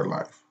regular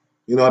life.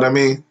 You know what I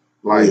mean?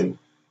 Like, Yeah.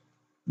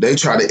 they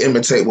try to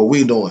imitate what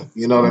we doing.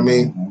 You know what I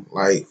mean?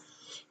 Like,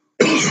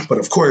 but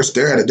of course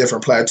they're at a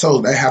different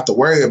plateau. They have to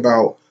worry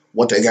about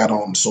what they got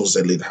on as soon as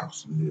they leave the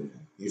house. Yeah.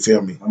 You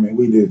feel me? I mean,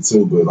 we did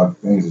too, but like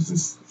things is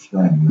just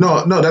strange.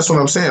 No, that's what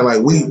I'm saying.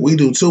 Like, we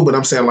do too, but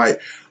I'm saying, like,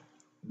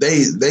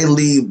 they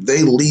leave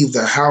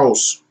the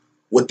house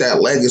with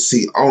that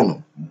legacy on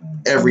them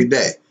every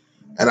day.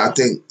 And I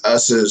think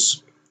us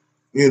as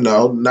 9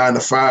 to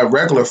 5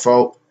 regular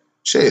folk,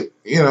 shit,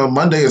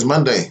 Monday is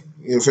Monday.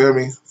 You feel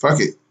me? Fuck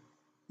it.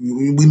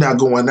 We not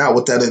going out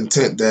with that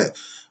intent that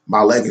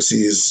my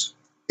legacy is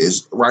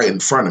right in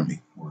front of me.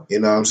 You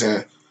know what I'm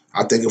saying?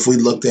 I think if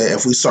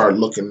we start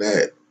looking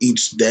at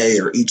each day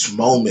or each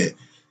moment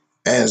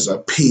as a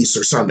piece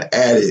or something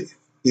added,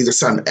 either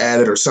something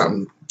added or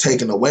something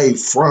taken away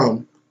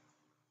from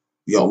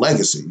your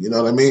legacy. You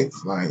know what I mean?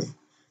 Like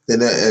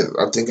then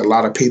I think a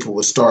lot of people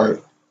would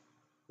start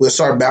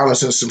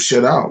balancing some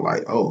shit out.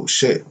 Like, oh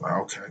shit, like,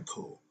 okay,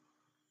 cool.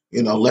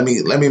 Let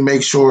me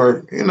make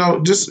sure.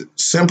 Just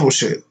simple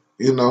shit.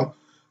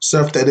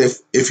 Stuff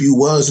that if you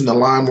was in the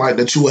limelight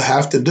that you would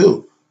have to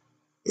do.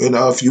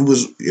 If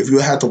you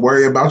had to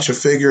worry about your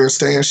figure and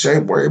stay in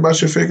shape, worry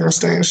about your figure and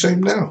stay in shape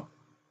now.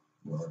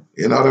 Right.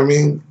 You know what I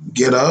mean?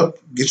 Get up,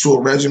 get you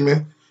a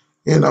regimen.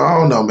 I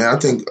don't know, man. I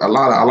think a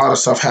lot of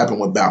stuff happened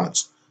with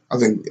balance. I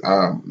think,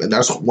 and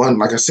that's one,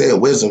 like I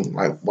said, wisdom.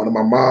 Like one of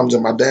my mom's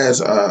and my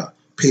dad's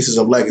pieces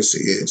of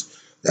legacy is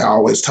they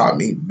always taught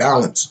me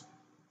balance.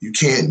 You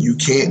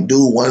can't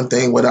do one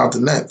thing without the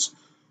next.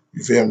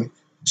 You feel me?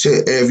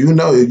 Shit, if you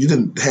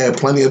didn't have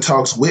plenty of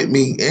talks with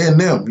me and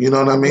them, you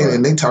know what I mean? Right.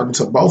 And they talking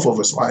to both of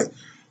us like,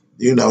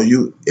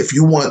 if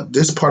you want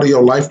this part of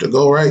your life to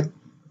go right,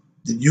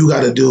 then you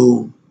got to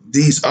do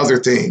these other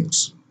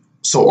things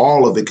so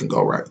all of it can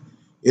go right.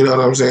 You know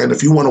what I'm saying?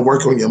 If you want to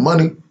work on your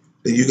money,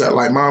 then you got,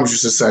 like moms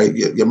used to say,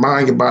 your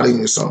mind, your body, and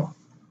your soul.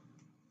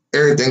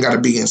 Everything got to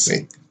be in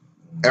sync.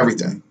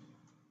 Everything.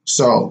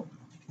 So,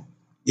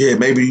 yeah,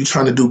 maybe you're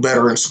trying to do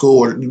better in school,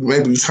 or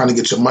maybe you're trying to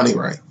get your money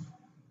right.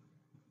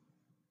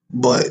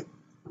 But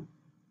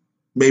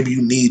maybe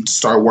you need to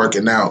start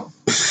working out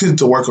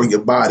to work on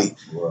your body.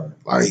 Right.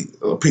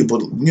 Like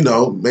people,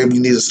 maybe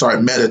you need to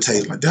start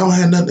meditating. Like, that don't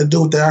have nothing to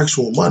do with the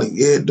actual money.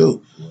 Yeah, it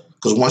do.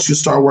 Because once you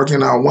start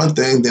working out one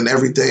thing, then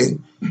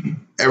everything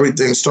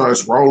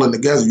starts rolling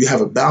together. You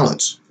have a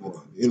balance.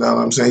 You know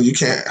what I'm saying? You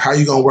can't. How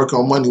you gonna work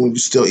on money when you're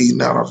still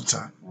eating out all the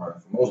time? Right.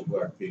 For most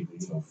black people,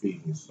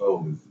 feeding your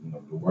soul is,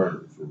 the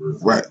word for real.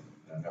 Right.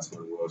 And that's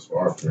what it was for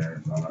our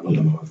parents. I know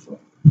it was for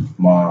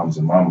moms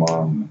and my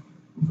mom.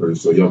 I'm pretty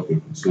sure your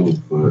people too.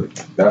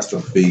 But that's the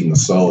feeding the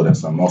soul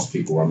that most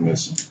people are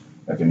missing.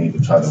 That they need to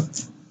try to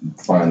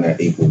find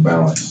that equal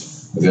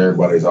balance. Because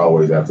everybody's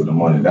always after the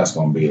money. That's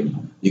gonna be it.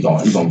 You're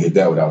gonna get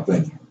that without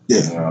thinking.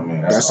 Yeah. You know what I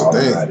mean? That's the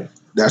thing.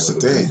 That's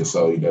the thing.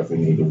 So you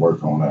definitely need to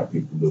work on that.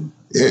 People do.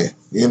 Yeah.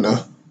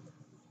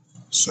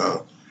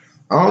 So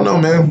I don't know,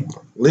 man.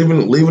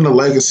 Leaving a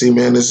legacy,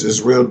 man,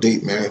 is real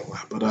deep, man.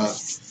 But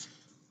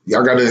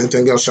y'all got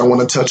anything else y'all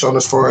want to touch on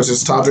as far as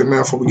this topic,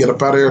 man, before we get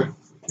up out of here?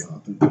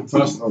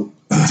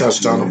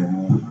 Touched on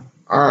them.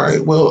 All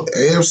right. Well,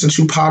 Ev, since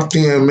you popped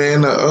in,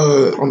 man,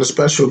 on the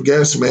special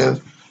guest,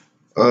 man,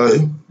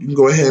 you can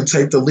go ahead and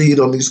take the lead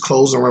on these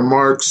closing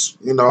remarks.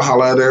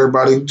 Holla at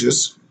everybody.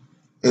 Just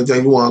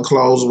anything you want to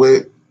close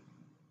with.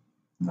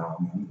 No,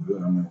 I'm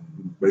good.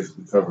 We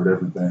basically covered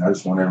everything. I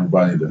just want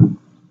everybody to,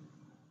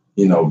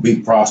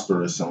 be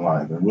prosperous in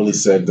life and really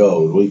set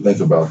goals. Really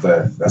think about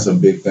that. That's a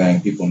big thing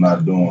people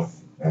not doing.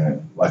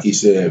 And like he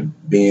said,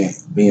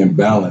 being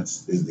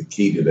balanced is the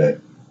key to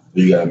that.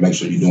 You got to make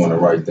sure you're doing the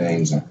right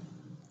things and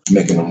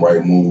making the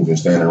right moves and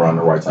staying around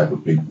the right type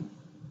of people.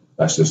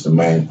 That's just the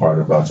main part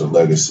about your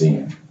legacy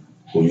and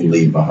who you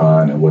leave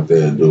behind and what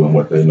they'll do and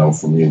what they know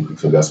from you,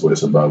 because that's what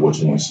it's about, what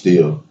you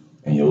instill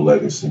in your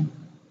legacy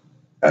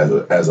as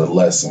a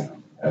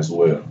lesson as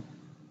well.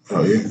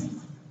 Oh, yeah.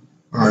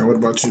 All right, what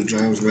about you,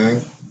 James,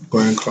 man? Go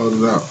ahead and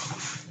close it out.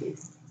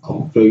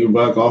 I'll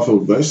piggyback off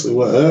of basically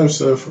what Ev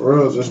said for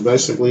real. Just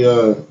basically,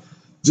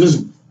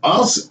 just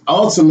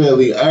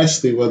ultimately,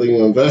 actually, whether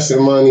you invest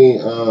in money,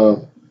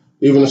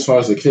 even as far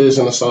as the kids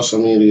in the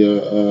social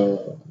media,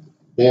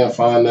 being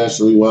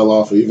financially well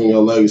off, or even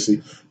your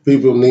legacy,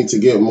 people need to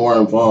get more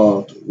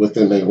involved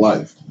within their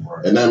life.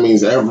 Right. And that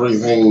means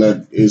everything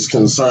that is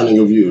concerning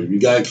of you. If you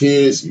got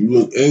kids,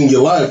 you in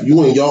your life,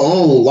 you in your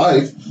own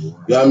life, you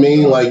know what I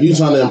mean? Like, you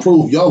trying to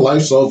improve your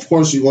life, so of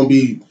course you're going to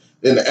be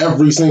in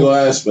every single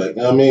aspect.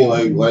 You know what I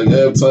mean? Like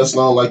Ed touched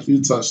on, like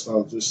you touched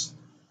on, just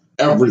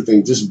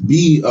everything. Just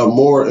be a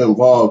more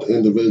involved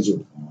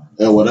individual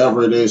in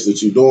whatever it is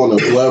that you're doing, or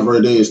whoever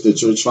it is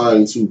that you're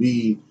trying to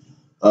be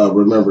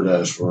remembered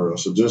as for real.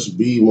 So just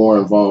be more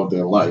involved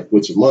in life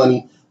with your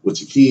money,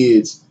 with your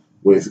kids,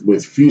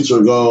 with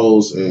future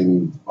goals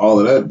and all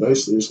of that.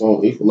 Basically, it's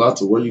going to equal out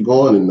to where you're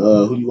going and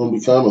who you're going to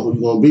become and who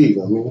you're going to be. You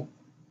know what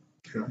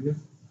I mean? Yeah.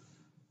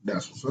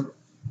 That's what's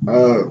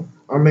up.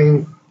 I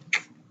mean,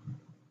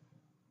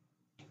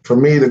 for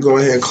me to go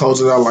ahead and close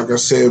it out, like I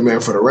said,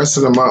 man, for the rest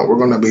of the month, we're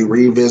going to be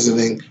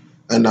revisiting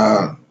and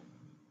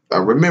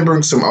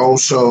remembering some old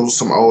shows,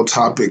 some old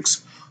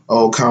topics,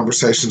 old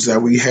conversations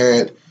that we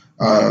had.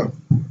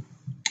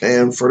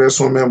 And for this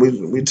one, man,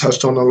 we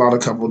touched on a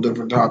couple of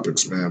different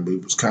topics, man. We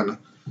was kind of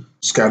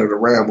scattered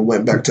around. We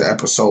went back to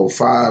episode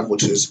 5,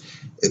 which is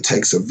It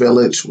Takes a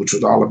Village, which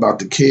was all about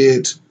the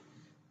kids.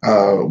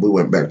 We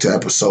went back to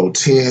episode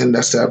 10.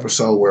 That's the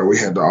episode where we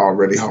had the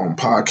Already Home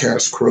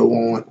podcast crew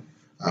on.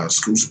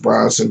 Scoots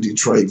Bronson,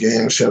 Detroit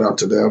Gang, shout out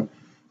to them.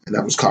 And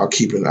that was called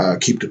Keep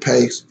the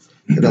Pace.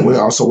 And then we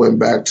also went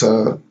back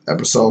to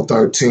episode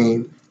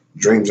 13,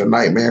 Dreams and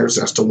Nightmares.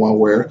 That's the one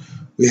where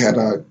we had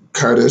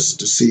Curtis,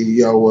 the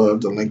CEO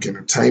of the Link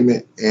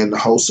Entertainment and the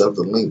host of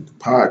the Link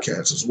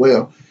podcast as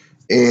well.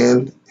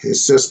 And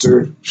his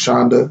sister,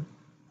 Shonda.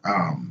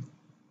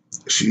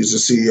 She's the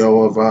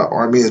CEO of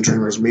Army of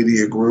Dreamers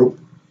Media Group.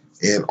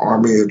 and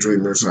Army of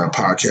Dreamers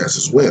podcast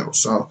as well.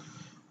 So,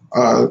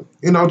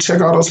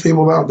 check out those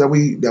people out that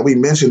we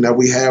mentioned that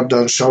we have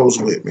done shows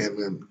with, man,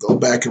 and go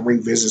back and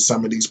revisit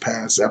some of these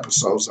past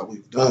episodes that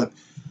we've done,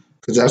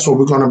 because that's what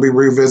we're going to be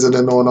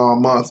revisiting on all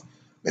month.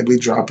 Maybe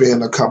drop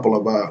in a couple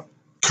of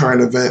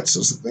current events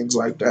and some things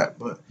like that.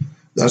 But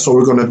that's what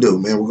we're going to do,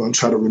 man. We're going to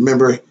try to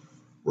remember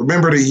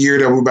the year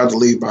that we're about to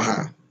leave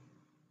behind.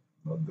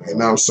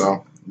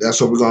 So that's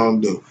what we're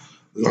going to do.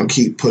 We're going to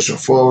keep pushing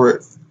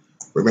forward.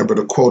 Remember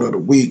the quote of the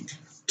week: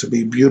 to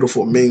be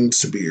beautiful means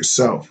to be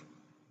yourself.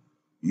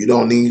 You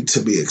don't need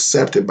to be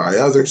accepted by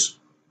others.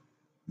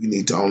 You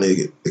need to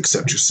only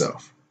accept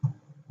yourself.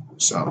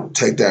 So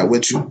take that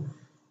with you.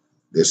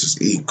 This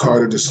is E.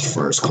 Carter. This is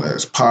First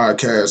Class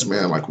Podcast,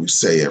 man. Like we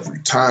say every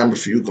time,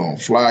 if you're going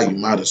to fly, you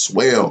might as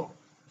well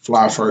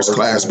fly first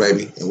class,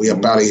 baby. And we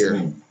up out of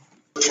here.